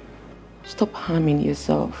crying. Stop harming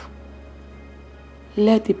yourself.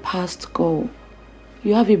 Let the past go.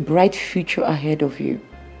 You have a bright future ahead of you.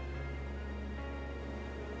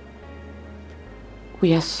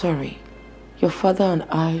 We are sorry. Your father and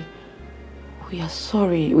I, we are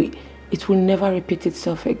sorry. It will never repeat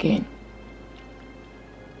itself again.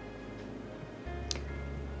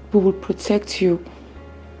 We will protect you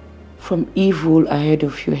from evil ahead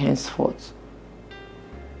of you henceforth.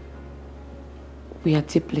 We are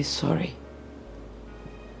deeply sorry.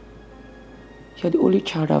 You're the only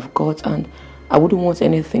child I've got and I wouldn't want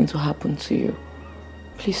anything to happen to you.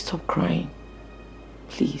 Please stop crying.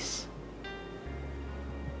 Please.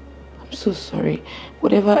 I'm so sorry.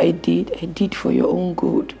 Whatever I did for your own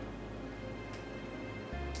good.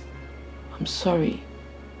 I'm sorry.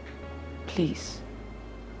 Please.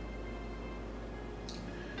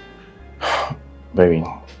 Baby,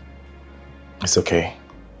 it's okay.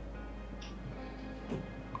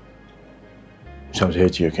 I'm here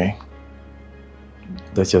to you, okay?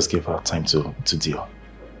 Let's just give her time to deal.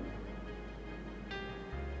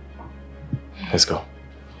 Let's go.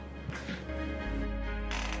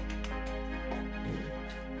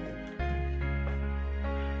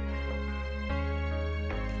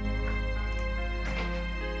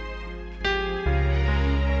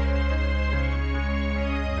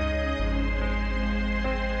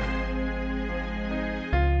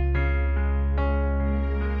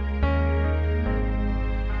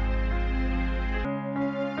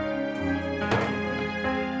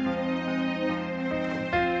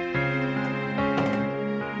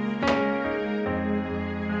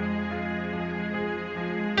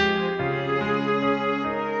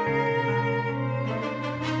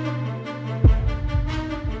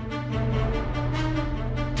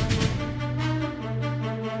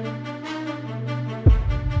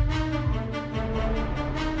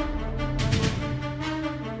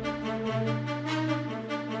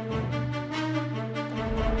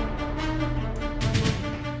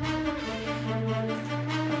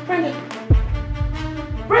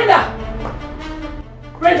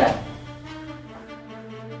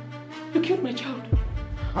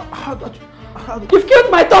 You've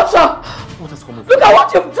killed my daughter! What has come over? Look at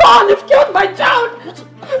what you've done! You've killed my child!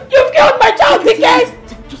 You've killed my child,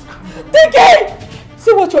 DK! Just calm down. DK!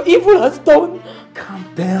 See what your evil has done!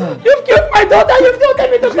 Calm down. You've killed my daughter! You've don't tell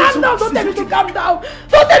me to calm down! Don't tell me to calm down!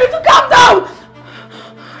 Don't tell me to calm down!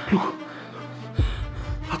 Look,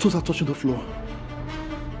 I thought I touched the floor.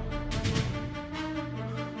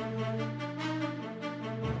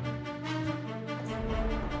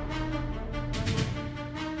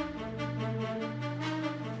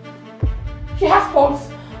 She has pulse!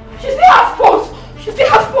 She still has pulse! She still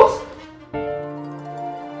has pulse!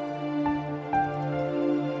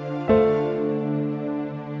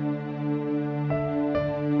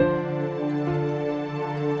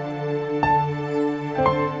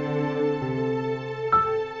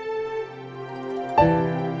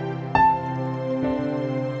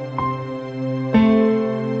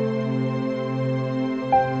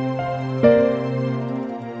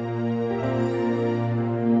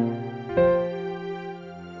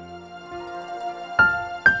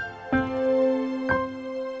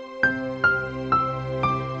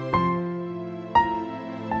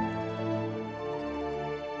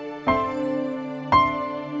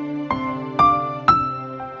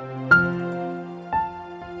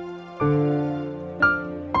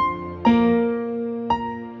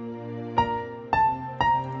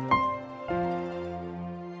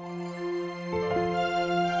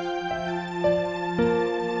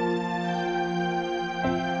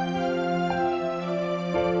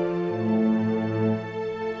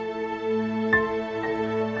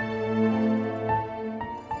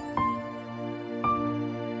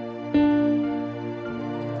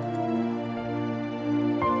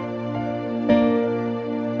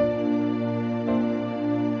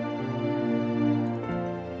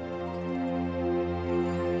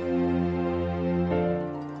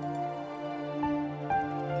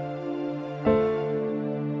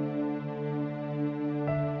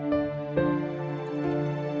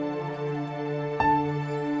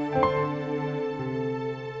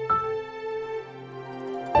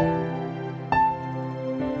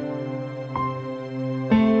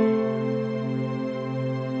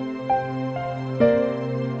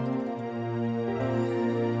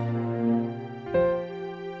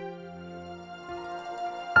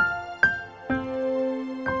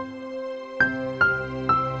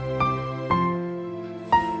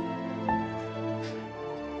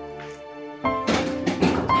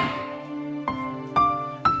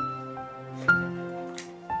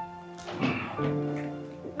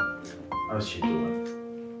 How's she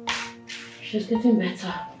doing? She's getting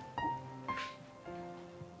better.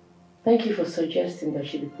 Thank you for suggesting that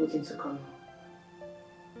she be put into coma.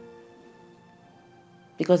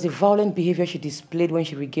 Because the violent behavior she displayed when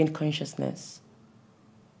she regained consciousness,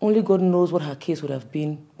 only God knows what her case would have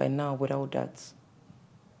been by now without that.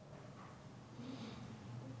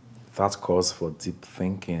 That calls for deep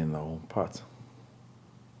thinking in our own part.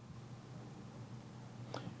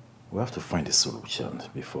 We have to find a solution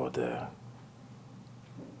before the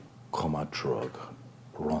coma drug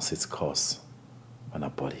runs its course on our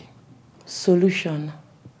body. Solution?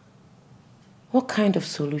 What kind of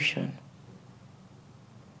solution?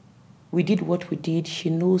 We did what we did. She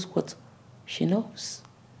knows what she knows.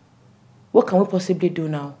 What can we possibly do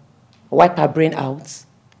now? Wipe her brain out?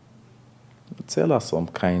 Tell her some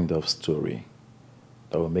kind of story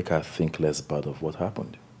that will make her think less bad of what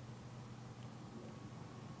happened.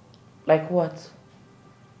 Like what?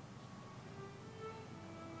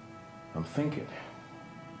 I'm thinking.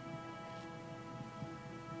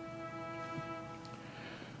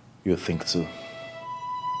 You think too.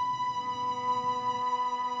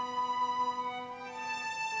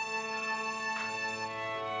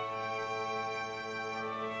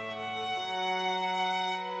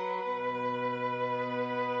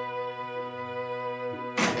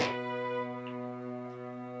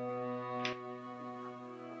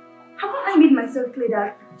 I made myself clear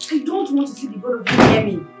that I don't want to see the both of you near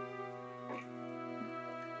me.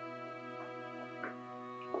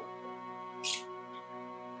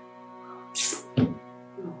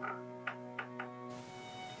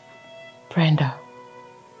 Brenda,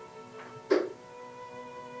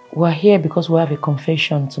 we're here because we have a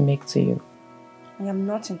confession to make to you. I am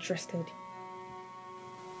not interested.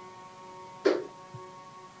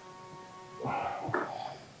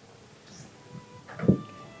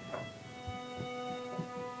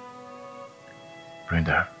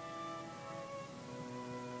 Brenda,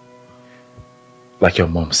 like your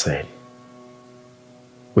mom said,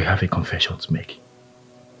 we have a confession to make.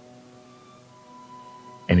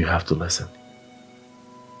 And you have to listen.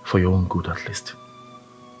 For your own good, at least.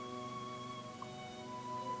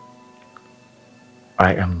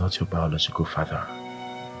 I am not your biological father.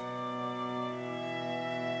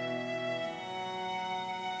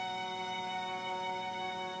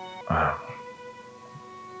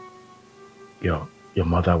 Your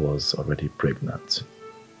mother was already pregnant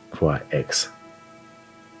for her ex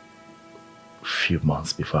a few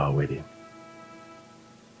months before our wedding.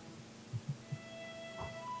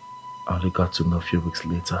 I only got to know a few weeks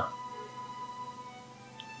later.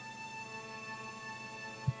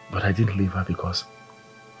 But I didn't leave her because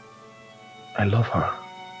I love her.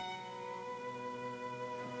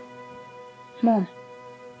 Mom,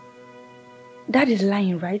 Dad is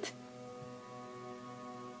lying, right?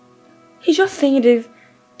 He's just saying this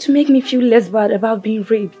to make me feel less bad about being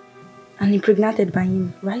raped and impregnated by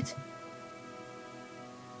him, right?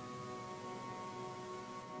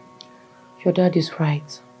 Your dad is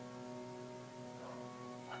right.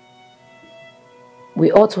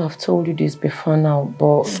 We ought to have told you this before now,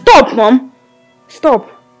 but... Stop, Mom! Stop!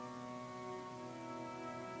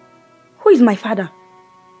 Who is my father?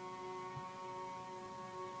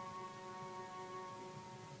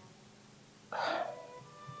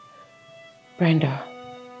 Brenda,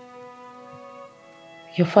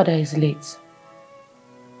 your father is late.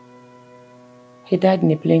 He died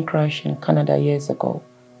in a plane crash in Canada years ago.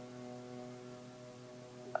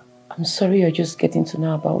 I'm sorry you're just getting to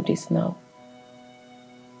know about this now.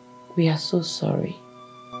 We are so sorry.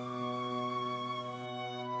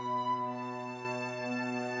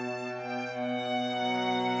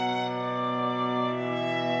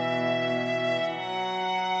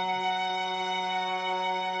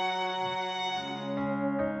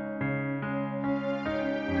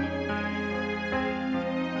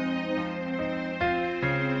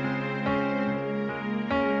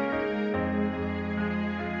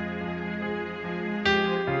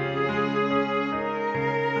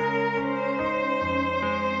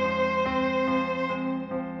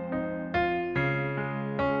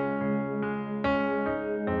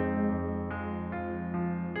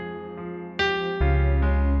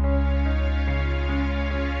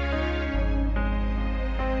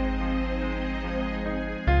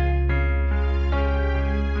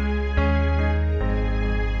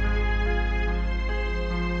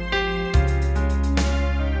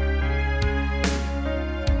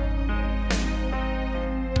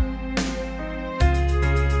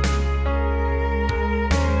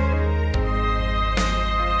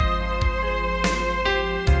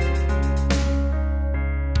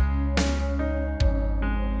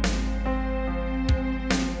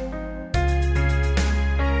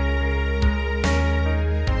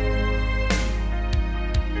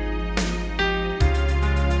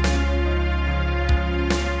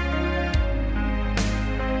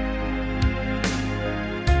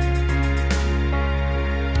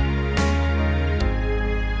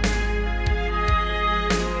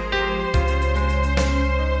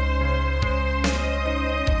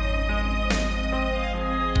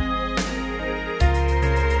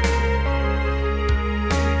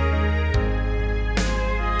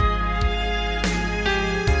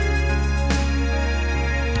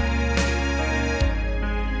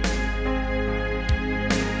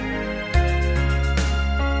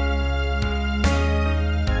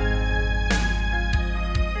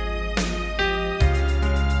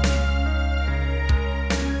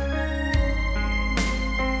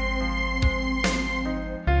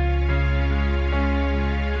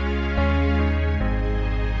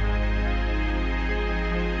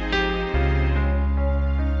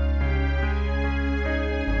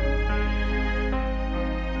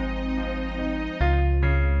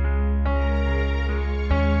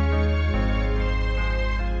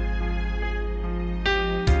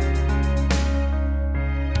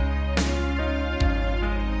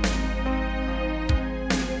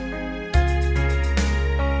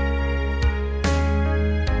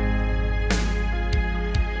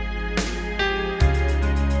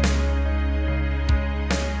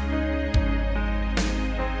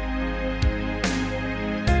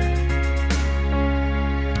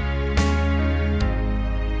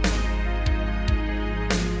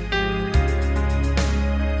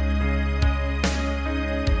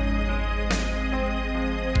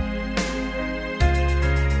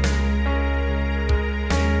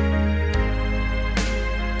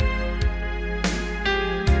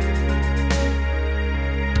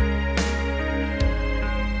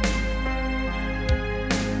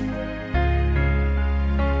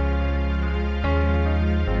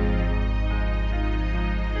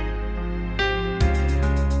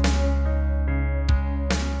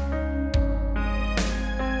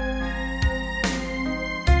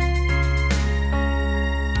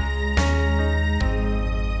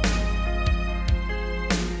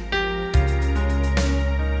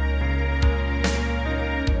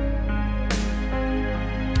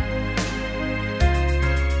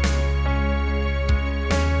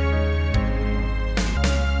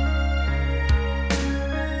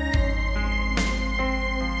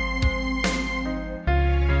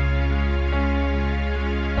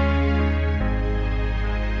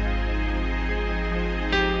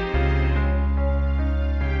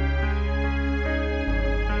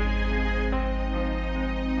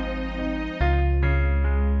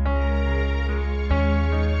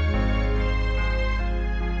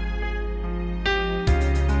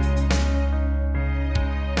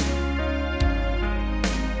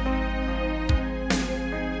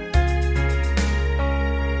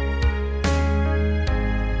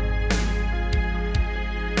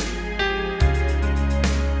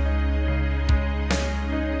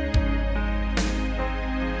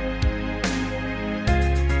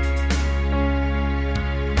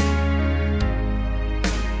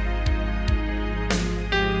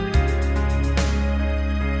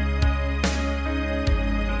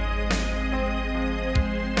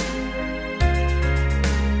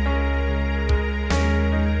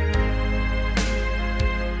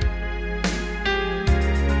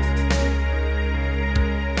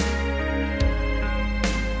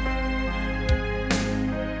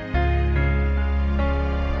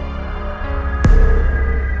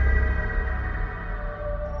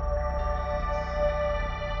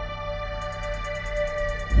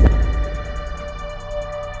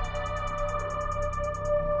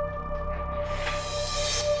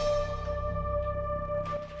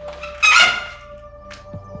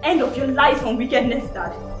 end of your lies and wickedness,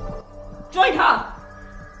 Dad. Join her.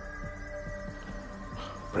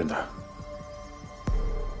 Brenda,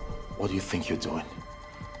 what do you think you're doing?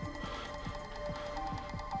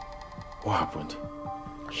 What happened?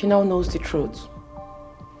 She now knows the truth,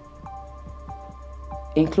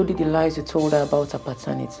 including the lies you told her about her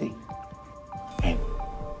paternity. And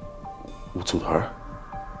who told her?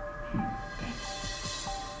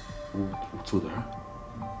 Who told her?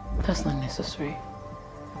 That's not necessary.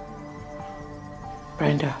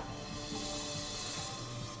 Brenda,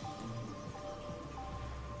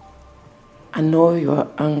 I know you are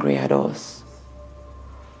angry at us.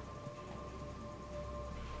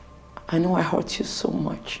 I know I hurt you so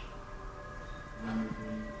much.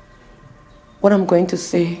 What I'm going to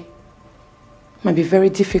say might be very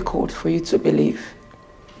difficult for you to believe,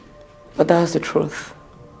 but that's the truth.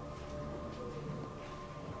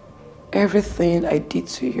 Everything I did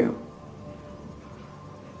to you,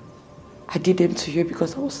 I did them to you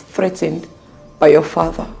because I was threatened by your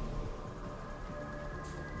father.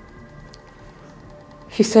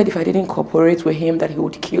 He said if I didn't cooperate with him that he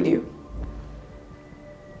would kill you.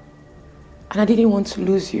 And I didn't want to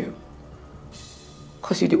lose you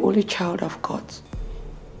because you're the only child I've got.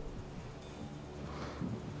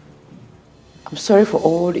 I'm sorry for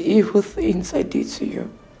all the evil things I did to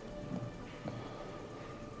you.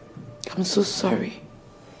 I'm so sorry.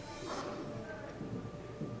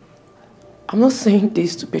 I'm not saying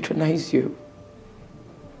this to patronize you.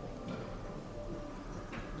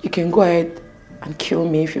 You can go ahead and kill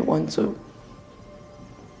me if you want to.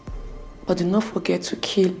 But do not forget to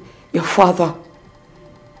kill your father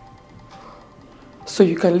so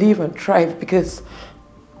you can live and thrive, because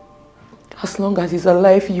as long as he's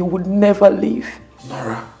alive, you would never leave.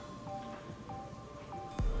 Nora.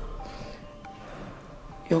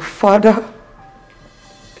 Your father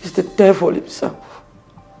is the devil himself.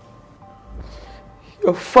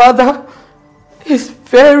 Your father is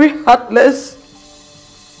very heartless.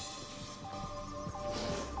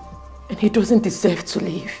 And he doesn't deserve to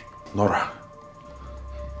live. Nora.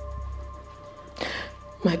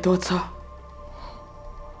 My daughter,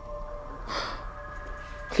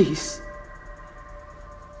 please,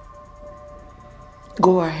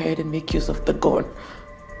 go ahead and make use of the gun.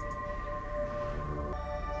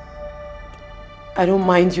 I don't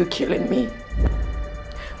mind you killing me,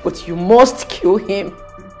 but you must kill him.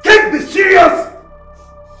 Can't be serious!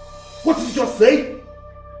 What did you just say?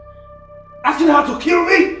 Asking her to kill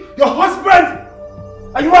me? Your husband?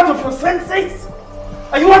 Are you out of your senses?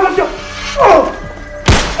 Are you out of your... Oh!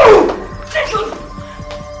 Oh! Jesus!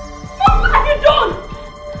 Mom, what have you done?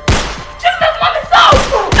 Jesus, Mommy, stop!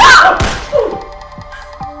 Stop!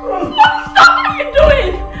 Mommy, stop! What are you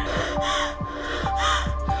doing?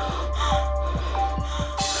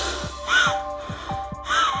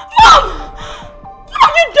 Mom! What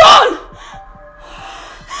have you done?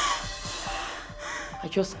 I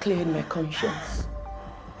just cleared my conscience.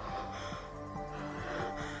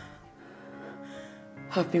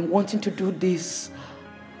 I've been wanting to do this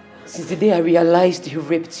since the day I realized he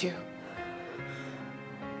raped you.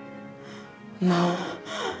 Now,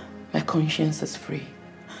 my conscience is free.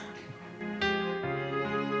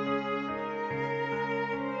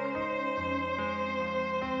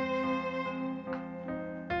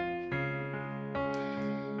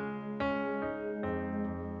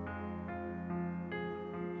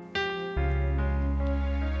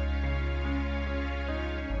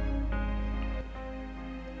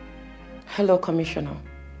 Hello, Commissioner.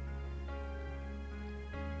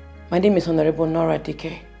 My name is Honorable Nora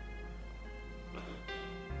Dike.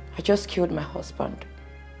 I just killed my husband.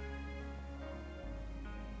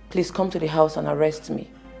 Please come to the house and arrest me.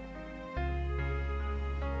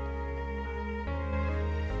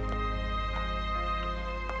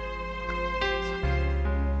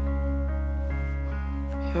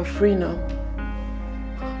 You're free now.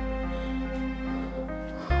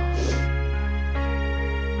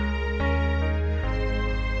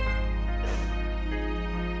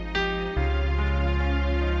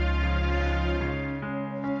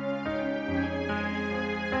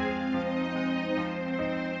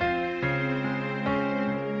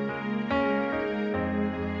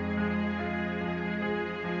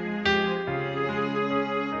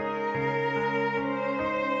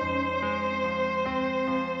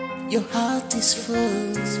 Your heart is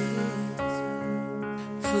full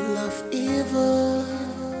of evil.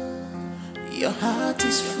 Your heart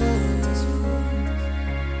is full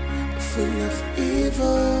of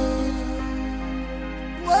evil.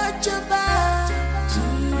 Watch your back.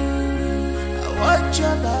 Watch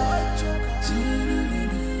your back.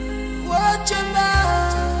 Watch your back.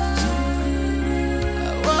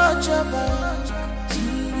 got your back.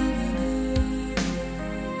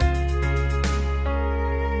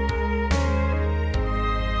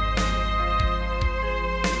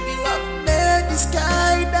 You have made the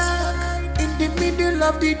sky dark in the middle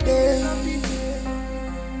of the day.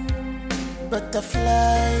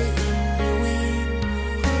 Butterfly in the wind.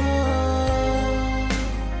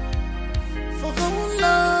 For how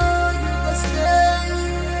long you gonna stay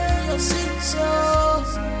in your sins?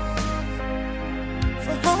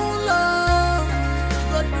 For how long?